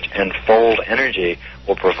tachyons, which enfold energy,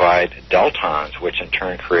 will provide deltons, which in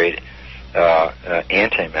turn create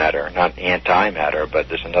antimatter, not antimatter, but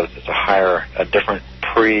there's a different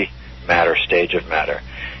pre-matter stage of matter,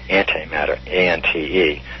 antimatter,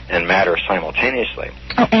 ANTE, and matter simultaneously.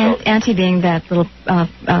 Anti being that little,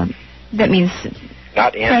 that means...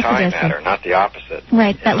 Not antimatter, not the opposite.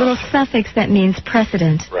 Right, that little suffix that means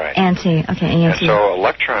precedent. Right. Anti, okay, anti. And so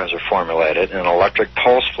electrons are formulated in electric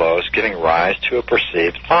pulse flows giving rise to a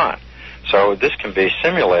perceived thought. So this can be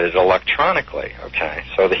simulated electronically, okay?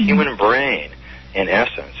 So the human brain, in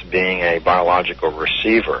essence, being a biological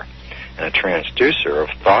receiver and a transducer of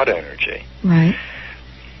thought energy, right,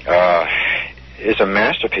 is a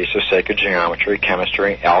masterpiece of sacred geometry,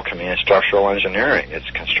 chemistry, alchemy, and structural engineering. It's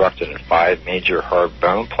constructed in 5 major hard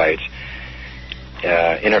bone plates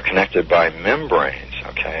interconnected by membranes,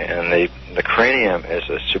 okay? And the cranium is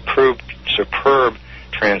a superb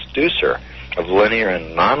transducer of linear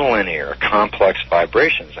and nonlinear complex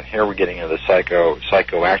vibrations. And here we're getting into the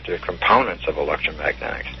psychoactive components of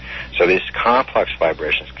electromagnetics. So these complex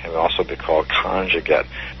vibrations can also be called conjugate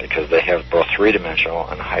because they have both three-dimensional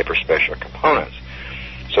and hyperspatial components.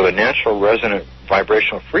 So the natural resonant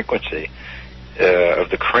vibrational frequency of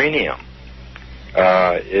the cranium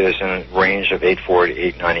is in a range of 840 to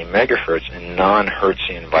 890 megahertz in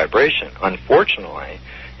non-Hertzian vibration. Unfortunately,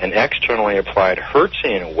 an externally applied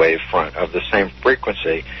Hertzian wavefront of the same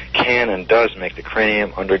frequency can and does make the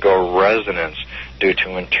cranium undergo resonance due to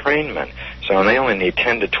entrainment. So they only need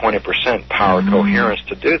 10 to 20% power coherence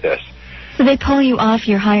to do this. So they pull you off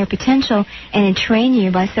your higher potential and entrain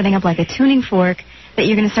you by setting up like a tuning fork that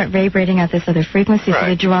you're going to start vibrating at this other frequency, so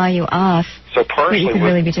they draw you off. So partially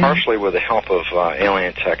with the help of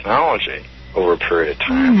alien technology over a period of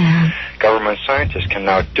time, government scientists can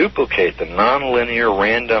now duplicate the nonlinear,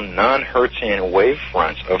 random, non-Hertzian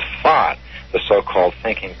wavefronts of thought, the so-called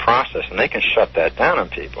thinking process, and they can shut that down on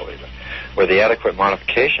people even. with the adequate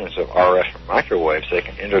modifications of RF and microwaves, they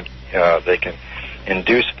can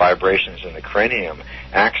induce vibrations in the cranium,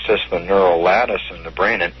 access the neural lattice in the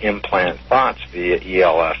brain, and implant thoughts via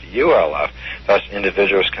ELF, ULF. Thus,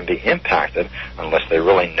 individuals can be impacted unless they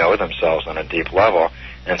really know themselves on a deep level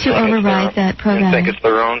and to override that program. And think it's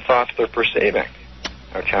their own thoughts they're perceiving.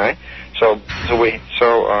 Okay, there's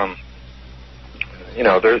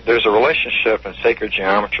a relationship in sacred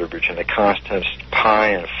geometry between the constants pi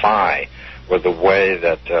and phi, with the way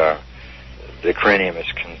that the cranium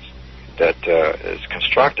is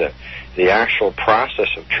constructed. The actual process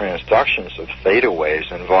of transductions of theta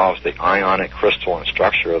waves involves the ionic crystalline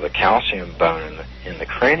structure of the calcium bone in the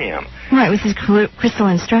cranium. Right, with this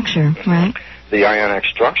crystalline structure, right? The ionic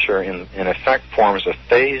structure, in effect, forms a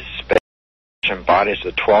phase space which embodies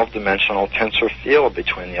a 12-dimensional tensor field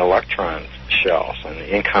between the electron shells, and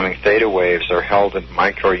the incoming theta waves are held in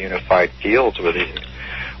micro-unified fields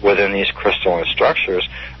within these crystalline structures.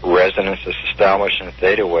 Resonance is established and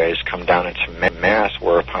theta waves come down into mass,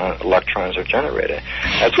 whereupon electrons are generated.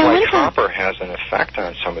 That's why copper has an effect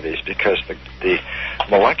on some of these, because the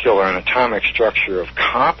molecular and atomic structure of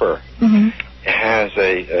copper has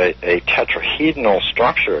a tetrahedral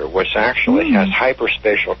structure, which actually has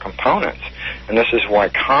hyperspatial components. And this is why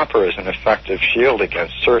copper is an effective shield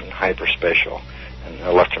against certain hyperspatial and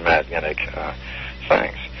electromagnetic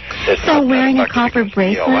things. So wearing a copper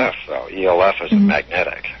bracelet? ELF, though. ELF is a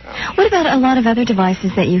magnetic. What about a lot of other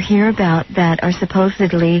devices that you hear about that are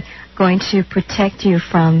supposedly going to protect you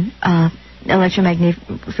from electromagnetic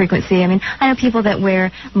frequency? I mean, I know people that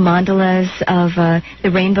wear mandalas of the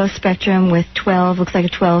rainbow spectrum with 12, looks like a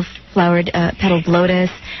 12-flowered petaled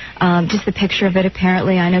lotus. Just the picture of it,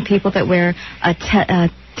 apparently. I know people that wear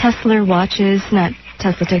Tesla watches, not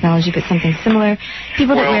Tesla technology, but something similar.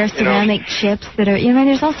 People that wear ceramic chips that are,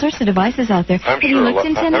 there's all sorts of devices out there. I'm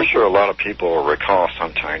sure a lot of people will recall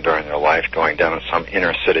sometime during their life going down in some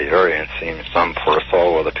inner city area and seeing some poor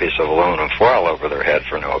soul with a piece of aluminum foil over their head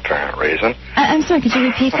for no apparent reason. I'm sorry, could you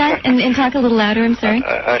repeat that and talk a little louder? I'm sorry.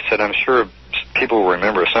 I said I'm sure people will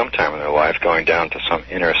remember sometime in their life going down to some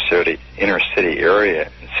inner city area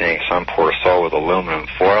and seeing some poor soul with aluminum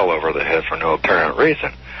foil over their head for no apparent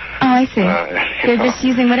reason. Oh, I see. They're just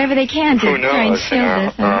using whatever they can to try and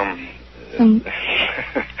shield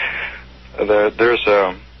this.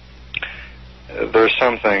 There's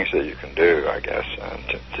some things that you can do, I guess,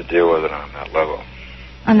 to deal with it on that level.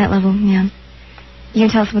 On that level, yeah. You can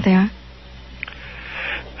tell us what they are?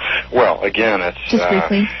 Well, again, it's just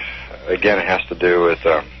briefly. Again, it has to do with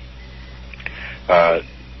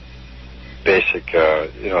basic,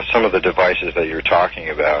 some of the devices that you're talking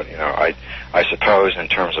about. I suppose in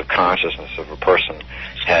terms of consciousness, if a person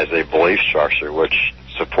has a belief structure which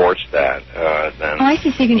supports that, then... Oh, I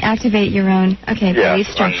see. So you can activate your own, belief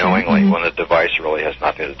structure. Unknowingly, when the device really has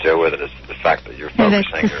nothing to do with it. It's the fact that you're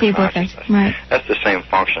focusing your consciousness. Right. That's the same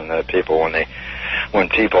function that people, when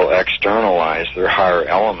people externalize their higher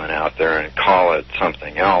element out there and call it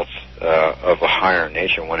something else of a higher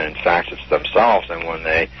nature, when in fact it's themselves, and when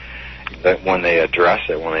they address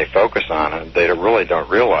it, when they focus on it, they really don't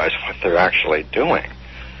realize what they're actually doing.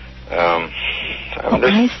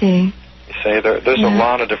 I see. You see, there's a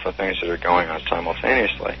lot of different things that are going on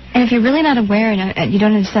simultaneously. And if you're really not aware and you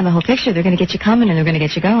don't understand the whole picture, they're going to get you coming and they're going to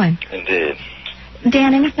get you going. Indeed.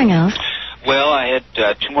 Dan, anything else? Well, I had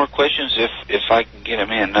two more questions if I can get them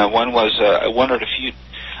in. One was, I wondered if you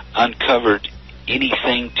uncovered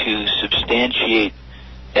anything to substantiate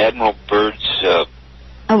Admiral Byrd's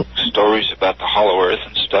stories about the Hollow Earth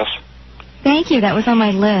and stuff. Thank you. That was on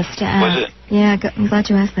my list. Was it? Yeah, I'm glad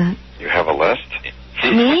you asked that. You have a list?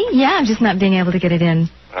 Me? Yeah, I'm just not being able to get it in.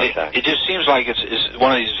 Okay. It just seems like it's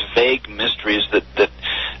one of these vague mysteries that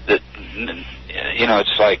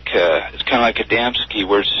it's like it's kind of like Adamski,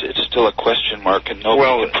 where it's still a question mark and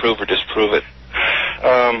nobody can prove or disprove it.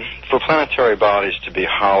 For planetary bodies to be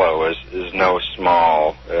hollow is no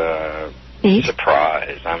small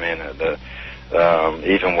surprise. I mean,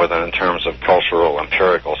 even in terms of cultural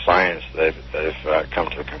empirical science, they've come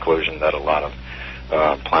to the conclusion that a lot of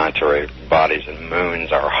planetary bodies and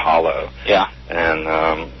moons are hollow. Yeah. And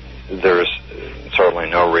there's certainly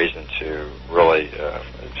no reason to really,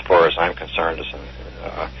 as far as I'm concerned,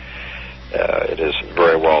 it is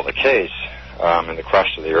very well the case. And the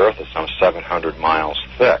crust of the Earth is some 700 miles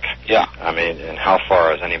thick. Yeah. I mean, and how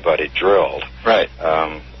far has anybody drilled? Right.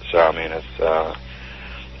 So, I mean, it's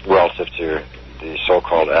relative to the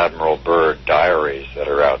so-called Admiral Byrd diaries that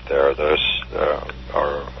are out there. Those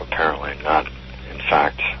are apparently not, in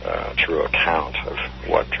fact, a true account of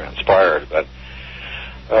what transpired. But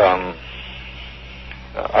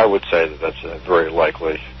I would say that that's a very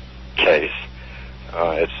likely case.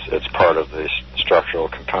 It's part of the structural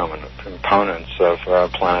components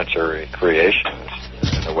of planetary creation,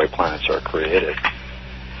 the way planets are created.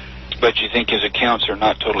 But you think his accounts are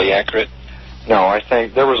not totally accurate? No, I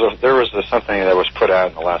think there was something that was put out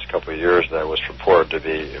in the last couple of years that was purported to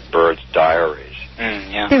be birds' diaries.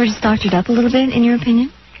 Yeah. They were just doctored up a little bit, in your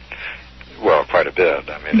opinion? Well, quite a bit.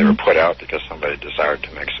 I mean, they were put out because somebody desired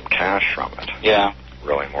to make some cash from it. Yeah.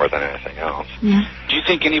 Really, more than anything else. Yeah. Do you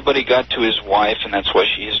think anybody got to his wife, and that's why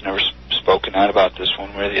she has never spoken out about this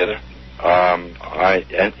one way or the other?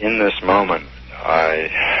 In this moment, I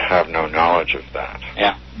have no knowledge of that.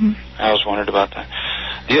 Yeah. I always wondered about that.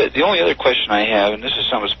 The only other question I have, and this is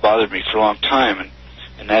something that's bothered me for a long time,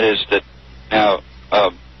 and that is that now,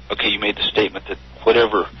 okay, you made the statement that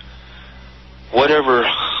whatever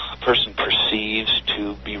a person perceives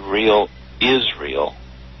to be real is real,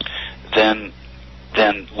 then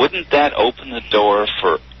wouldn't that open the door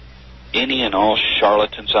for any and all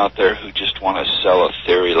charlatans out there who just want to sell a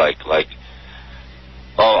theory like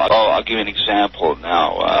I'll give you an example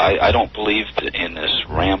now. I don't believe in this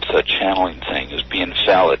Ramtha channeling thing as being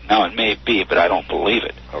valid. Now, it may be, but I don't believe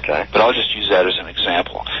it. Okay. But I'll just use that as an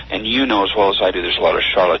example. And you know as well as I do, there's a lot of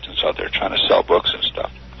charlatans out there trying to sell books and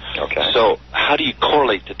stuff. Okay. So how do you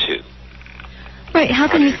correlate the two? Right. How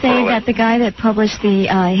can you say that the guy that published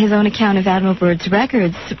his own account of Admiral Byrd's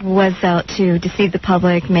records was out to deceive the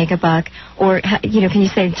public, make a buck, or can you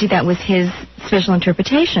say, gee, that was his special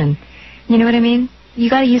interpretation? You know what I mean? You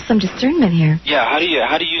got to use some discernment here. Yeah. How do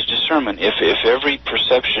you use discernment if every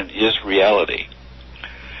perception is reality?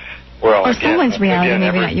 Well, or someone's reality,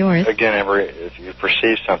 maybe not yours. Again, if you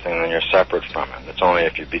perceive something, then you're separate from it. It's only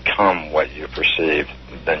if you become what you perceive,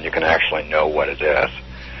 then you can actually know what it is.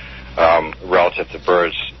 Relative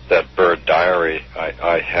to that bird diary,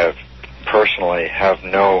 I personally have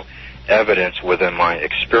no evidence within my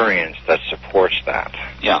experience that supports that.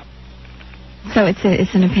 Yeah. So it's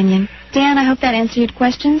an opinion. Dan, I hope that answered your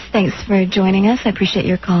questions. Thanks for joining us. I appreciate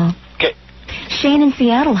your call. Okay. Shane in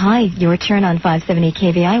Seattle, hi. Your turn on 570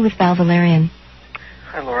 KVI with Val Valerian.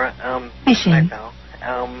 Hi, Laura. Hi, Shane. Hi,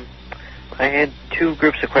 Val. I had two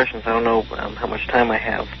groups of questions. I don't know how much time I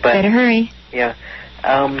have. But better hurry. Yeah.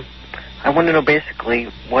 I want to know basically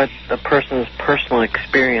what the person's personal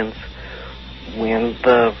experience when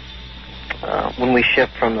we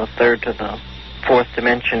shift from the third to the fourth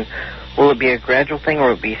dimension. Will it be a gradual thing, or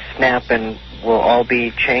will it be snap and will all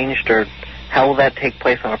be changed, or how will that take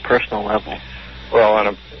place on a personal level?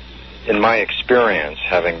 Well, in my experience,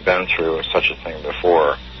 having been through such a thing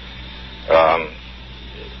before,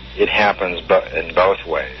 it happens in both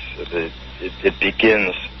ways. It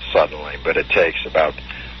begins suddenly, but it takes about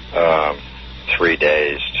 3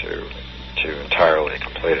 days to entirely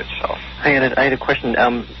complete itself. I had a question.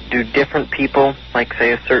 Do different people, like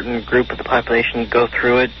say a certain group of the population, go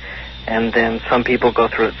through it, and then some people go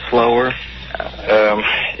through it slower?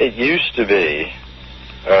 It used to be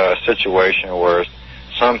a situation where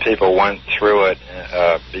some people went through it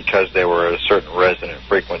because they were at a certain resonant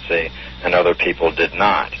frequency and other people did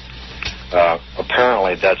not.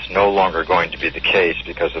 Apparently that's no longer going to be the case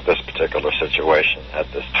because of this particular situation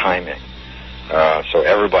at this timing. So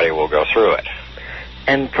everybody will go through it.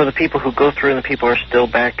 And for the people who go through and the people who are still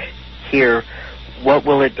back here, what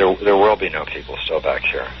will it... There will be no people still back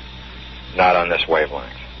here. Not on this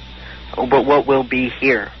wavelength. Oh, but what will be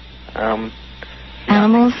here?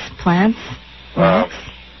 Animals, plants, rocks?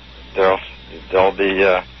 There'll be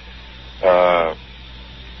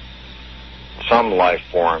some life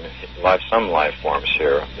forms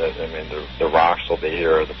here. The rocks will be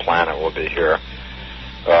here, the planet will be here,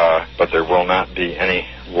 but there will not be any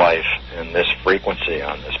life in this frequency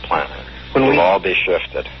on this planet. It will all be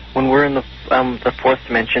shifted. When we're in the fourth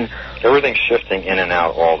dimension, everything's shifting in and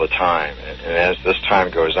out all the time, and as this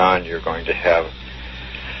time goes on, you're going to have,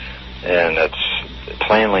 and it's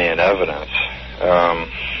plainly in evidence,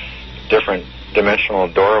 different dimensional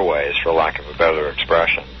doorways, for lack of a better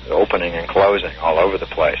expression, opening and closing all over the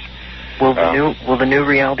place. Will the new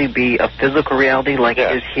reality be a physical reality like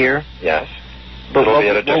it is here? Yes. But it'll be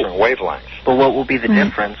at a different wavelength. But what will be the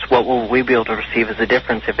difference? What will we be able to receive as a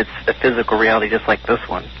difference if it's a physical reality just like this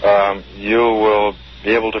one? You will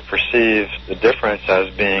be able to perceive the difference as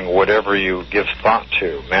being whatever you give thought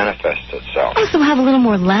to manifests itself. Also have a little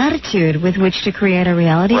more latitude with which to create a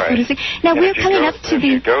reality, so to speak. Now, we're coming up to if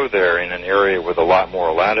you go there in an area with a lot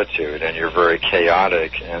more latitude and you're very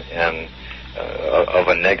chaotic and of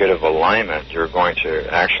a negative alignment, you're going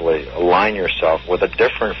to actually align yourself with a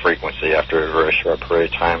different frequency after a very short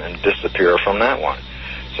period of time and disappear from that one.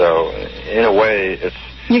 So, in a way, it's...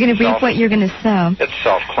 You're going to reap what you're going to sow. It's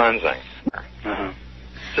self-cleansing.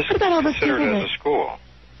 What about all those people as a school.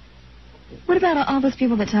 What about all those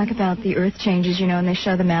people that talk about the Earth changes, and they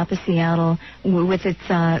show the map of Seattle with its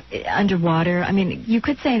underwater? I mean, you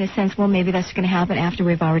could say in a sense, well, maybe that's going to happen after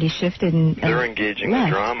we've already shifted. They're engaging the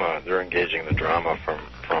drama. They're engaging the drama from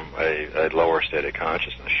a lower state of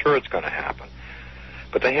consciousness. Sure, it's going to happen.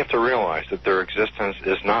 But they have to realize that their existence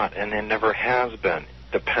is not, and it never has been,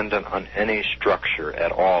 dependent on any structure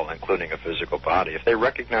at all, including a physical body. If they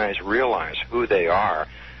realize who they are,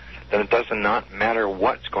 then it does not matter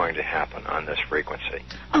what's going to happen on this frequency.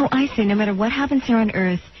 Oh, I see. No matter what happens here on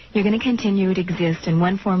Earth, you're going to continue to exist in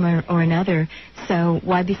one form or another. So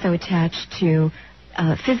why be so attached to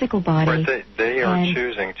a physical body? Right, they are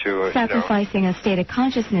choosing to... sacrificing a state of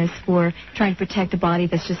consciousness for trying to protect a body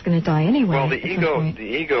that's just going to die anyway. Well, the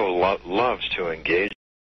ego loves to engage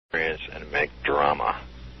experience and make drama.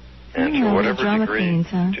 And to whatever degree,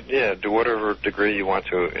 to whatever degree you want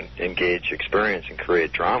to engage experience and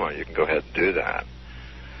create drama, you can go ahead and do that.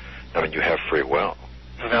 I mean, you have free will.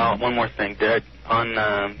 Val, one more thing. On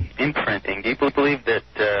imprinting, do you believe that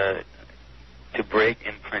to break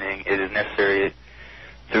imprinting it is necessary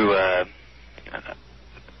through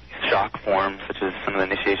shock forms, such as some of the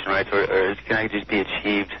initiation rites, or can it just be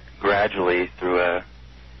achieved gradually through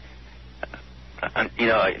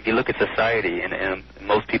if you look at society, and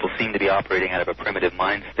most people seem to be operating out of a primitive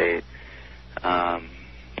mind state. Some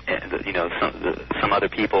other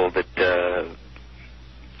people that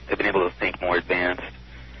have been able to think more advanced.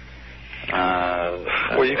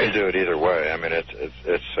 Well, you can do it either way. I mean,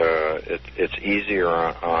 it's easier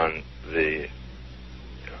on the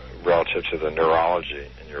relative to the neurology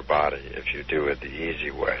in your body if you do it the easy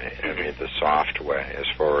way. I mean, the soft way, as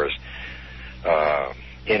far as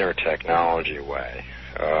inner technology way.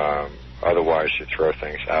 Otherwise, you throw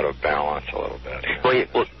things out of balance a little bit.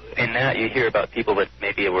 Well, in that you hear about people that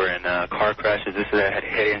maybe were in car crashes, this or that, had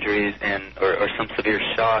head injuries, or some severe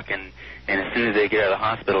shock, and as soon as they get out of the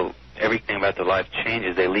hospital, everything about their life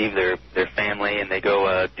changes. They leave their family and they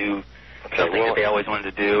go do something that they always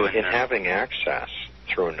wanted to do. And in having access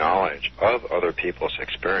through knowledge of other people's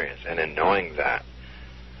experience, and in knowing that,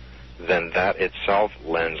 then that itself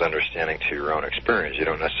lends understanding to your own experience. You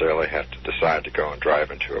don't necessarily have to decide to go and drive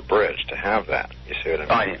into a bridge to have that. You see what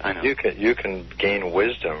I mean? I know. You can gain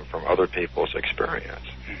wisdom from other people's experience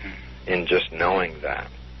in just knowing that.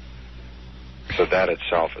 So that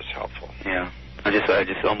itself is helpful. Yeah. I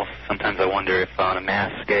just almost sometimes I wonder if on a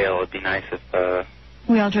mass scale it'd be nice if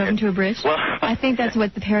we all drove into a bridge. Well, I think that's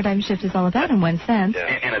what the paradigm shift is all about in one sense.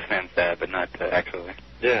 Yeah. In a sense, but not actually.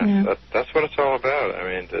 Yeah. That's what it's all about. I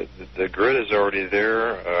mean, the grid is already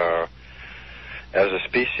there. As a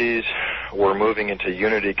species, we're moving into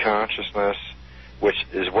unity consciousness, which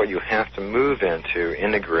is what you have to move into,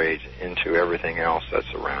 integrate into everything else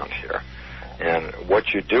that's around here. And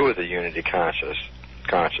what you do with the unity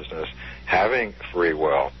consciousness, having free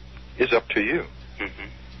will, is up to you.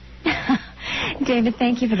 David,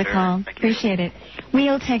 thank you for the call. Appreciate it.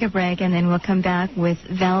 We'll take a break, and then we'll come back with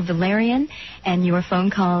Val Valerian and your phone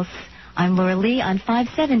calls. I'm Laura Lee on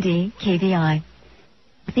 570 KVI.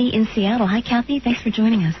 Kathy in Seattle. Hi, Kathy. Thanks for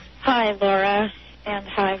joining us. Hi, Laura, and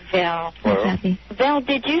hi, Val. Hi, Kathy. Val,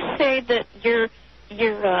 did you say that your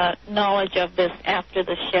knowledge of this after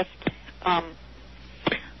the shift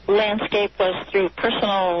landscape was through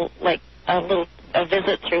personal, like a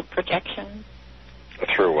visit through projection?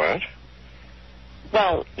 Through what?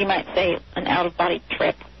 Well, you might say an out-of-body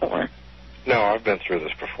trip, or... No, I've been through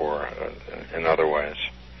this before in other ways.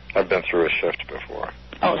 I've been through a shift before.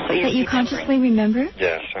 Oh, so that you consciously remember?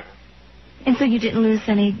 Yes. And so you didn't lose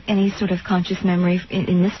any sort of conscious memory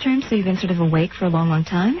in this term, so you've been sort of awake for a long, long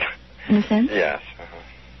time, in a sense? Yes.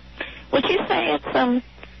 Would you say it's, so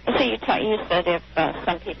you said if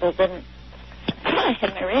some people didn't... I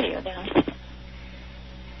had my radio down.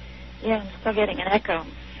 Yeah, I'm still getting an echo.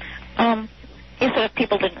 You said if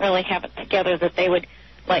people didn't really have it together, that they would,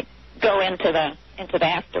 like, go into the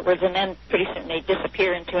afterwards, and then pretty soon they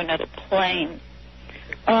disappear into another plane.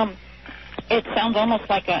 It sounds almost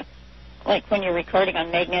like when you're recording on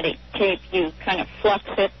magnetic tape, you kind of flux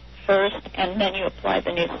it first, and then you apply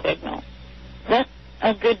the new signal. Is that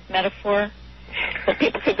a good metaphor? That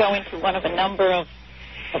people could go into one of a number of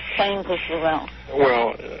planes, if you will.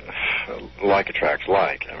 Well, like attracts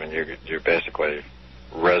like. I mean, you basically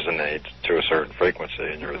resonate to a certain frequency,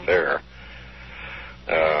 and you're there.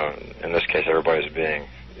 In this case, everybody's being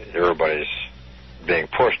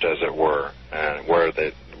pushed, as it were, and where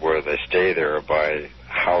they stay there by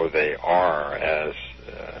how they are as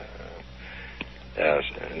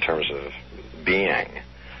in terms of being,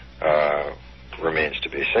 remains to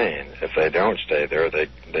be seen. If they don't stay there, they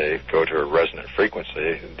go to a resonant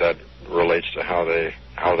frequency that relates to how they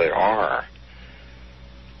are.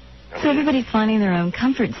 So everybody's finding their own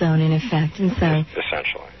comfort zone, in effect, and so...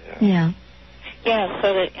 Essentially, yeah. Yeah. Yeah,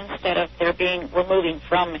 so that instead of we're moving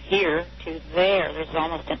from here to there, there's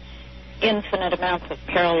almost an infinite amounts of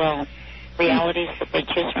parallel realities that they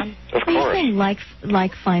choose from. Of course. You say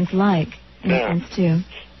like finds like, in a sense, too.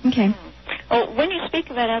 Okay. Oh, when you speak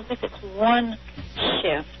of it as if it's one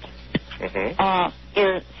shift,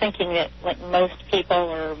 you're thinking that, like, most people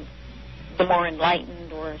are the more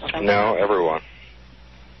enlightened or something? No, everyone.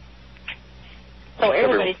 So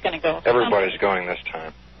everybody's going to go. Everybody's going this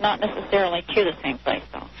time. Not necessarily to the same place,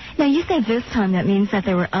 though. Now, you say this time. That means that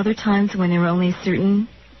there were other times when there were only certain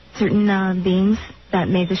beings that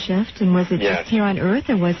made the shift? And was it just here on Earth,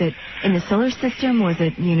 or was it in the solar system? Was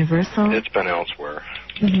it universal? It's been elsewhere.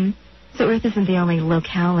 Mm-hmm. So Earth isn't the only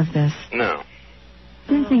locale of this? No.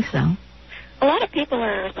 I don't think so. A lot of people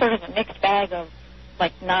are sort of a mixed bag of,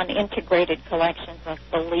 like, non-integrated collections of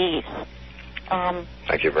beliefs.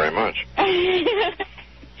 Thank you very much.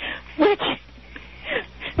 Which,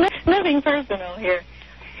 nothing personal here.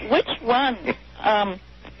 Which one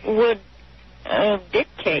would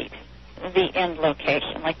dictate the end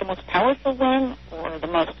location? Like the most powerful one or the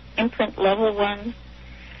most imprint level one?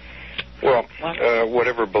 Well,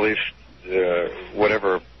 whatever beliefs,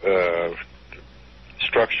 whatever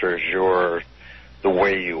structures the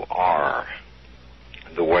way you are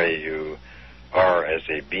as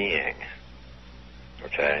a being,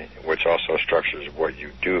 okay, which also structures what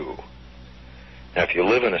you do. Now, if you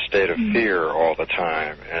live in a state of fear all the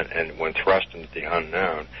time and when thrust into the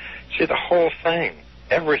unknown, see, the whole thing,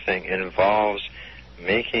 everything involves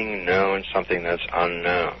making known something that's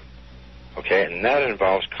unknown, okay, and that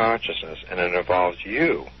involves consciousness, and it involves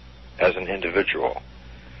you as an individual.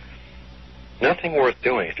 Nothing worth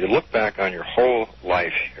doing, if you look back on your whole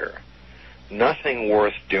life here, nothing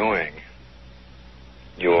worth doing,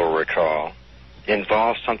 you will recall,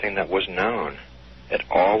 involves something that was known. It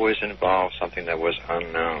always involved something that was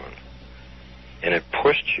unknown. And it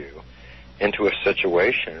pushed you into a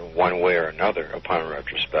situation, one way or another, upon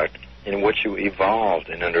retrospect, in which you evolved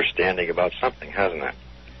in understanding about something, hasn't it?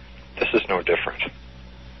 This is no different.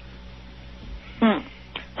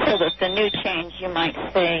 So that the new change, you might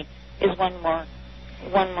say, is one more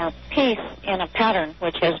piece in a pattern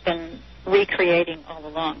which has been recreating all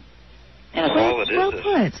along. All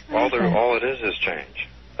it is change.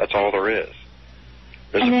 That's all there is.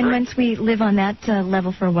 And then once we live on that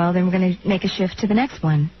level for a while, then we're going to make a shift to the next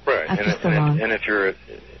one. Right. After so long. And if you're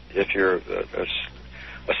a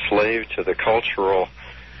slave to the cultural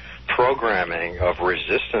programming of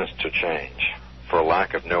resistance to change, for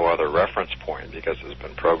lack of no other reference point, because it's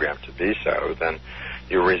been programmed to be so, then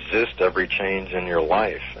you resist every change in your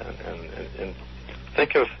life. And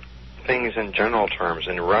think of things in general terms,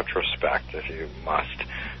 in retrospect, if you must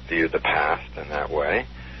view the past in that way,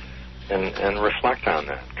 and reflect on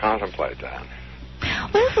that, contemplate that.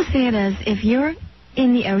 We also see it as if you're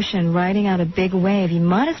in the ocean riding out a big wave, you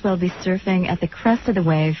might as well be surfing at the crest of the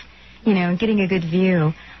wave, and getting a good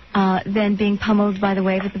view, than being pummeled by the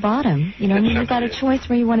wave at the bottom. You've got a choice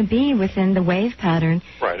where you want to be within the wave pattern.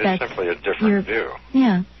 Right, it's simply a different view.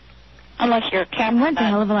 Yeah. Unless you're capped. One's a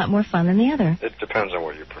hell of a lot more fun than the other. It depends on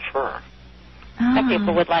what you prefer. Some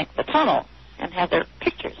people would like the tunnel and have their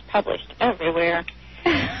pictures published everywhere.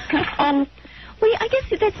 Well, I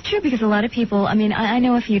guess that's true, because a lot of people, I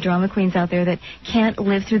know a few drama queens out there that can't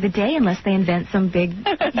live through the day unless they invent some big,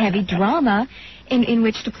 heavy drama in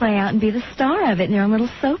which to play out and be the star of it in their own little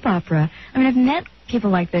soap opera. I've met people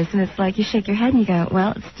like this, and it's like you shake your head and you go,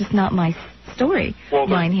 well, it's just not my story. Well,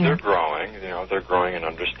 they're growing, they're growing in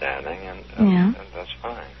understanding, and that's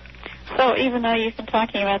fine. So even though you've been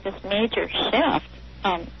talking about this major shift,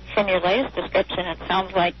 from your latest description, it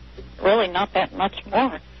sounds like really not that much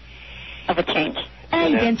more of a change.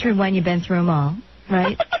 You've been through one, you've been through them all,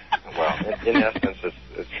 right? Well, in essence,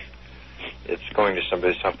 it's going to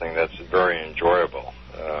be something that's very enjoyable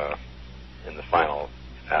in the final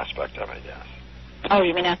aspect of it, yes. Oh,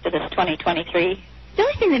 you mean after this 2023? The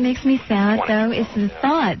only thing that makes me sad, though, is the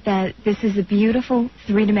thought that this is a beautiful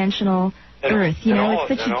three-dimensional Earth. It's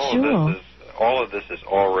such a jewel. All of this is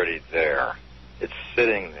already there. It's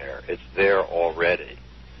sitting there. It's there already.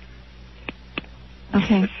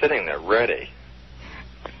 Okay. It's sitting there, ready.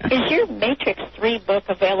 Is your Matrix 3 book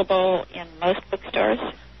available in most bookstores?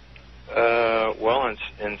 Well,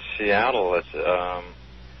 in Seattle,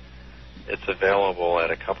 it's available at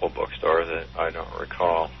a couple bookstores that I don't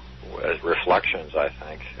recall. As Reflections, I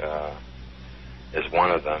think. is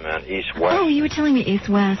one of them, and east-west. Oh, you were telling me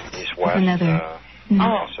east-west. East-west another.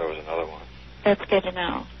 Also is another one. That's good to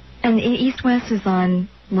know. And east-west is on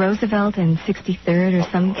Roosevelt and 63rd or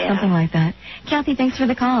something like that. Kathy, thanks for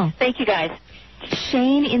the call. Thank you, guys.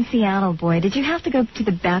 Shane in Seattle, boy, did you have to go to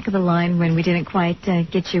the back of the line when we didn't quite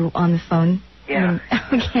get you on the phone? Yeah.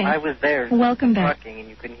 Okay. I was there. Welcome back. Talking and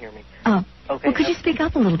you couldn't hear me. Oh. Okay. Well, could you speak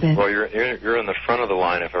up a little bit? Well, you're in the front of the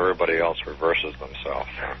line if everybody else reverses themselves.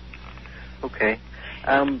 Okay.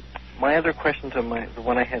 My other question to the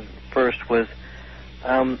one I had first was,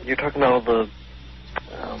 you're talking about all the.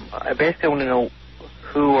 I basically want to know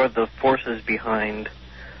who are the forces behind,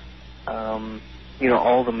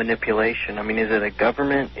 all the manipulation. I mean, is it a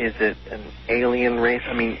government? Is it an alien race?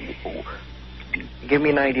 I mean, give me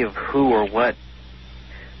an idea of who or what,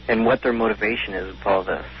 and what their motivation is with all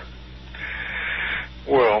this.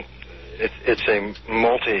 Well, it's a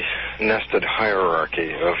multi-nested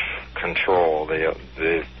hierarchy of control.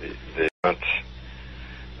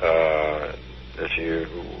 If you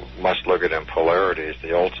must look at it in polarities,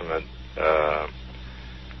 the ultimate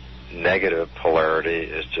negative polarity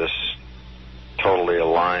is just totally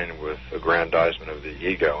aligned with aggrandizement of the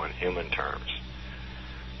ego in human terms.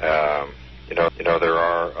 There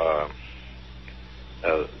are.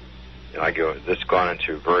 It's gone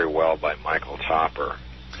into very well by Michael Topper.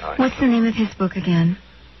 What's the name of his book again?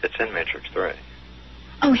 It's in Matrix 3.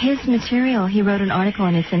 Oh, his material. He wrote an article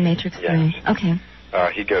and it's in Matrix 3. Yes. Okay.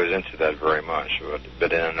 He goes into that very much,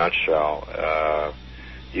 but in a nutshell,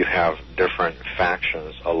 you have different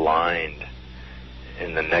factions aligned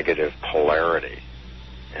in the negative polarity,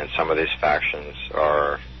 and some of these factions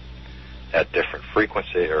are at different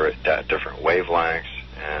frequency or at different wavelengths,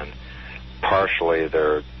 and partially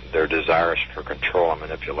they're desires for control and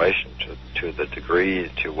manipulation to the degree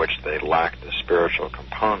to which they lack the spiritual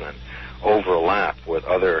component overlap with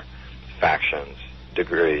other factions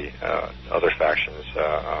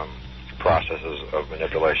processes of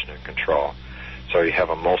manipulation and control. So you have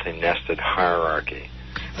a multi-nested hierarchy.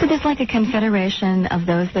 So there's like a confederation of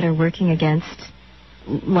those that are working against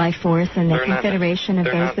life force and a confederation of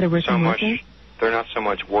those that are working with it? They're not so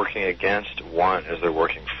much working against one as they're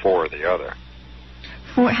working for the other.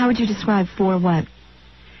 How would you describe for what?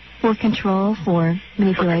 For control, for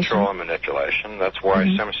manipulation? For control and manipulation. That's why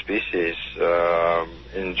some species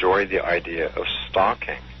enjoy the idea of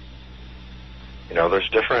stalking. There's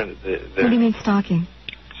different... what do you mean stalking?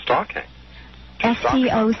 Stalking.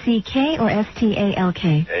 S-T-O-C-K or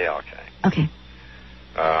S-T-A-L-K? A-L-K. Okay.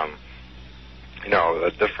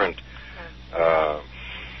 Different...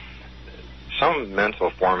 some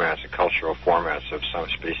mental formats and cultural formats of some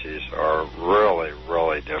species are really,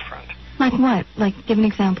 really different. Like what? Like, give an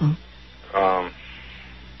example. Well,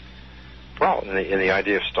 in the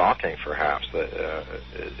idea of stalking, perhaps,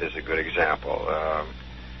 is a good example.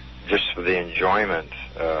 Just for the enjoyment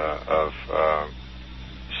of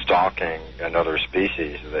stalking another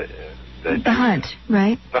species. The hunt,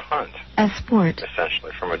 right? The hunt. As sport.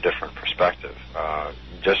 Essentially, from a different perspective.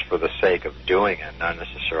 Just for the sake of doing it, not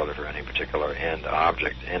necessarily for any particular end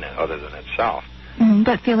object in it other than itself.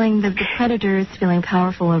 But feeling the predator is feeling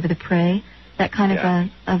powerful over the prey, that kind of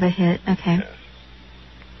a hit. Okay.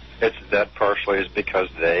 Yes. That partially is because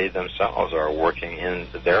they themselves are working in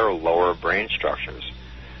their lower brain structures.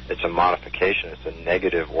 It's a modification. It's a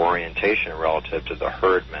negative orientation relative to the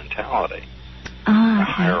herd mentality. The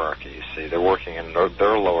hierarchy, you see. They're working in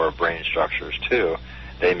their lower brain structures, too.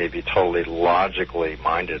 They may be totally logically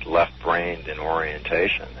minded, left-brained in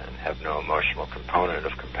orientation and have no emotional component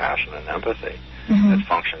of compassion and empathy that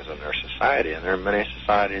functions in their society. And there are many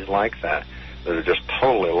societies like that are just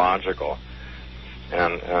totally logical,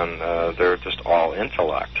 and they're just all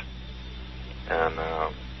intellect. And,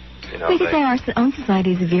 we could say our own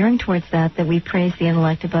society is veering towards that we praise the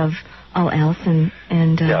intellect above all else, and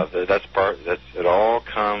that's part. It all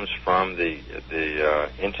comes from the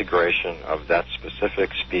integration of that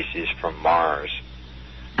specific species from Mars.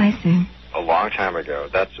 I see. A long time ago.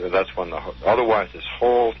 That's when otherwise this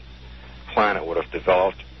whole planet would have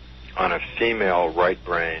developed on a female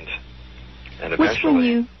right-brained, and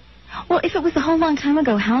eventually. Well, if it was a whole long time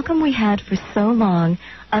ago, how come we had for so long,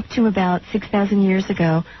 up to about 6,000 years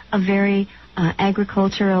ago, a very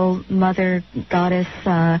agricultural mother goddess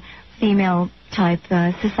female-type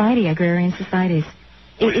society, agrarian societies?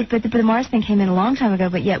 But the Mars thing came in a long time ago,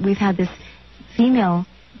 but yet we've had this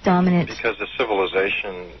female-dominant... Because the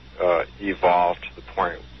civilization evolved to the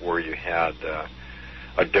point where you had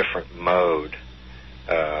a different mode,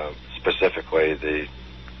 specifically the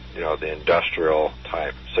industrial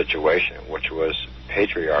type situation, which was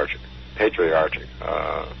patriarchic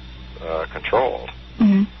controlled.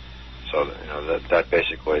 So that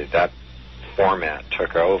basically that format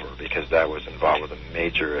took over because that was involved with a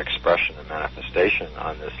major expression and manifestation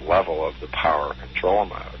on this level of the power control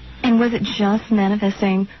mode. And was it just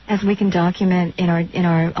manifesting, as we can document in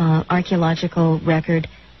our archaeological record,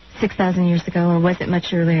 6,000 years ago, or was it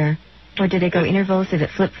much earlier? Or did it go intervals? Did it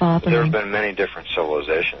flip-flop? There have been many different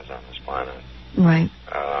civilizations on this planet. Right.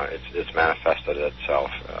 It's manifested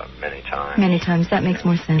itself many times. Many times. That makes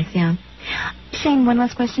more sense, yeah. Shane, one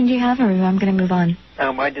last question do you have, or I'm going to move on?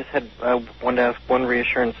 I just wanted to ask one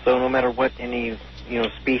reassurance. So no matter what any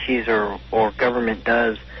species or government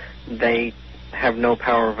does, they have no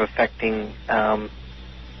power of affecting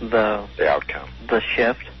the outcome, the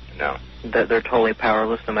shift. No. That they're totally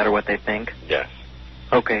powerless no matter what they think. Yes.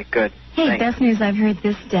 Okay, good. Hey, Thanks. best news I've heard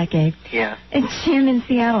this decade. Yeah. It's Jim in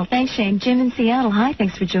Seattle. Thanks, Shane. Jim in Seattle. Hi,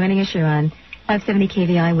 thanks for joining us. You're on 570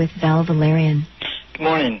 KVI with Val Valerian. Good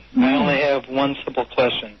morning. I only have one simple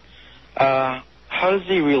question. How does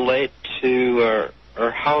he relate to,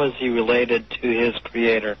 or how is he related to his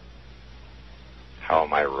creator? How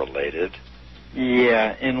am I related?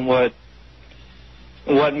 Yeah, in what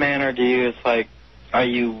manner do you, it's like, are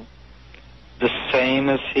you the same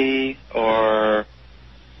as he, or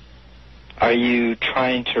are you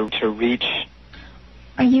trying to reach?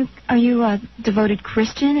 Are you a devoted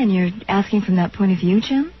Christian and you're asking from that point of view,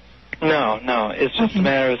 Jim? No, it's just a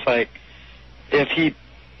matter, it's like,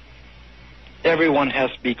 everyone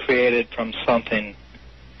has to be created from something,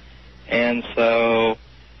 and so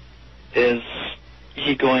is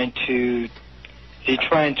he trying to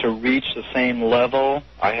reach the same level?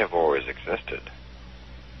 I have always existed.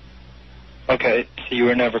 Okay, so you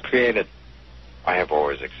were never created. I have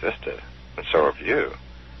always existed, and so have you.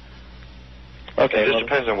 Okay. It just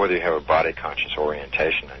depends on whether you have a body conscious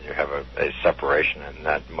orientation and you have a separation in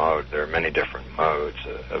that mode. There are many different modes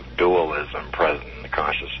of dualism present in the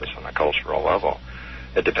consciousness on a cultural level.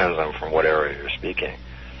 It depends on from what area you're speaking.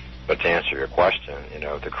 But to answer your question,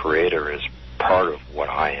 the creator is part of what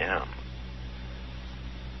I am.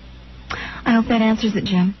 I hope that answers it,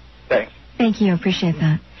 Jim. Thanks. Thank you. Appreciate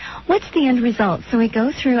that. What's the end result? So we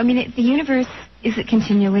go through, the universe, is it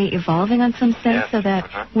continually evolving on some sense? Yes. So that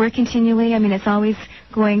we're continually, it's always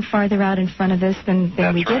going farther out in front of us than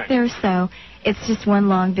we get there. So it's just one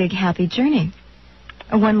long, big, happy journey.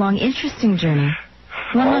 Or one long, interesting journey.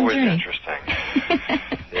 One Always long journey. Interesting.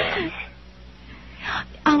 Yes.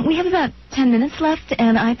 We have about 10 minutes left,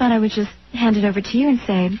 and I thought I would just hand it over to you and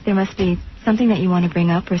say there must be something that you want to bring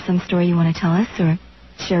up or some story you want to tell us or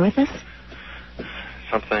share with us.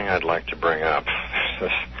 Something I'd like to bring up.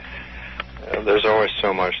 There's always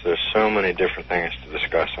so much. There's so many different things to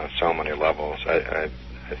discuss on so many levels. I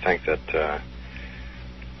think that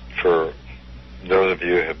for those of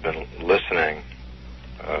you who have been listening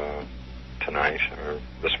tonight or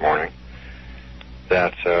this morning,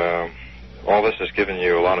 that all this has given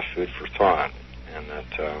you a lot of food for thought, and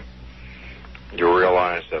that you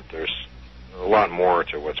realize that there's a lot more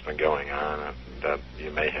to what's been going on that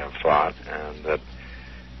you may have thought, and that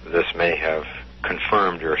this may have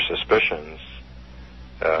confirmed your suspicions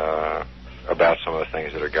about some of the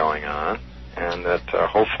things that are going on, and that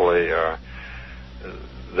hopefully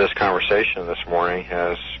this conversation this morning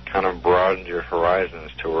has kind of broadened your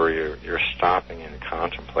horizons to where you're stopping and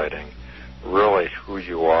contemplating really who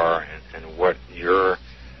you are and what your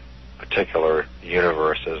particular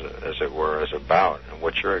universe, as it were, is about, and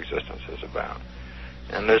what your existence is about.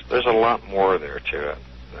 And there's a lot more there to it.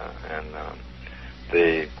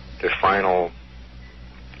 The final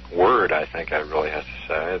word, I think I really have to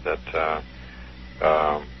say, that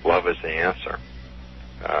love is the answer,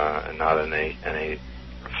 and not any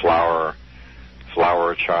flower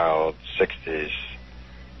child 60s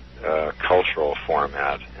cultural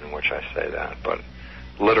format in which I say that, but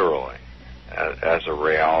literally as a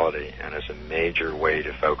reality and as a major way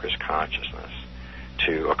to focus consciousness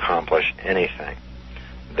to accomplish anything.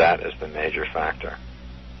 That is the major factor.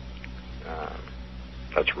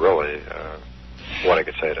 That's really what I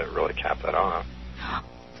could say to really cap that off.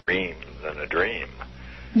 Dream than a dream.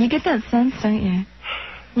 You get that sense, don't you?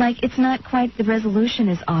 Like it's not quite, the resolution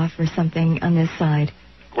is off or something on this side.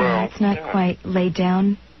 Well, it's not quite laid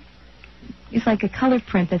down. It's like a color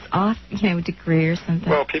print that's off, a degree or something.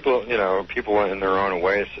 Well, people in their own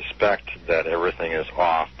way suspect that everything is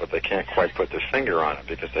off, but they can't quite put their finger on it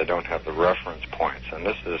because they don't have the reference points. And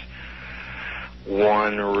this is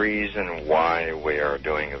one reason why we are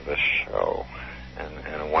doing this show,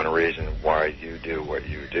 and one reason why you do what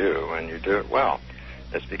you do, and you do it well.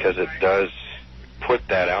 It's because it does put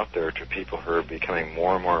that out there to people who are becoming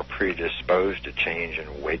more and more predisposed to change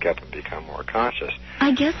and wake up and become more conscious.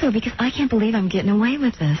 I guess so, because I can't believe I'm getting away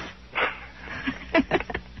with this.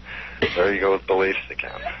 There you go with beliefs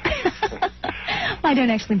again. I don't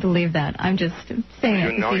actually believe that. I'm just saying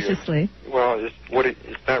it facetiously. Well,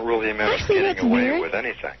 it's not really a matter of getting away with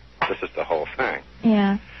anything. This is the whole thing.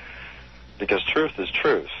 Yeah. Because truth is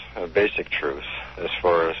truth, basic truth, as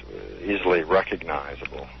far as easily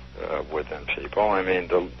recognizable within people. I mean,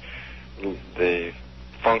 the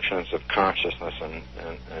functions of consciousness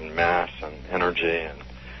and mass and energy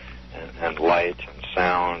and light and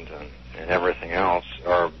sound and everything else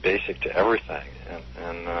are basic to everything.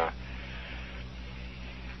 And the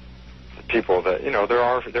people that,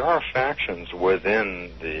 there are factions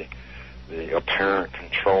within the apparent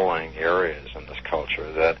controlling areas in this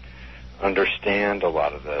culture that understand a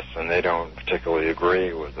lot of this, and they don't particularly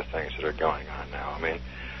agree with the things that are going on now. I mean,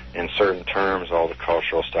 in certain terms, all the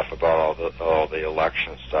cultural stuff about all the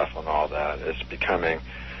election stuff and all that is becoming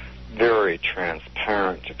very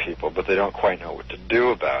transparent to people, but they don't quite know what to do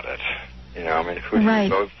about it. I mean, who do you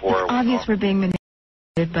vote for? It's obvious we're being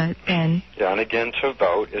manipulated, but then... Yeah, and again, to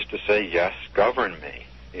vote is to say, yes, govern me,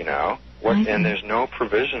 And there's no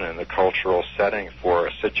provision in the cultural setting for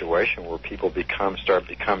a situation where people start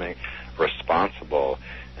becoming responsible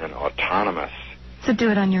and autonomous. So do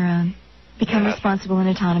it on your own. Become responsible and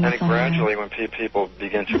autonomous. And gradually, when people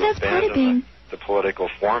begin to abandon the political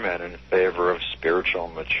format in favor of spiritual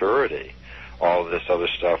maturity, all of this other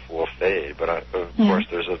stuff will fade. But of course,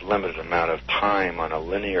 there's a limited amount of time on a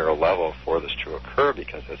linear level for this to occur,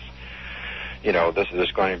 because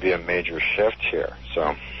there's going to be a major shift here.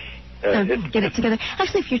 So get it together.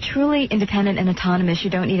 Actually, if you're truly independent and autonomous, you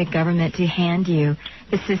don't need a government to hand you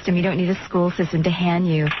the system. You don't need a school system to hand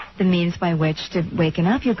you the means by which to waken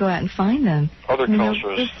up. You'll go out and find them. Other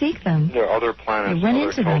cultures, you'll seek them. Other planets, you run other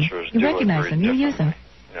into cultures them. You recognize them. You use them.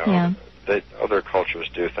 Other cultures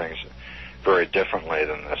do things very differently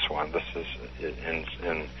than this one. This is,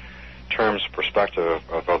 in terms, perspective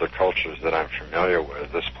of other cultures that I'm familiar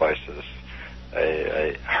with, this place is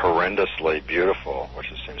a horrendously beautiful, which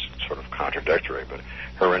seems sort of contradictory, but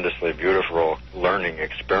horrendously beautiful learning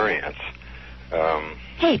experience.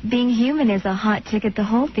 Hey, being human is a hot ticket to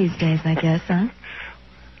hold these days, I guess, huh?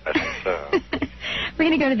 I think so. We're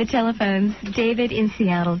going to go to the telephones. David in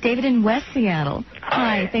Seattle. David in West Seattle.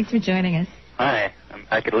 Hi. Thanks for joining us. Hi.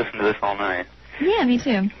 I could listen to this all night. Yeah, me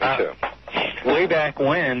too. Me too. Way back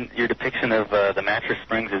when, your depiction of the mattress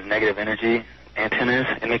springs as negative energy antennas,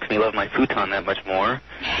 it makes me love my futon that much more.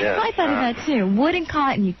 Yes. I thought of that too. Wood and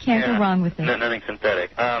cotton, you can't go wrong with it. Nothing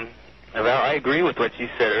synthetic. Val, I agree with what you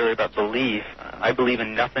said earlier about belief. I believe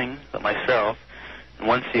in nothing but myself. And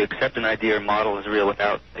once you accept an idea or model as real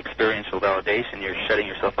without experiential validation, you're shutting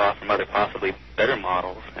yourself off from other possibly better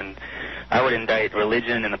models. And I would indict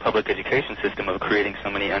religion and the public education system of creating so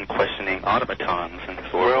many unquestioning automatons.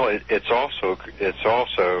 Well, it's also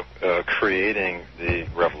creating the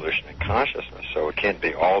revolution in consciousness, so it can't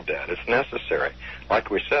be all bad. It's necessary. Like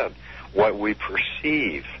we said, what we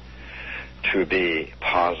perceive to be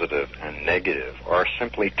positive and negative are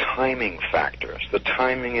simply timing factors. The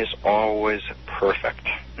timing is always perfect.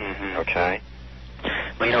 Okay?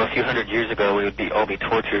 Well, a few hundred years ago, we would all be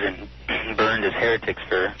tortured and burned as heretics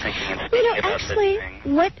for thinking and speaking about actually, this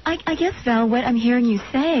thing. what I guess, Val, what I'm hearing you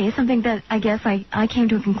say is something that I guess I came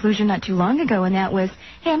to a conclusion not too long ago, and that was,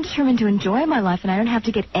 hey, I'm determined to enjoy my life, and I don't have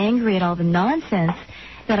to get angry at all the nonsense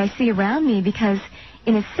that I see around me, because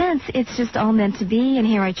in a sense, it's just all meant to be, and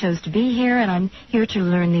here I chose to be here, and I'm here to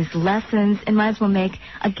learn these lessons, and might as well make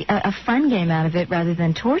a fun game out of it rather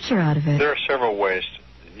than torture out of it. There are several ways.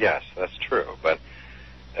 Yes, that's true, but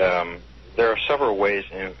there are several ways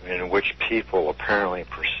in which people apparently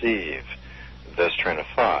perceive this train of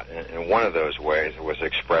thought, and one of those ways was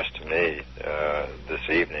expressed to me this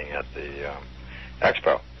evening at the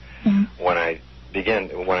expo. When I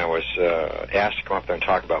was asked to come up there and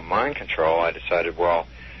talk about mind control, I decided, well,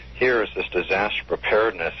 here is this disaster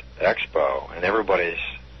preparedness expo, and everybody's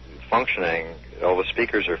functioning, all the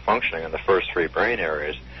speakers are functioning in the first three brain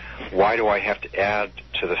areas. Why do I have to add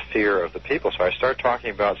to the fear of the people? So I started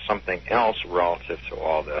talking about something else relative to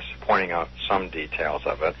all this, pointing out some details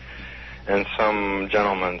of it. And some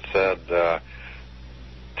gentleman said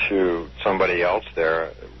to somebody else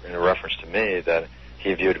there, in reference to me, that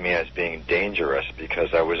he viewed me as being dangerous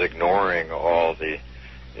because I was ignoring all the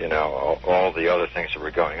other things that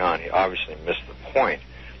were going on. He obviously missed the point.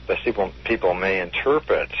 But people may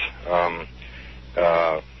interpret,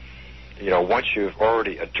 once you've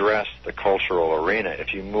already addressed the cultural arena,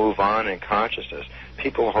 if you move on in consciousness,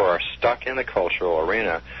 people who are stuck in the cultural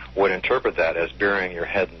arena would interpret that as burying your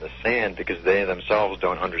head in the sand because they themselves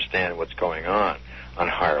don't understand what's going on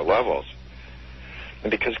higher levels. And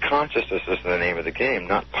because consciousness is the name of the game,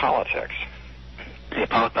 not politics.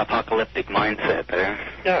 apocalyptic mindset there.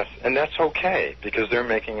 Yes, and that's okay, because they're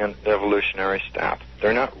making an evolutionary step.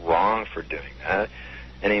 They're not wrong for doing that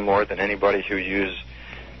any more than anybody who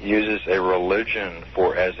uses a religion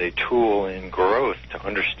as a tool in growth to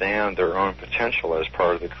understand their own potential as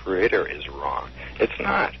part of the Creator is wrong. It's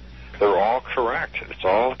not. They're all correct. It's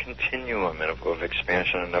all a continuum of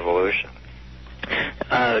expansion and evolution.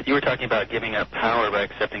 You were talking about giving up power by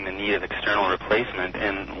accepting the need of external replacement,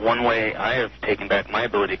 and one way I have taken back my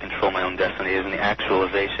ability to control my own destiny is in the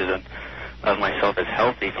actualization of myself as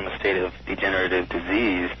healthy from a state of degenerative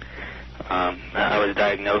disease. I was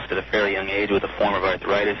diagnosed at a fairly young age with a form of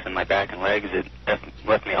arthritis in my back and legs. It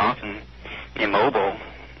left me often immobile,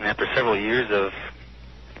 and after several years of,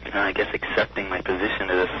 I guess, accepting my position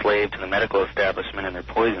as a slave to the medical establishment and their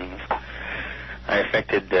poisons, I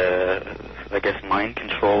affected, I guess, mind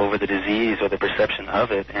control over the disease or the perception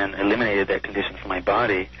of it, and eliminated that condition from my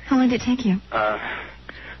body. How long did it take you?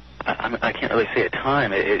 I can't really say a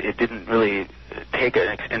time. It didn't really take an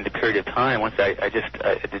extended period of time. Once I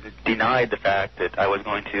denied the fact that I was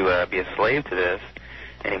going to be a slave to this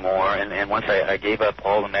anymore, and once I gave up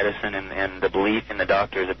all the medicine and the belief in the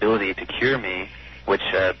doctor's ability to cure me, which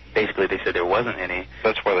basically they said there wasn't any.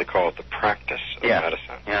 That's why they call it the practice of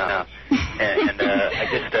medicine. Yeah. And I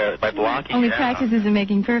just, by blocking Only practice isn't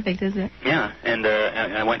making perfect, is it? Yeah, and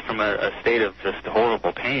I went from a state of just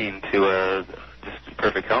horrible pain to just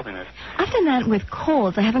perfect healthiness. I've done that with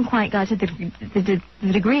colds. I haven't quite got to the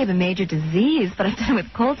degree of a major disease, but I've done it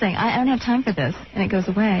with colds, saying, I don't have time for this, and it goes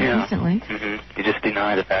away instantly. Mm-hmm. You just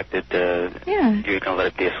deny the fact that you're going to let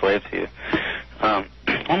it be a slave to you.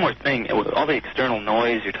 One more thing, all the external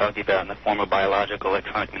noise you're talking about in the form of biological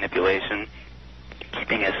electronic manipulation,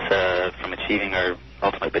 keeping us from achieving our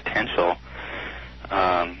ultimate potential,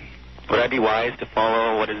 would I be wise to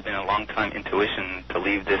follow what has been a long-time intuition to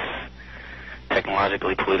leave this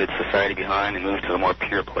technologically polluted society behind and move to a more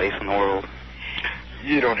pure place in the world?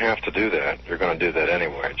 You don't have to do that. You're going to do that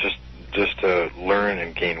anyway. Just to learn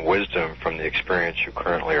and gain wisdom from the experience you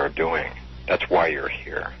currently are doing. That's why you're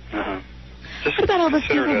here. Just what about all those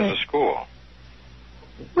consider people it as a school.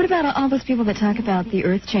 What about all those people that talk about the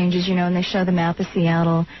Earth changes, and they show the map of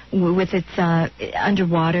Seattle with its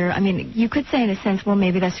underwater? I mean, you could say in a sense, well,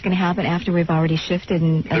 maybe that's going to happen after we've already shifted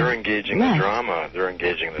and they're engaging the drama. They're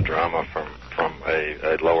engaging the drama from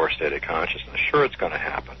a lower state of consciousness. Sure, it's going to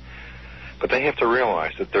happen. But they have to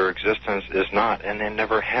realize that their existence is not, and it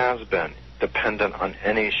never has been, dependent on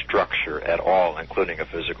any structure at all, including a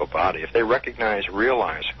physical body. If they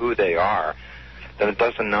realize who they are, then it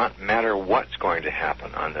does not matter what's going to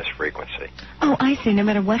happen on this frequency. Oh, I see. No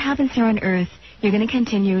matter what happens here on Earth, you're going to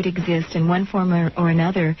continue to exist in one form or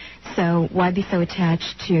another. So why be so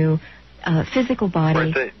attached to a physical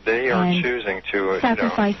body? Right, they are choosing to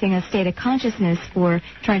sacrificing a state of consciousness for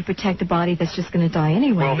trying to protect a body that's just going to die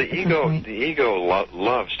anyway. Well, the ego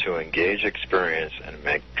loves to engage experience and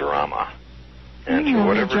make drama. And to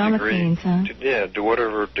whatever degree, to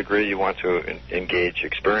whatever degree you want to engage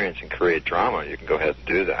experience and create drama, you can go ahead and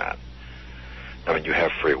do that. I mean, you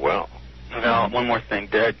have free will. Well, one more thing,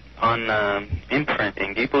 Dad. On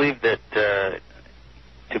imprinting, do you believe that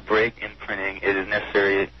to break imprinting it is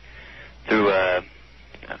necessary through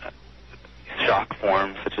shock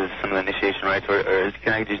forms, such as some of the initiation rites, or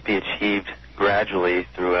can it just be achieved gradually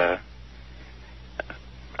through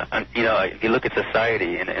if you look at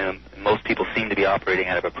society, and most people seem to be operating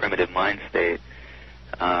out of a primitive mind state.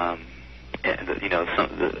 Some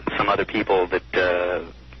other people that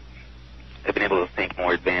have been able to think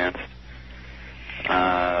more advanced.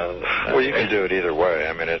 Well, you can do it either way.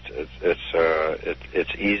 I mean,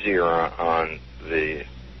 it's easier on the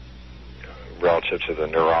relative to the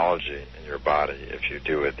neurology in your body if you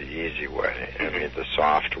do it the easy way. I mean, the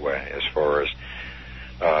soft way, as far as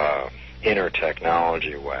inner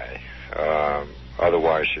technology way.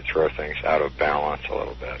 Otherwise, you throw things out of balance a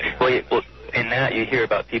little bit. Well, in that, you hear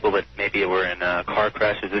about people that maybe were in car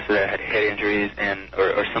crashes, this or that, had head injuries,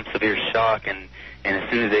 or some severe shock, and as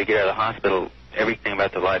soon as they get out of the hospital, everything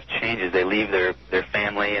about their life changes. They leave their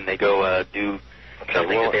family, and they go do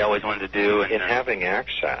something that they always wanted to do. And, in having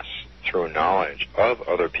access through knowledge of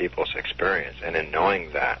other people's experience, and in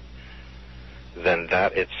knowing that, then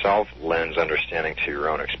that itself lends understanding to your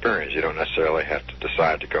own experience. You don't necessarily have to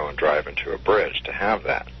decide to go and drive into a bridge to have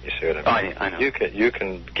that. You see what I mean? I know. You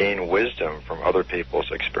can gain wisdom from other people's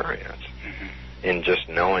experience in just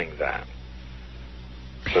knowing that.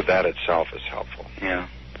 So that itself is helpful. Yeah.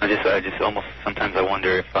 I just almost sometimes I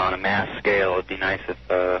wonder if on a mass scale it'd be nice if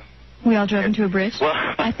We all drove into a bridge? Well,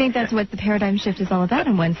 I think that's what the paradigm shift is all about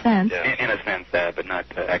in one sense. Yeah. in a sense, but not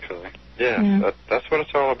actually. Yeah. That's what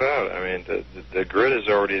it's all about. I mean, the grid is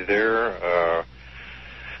already there.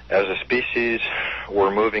 As a species,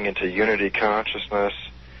 we're moving into unity consciousness,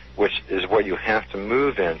 which is what you have to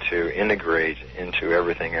move into, integrate into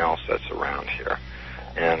everything else that's around here.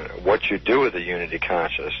 And what you do with the unity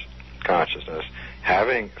consciousness,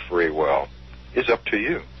 having free will, is up to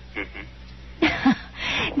you.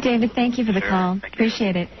 Mm-hmm. David, thank you for the call.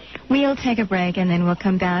 Appreciate it. We'll take a break, and then we'll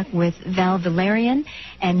come back with Val Valerian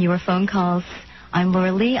and your phone calls. I'm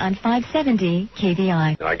Laura Lee on 570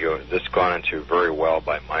 KVI. This gone into very well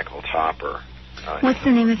by Michael Topper. What's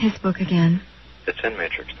the name of his book again? It's in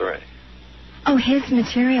Matrix 3. Oh, his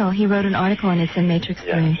material. He wrote an article and it's in Matrix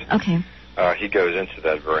 3. Yes. Okay. He goes into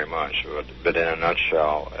that very much, but in a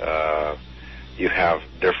nutshell, you have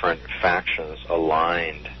different factions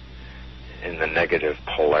aligned in the negative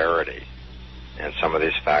polarity, and some of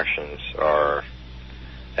these factions are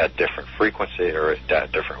at different frequency or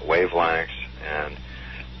at different wavelengths, and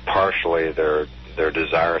partially their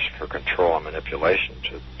desires for control and manipulation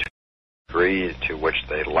to the degree to which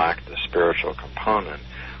they lack the spiritual component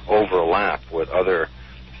overlap with other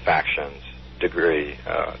factions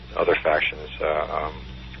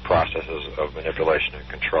processes of manipulation and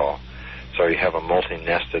control. So you have a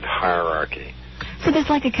multi-nested hierarchy. So there's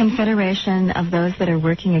like a confederation of those that are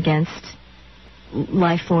working against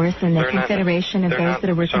life force and a confederation of those that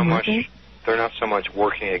are working with it? They're not so much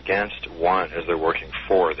working against one as they're working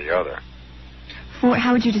for the other.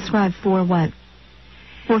 How would you describe for what?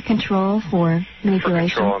 For control, for manipulation?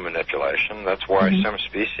 For control and manipulation. That's why some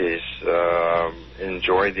species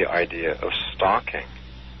enjoy the idea of stalking.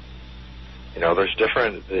 You know, there's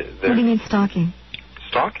different... What do you mean stalking?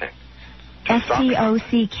 Stalking.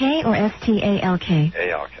 S-T-O-C-K or S-T-A-L-K?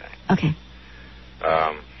 A-L-K. Okay.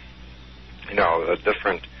 You know, the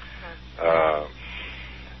different...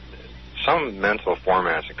 some mental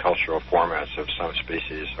formats and cultural formats of some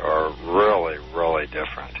species are really, really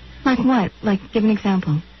different. Like what? Like, give an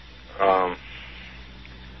example. Well,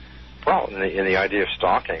 in the idea of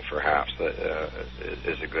stalking, perhaps,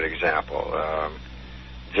 is a good example.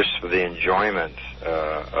 Just for the enjoyment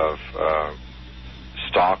of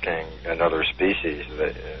stalking another species.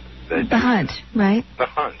 The hunt, right? The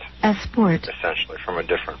hunt. As sport. Essentially, from a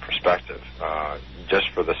different perspective. Just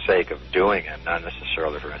for the sake of doing it, not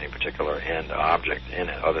necessarily for any particular end object in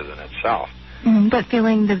it other than itself. But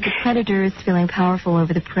feeling the predator is feeling powerful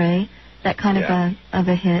over the prey, that kind of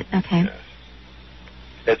a hit. Okay.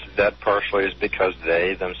 Yes. That partially is because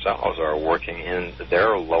they themselves are working in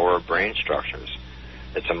their lower brain structures.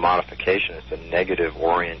 It's a modification. It's a negative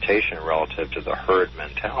orientation relative to the herd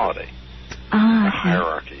mentality. The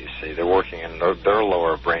hierarchy, you see. They're working in their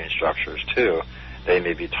lower brain structures, too. They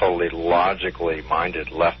may be totally logically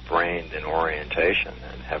minded, left-brained in orientation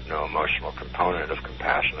and have no emotional component of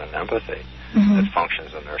compassion and empathy that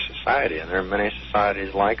functions in their society. And there are many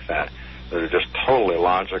societies like that are just totally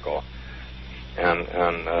logical, and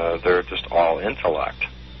they're just all intellect.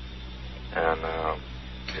 And,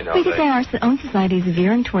 you know, we could say our own society is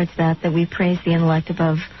veering towards that we praise the intellect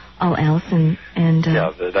above all else, and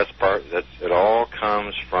yeah, that's part. It all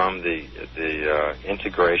comes from the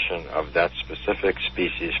integration of that specific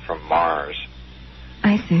species from Mars.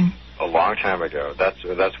 I see. A long time ago. That's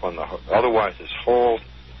when otherwise this whole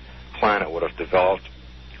planet would have developed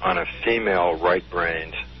on a female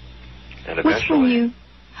right-brained, and eventually.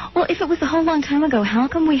 Well, if it was a whole long time ago, how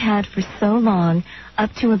come we had for so long,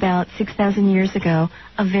 up to about 6,000 years ago,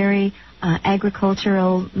 a very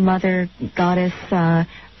agricultural, mother, goddess,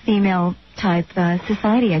 female-type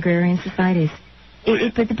society, agrarian societies?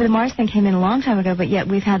 But the Mars thing came in a long time ago, but yet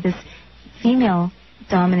we've had this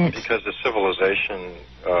female-dominant... Because the civilization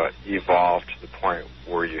evolved to the point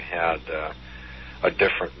where you had a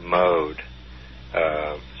different mode,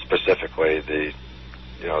 specifically the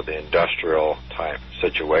industrial type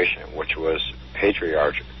situation, which was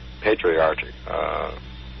patriarchic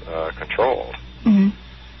controlled.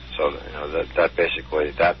 So that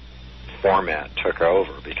basically that format took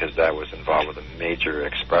over because that was involved with a major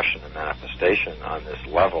expression and manifestation on this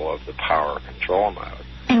level of the power control mode.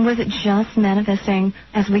 And was it just manifesting,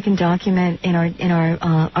 as we can document in our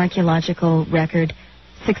archaeological record,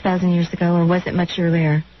 6,000 years ago, or was it much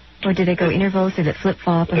earlier? Or did it go intervals? Did it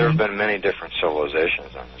flip-flop? There have been many different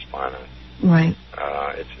civilizations on this planet. Right.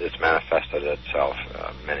 It's manifested itself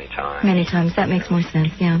many times. Many times. That makes more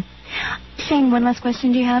sense, yeah. Shane, one last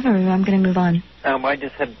question do you have, or I'm going to move on? I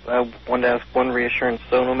just had wanted to ask one reassurance.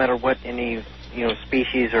 So no matter what any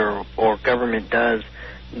species or government does,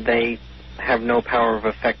 they have no power of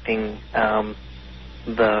affecting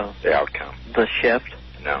the outcome, the shift?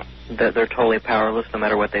 No. That they're totally powerless no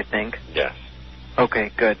matter what they think? Yes.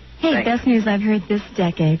 Okay, good. Hey, Thanks. best news I've heard this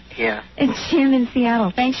decade. Yeah. It's Jim in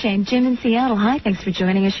Seattle. Thanks, Shane. Jim in Seattle. Hi, thanks for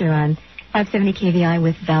joining us. You're on 570 KVI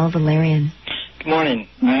with Val Valerian. Good morning.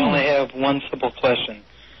 I only have one simple question.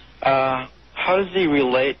 How does he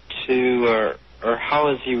relate to, or how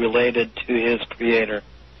is he related to his creator?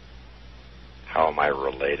 How am I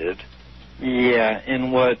related? Yeah,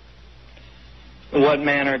 in what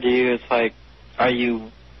manner do you, it's like, are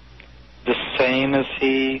you the same as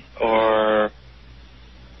he, or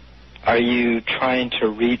are you trying to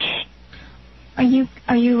reach? Are you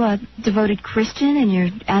a devoted Christian and you're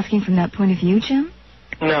asking from that point of view, Jim?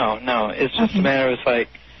 No. It's just a matter of, it's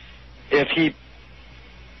like,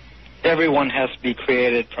 everyone has to be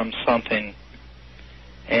created from something.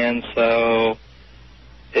 And so,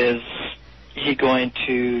 is he trying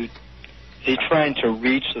to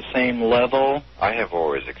reach the same level? I have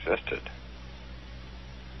always existed.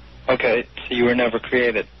 Okay, so you were never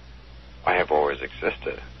created. I have always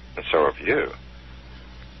existed, and so have you.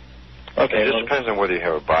 Okay. It just depends on whether you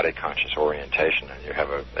have a body-conscious orientation and you have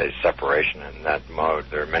a separation in that mode.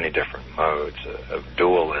 There are many different modes of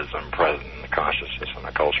dualism present in the consciousness on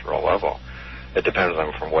a cultural level. It depends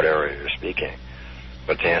on from what area you're speaking.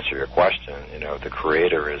 But to answer your question, the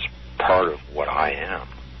Creator is part of what I am.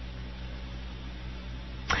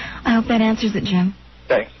 I hope that answers it, Jim.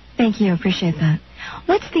 Thanks. Thank you. Appreciate that.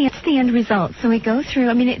 What's the end result? So we go through,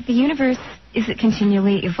 the universe, is it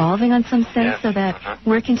continually evolving on some sense so that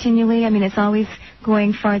we're continually, it's always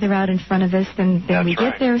going farther out in front of us than we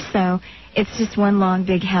get there, so it's just one long,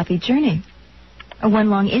 big, happy journey. Or one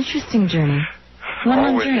long, interesting journey.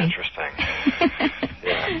 Always interesting.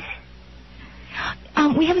 Yes.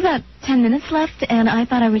 We have about 10 minutes left, and I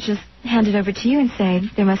thought I would just hand it over to you and say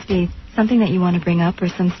there must be something that you want to bring up or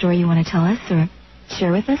some story you want to tell us or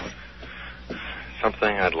share with us.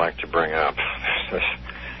 Something I'd like to bring up.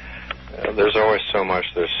 There's always so much.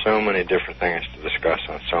 There's so many different things to discuss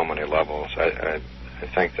on so many levels. I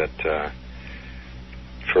think that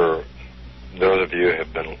for those of you who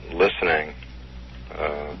have been listening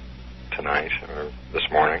tonight or this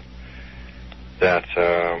morning, that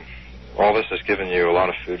all this has given you a lot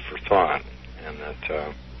of food for thought, and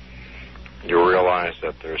that you realize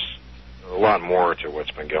that there's a lot more to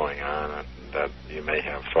what's been going on that you may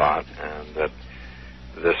have thought, and that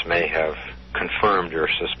this may have confirmed your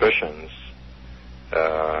suspicions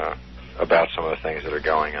about some of the things that are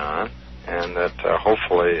going on, and that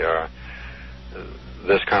hopefully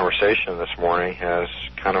this conversation this morning has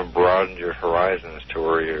kind of broadened your horizons to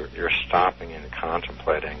where you're stopping and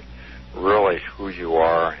contemplating really who you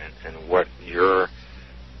are and what your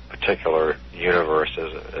particular universe,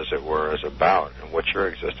 as it were, is about, and what your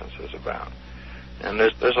existence is about. And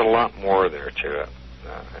there's a lot more there to it.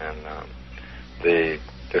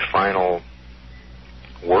 The final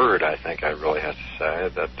word, I think I really have to say,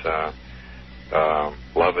 that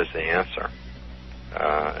love is the answer,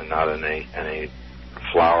 and not any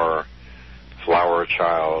flower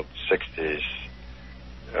child 60s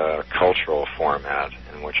cultural format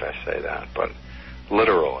in which I say that, but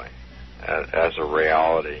literally as a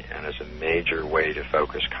reality and as a major way to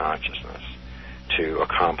focus consciousness to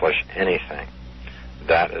accomplish anything.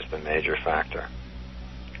 That is the major factor.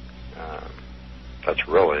 That's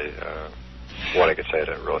really what I could say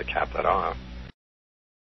to really cap that off.